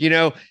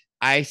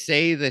 I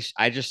say this,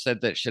 I just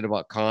said that shit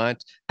about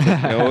Kant,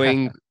 but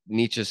knowing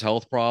Nietzsche's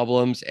health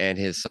problems and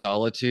his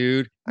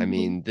solitude, I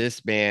mean,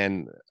 this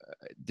man,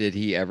 did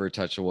he ever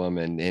touch a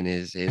woman in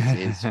his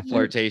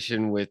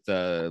flirtation with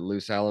Lou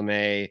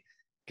Salome?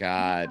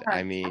 God,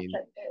 I mean,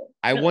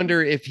 I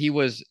wonder if he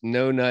was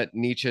no nut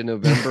Nietzsche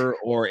November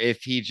or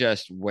if he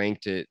just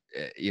wanked it,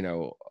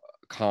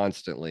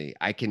 constantly.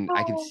 I can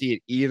see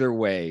it either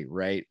way,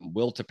 right?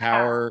 Will to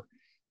power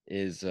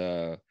is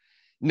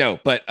no,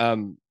 but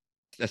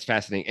that's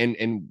fascinating.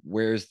 And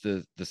where's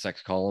the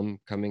sex column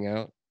coming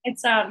out?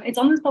 It's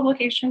on this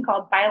publication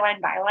called Byline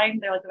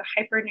Byline. They're like a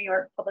hyper New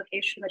York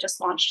publication that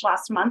just launched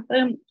last month.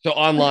 So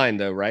online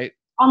though, right?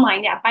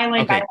 Online, yeah.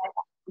 Byline Okay.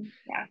 Byline.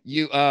 Yeah.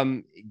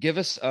 You give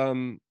us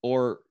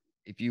or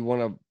if you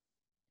want to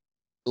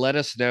let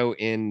us know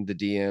in the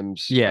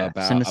DMs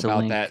send us a about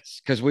link. that,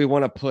 because we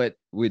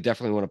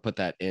definitely want to put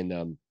that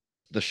in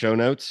the show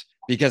notes,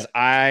 because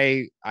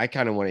I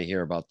kind of want to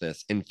hear about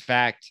this. In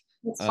fact,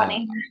 It's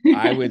funny.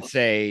 I would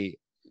say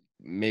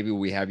maybe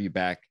we have you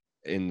back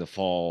in the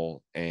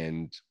fall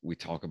and we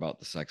talk about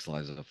the sex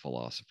lives of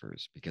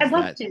philosophers, because I'd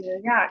love to,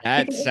 yeah.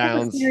 That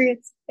sounds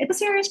it's a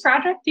serious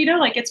project,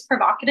 like it's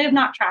provocative,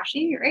 not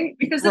trashy, right?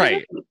 Because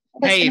right.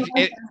 Hey,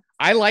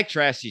 I like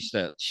trashy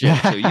stuff, shit.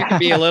 So you can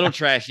be a little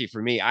trashy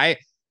for me. I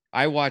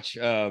watch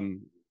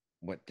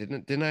what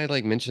didn't I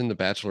like mention The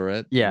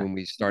Bachelorette when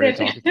we started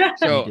talking?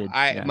 So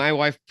my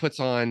wife puts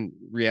on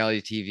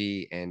reality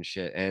TV and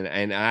shit,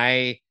 and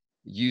I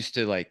used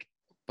to like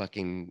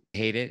fucking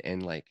hate it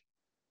and like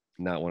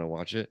not want to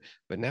watch it,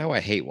 but now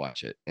I hate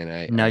watch it.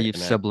 And you've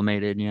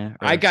sublimated, yeah.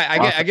 I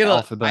get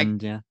alpha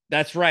buttoned, yeah.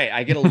 That's right.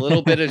 I get a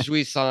little bit of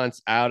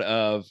jouissance out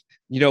of,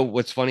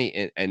 what's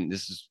funny, and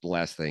this is the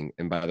last thing.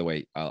 And by the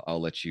way, I'll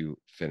let you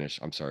finish.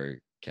 I'm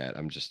sorry, Kat.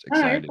 I'm just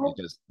excited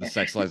because the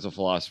sex lives of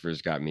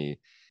philosophers got me.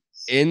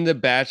 In The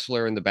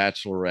Bachelor and The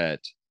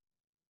Bachelorette,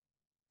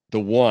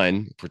 if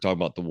we're talking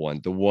about the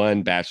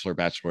one Bachelor,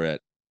 Bachelorette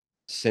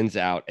sends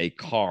out a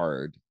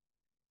card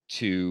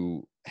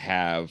to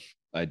have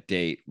a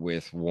date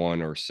with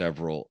one or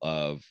several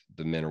of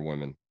the men or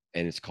women,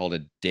 and it's called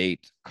a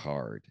date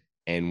card.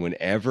 And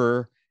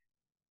whenever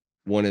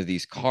one of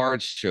these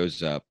cards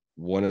shows up,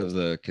 one of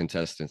the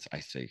contestants,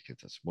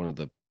 one of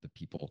the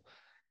people,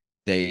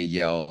 they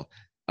yell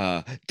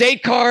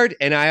date card,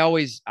 and I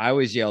always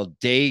yell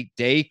date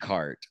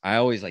card. I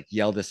always like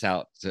yell this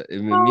out to me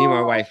and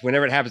my wife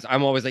whenever it happens.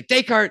 I'm always like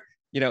date card,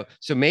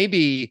 so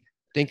maybe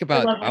think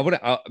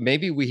about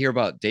maybe we hear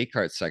about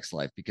Descartes' sex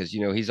life, because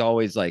he's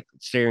always like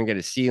staring at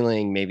a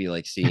ceiling, maybe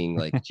like seeing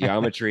like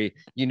geometry.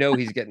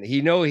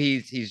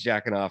 He's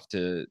jacking off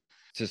to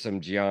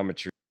some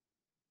geometry.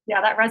 Yeah,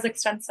 that res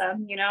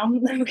extensum,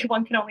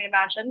 one can only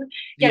imagine.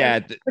 Yeah,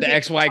 the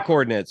XY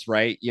coordinates,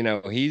 right?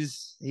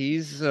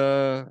 He's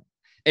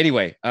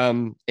anyway.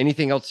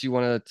 Anything else you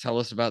want to tell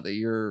us about that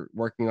you're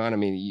working on? I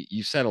mean,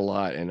 you said a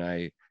lot, and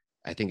I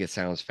think it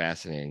sounds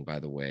fascinating, by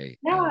the way.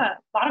 Yeah,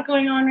 a lot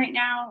going on right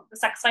now. The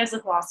sex lives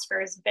of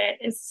philosophers bit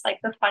is like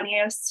the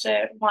funniest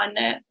one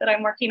that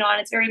I'm working on.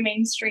 It's very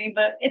mainstream,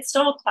 but it's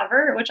still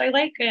clever, which I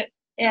like it.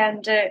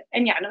 And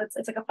yeah, no,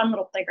 it's like a fun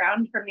little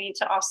playground for me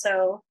to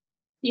also,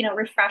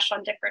 refresh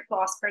on different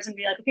philosophers and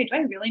be like, okay, do I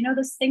really know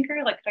this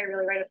thinker? Like, could I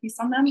really write a piece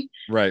on them?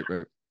 Right.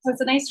 So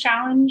it's a nice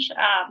challenge.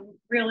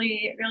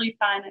 Really, really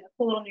fun, and a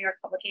cool little New York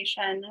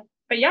publication.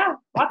 But yeah,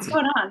 lots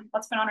going on.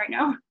 What's going on right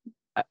now?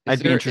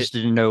 I'd be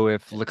interested to know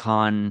if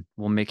Lacan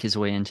will make his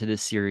way into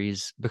this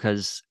series,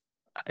 because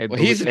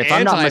he's an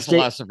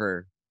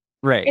anti-philosopher.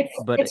 Right.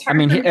 But I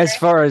mean, as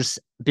far as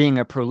being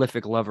a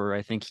prolific lover,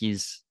 I think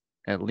he's,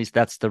 at least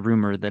that's the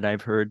rumor that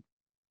I've heard.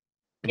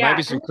 There might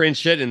be some cringe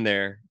shit in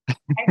there.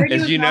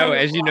 As you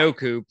know,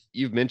 Coop,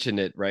 you've mentioned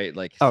it, right?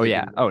 Like, oh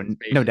yeah,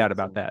 no doubt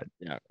about that.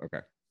 Yeah, okay.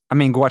 I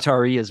mean,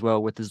 Boetie as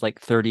well, with his like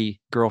 30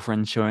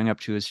 girlfriends showing up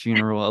to his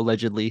funeral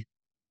allegedly.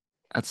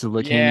 That's a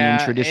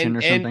Lacanian tradition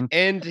or something.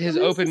 And his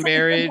open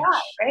marriage,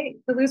 right?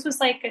 Deleuze was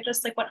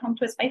just went home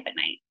to his wife at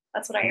night.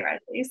 That's what I read,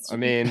 at least. I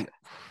mean,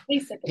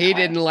 he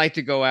didn't like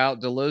to go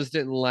out. Deleuze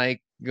didn't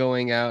like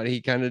going out.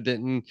 He kind of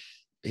didn't.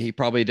 He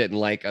probably didn't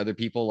like other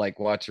people like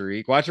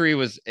Boetie. Boetie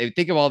was.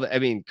 Think of all the. I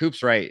mean,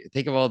 Coop's right.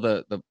 Think of all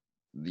the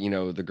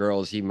the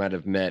girls he might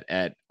have met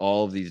at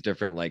all of these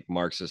different like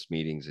Marxist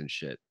meetings and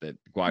shit that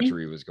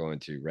Boetie was going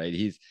to. Right.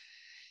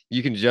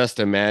 You can just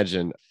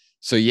imagine.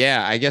 So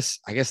yeah, I guess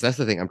that's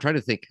the thing. I'm trying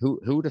to think who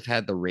would have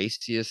had the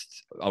raciest.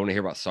 I want to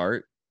hear about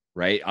Sartre,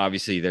 right?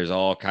 Obviously, there's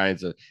all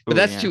kinds of, but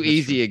that's too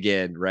easy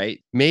again, right?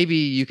 Maybe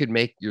you could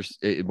make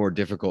it more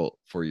difficult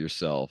for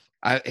yourself.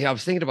 I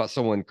was thinking about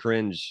someone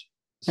cringe.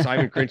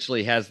 Simon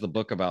Crinchley has the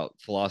book about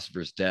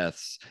philosophers'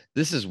 deaths.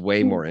 This is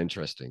way more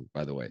interesting,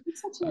 by the way.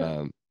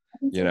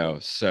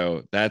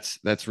 So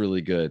that's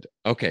really good.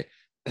 Okay,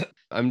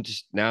 I'm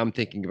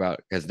thinking about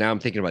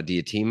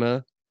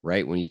Diotima.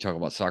 Right, when you talk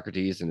about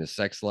Socrates and his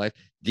sex life,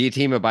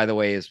 Diotima, by the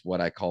way, is what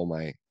I call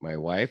my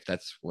wife.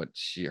 That's what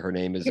her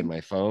name is in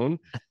my phone.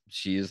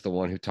 She is the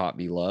one who taught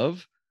me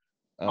love.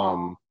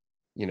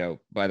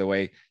 By the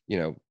way,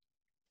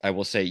 I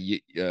will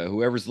say,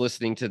 whoever's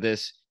listening to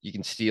this, you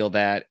can steal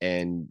that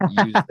and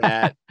use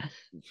that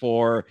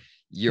for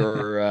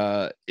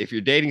your. If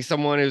you're dating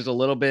someone who's a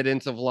little bit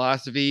into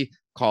philosophy,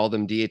 call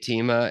them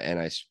Diotima,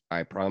 and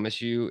I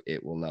promise you,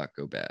 it will not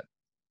go bad.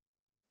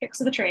 Picks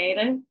of the trade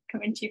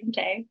coming to you from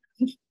Tay.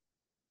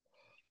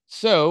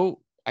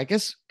 So I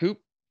guess, Coop,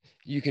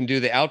 you can do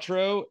the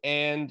outro,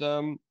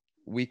 and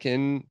we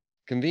can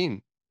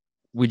convene.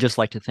 We'd just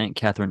like to thank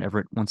Katherine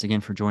Everitt once again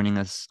for joining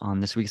us on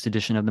this week's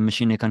edition of the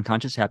Machinic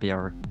Unconscious Happy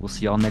Hour. We'll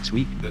see y'all next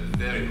week. The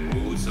very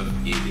roots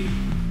of evil,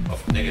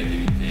 of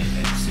negativity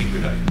and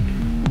singularity.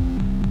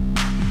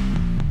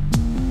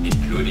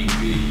 including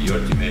the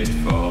ultimate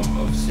form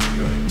of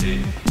singularity,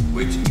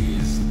 which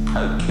is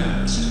the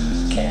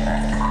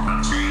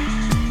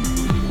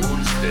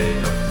whole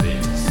state of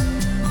things,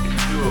 the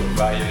pure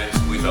violence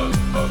without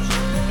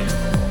object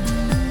anymore.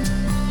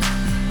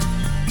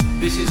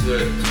 This is the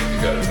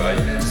typical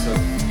violence of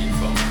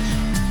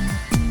information.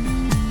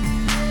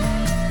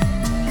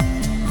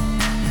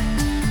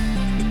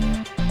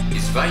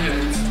 It's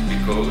violent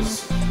because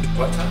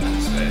what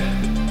happens there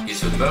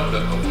is a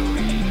murder of the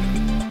real,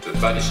 the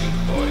vanishing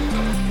point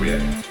of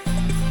reality.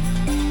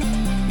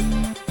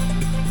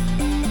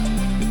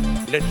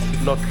 Let's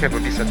not have a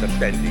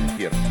misunderstanding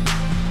here.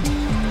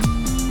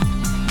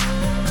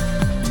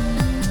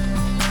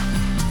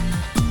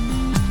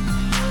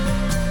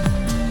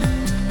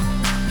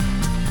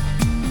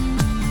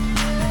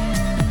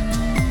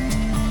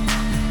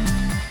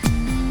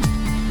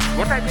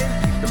 What I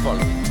meant is the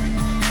following.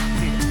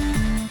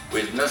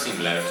 With nothing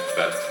left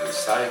but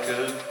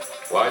recycled,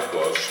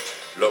 whitewashed,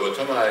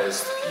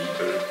 lobotomized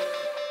people,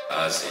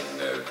 as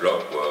in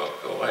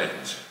Clockwork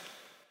Orange.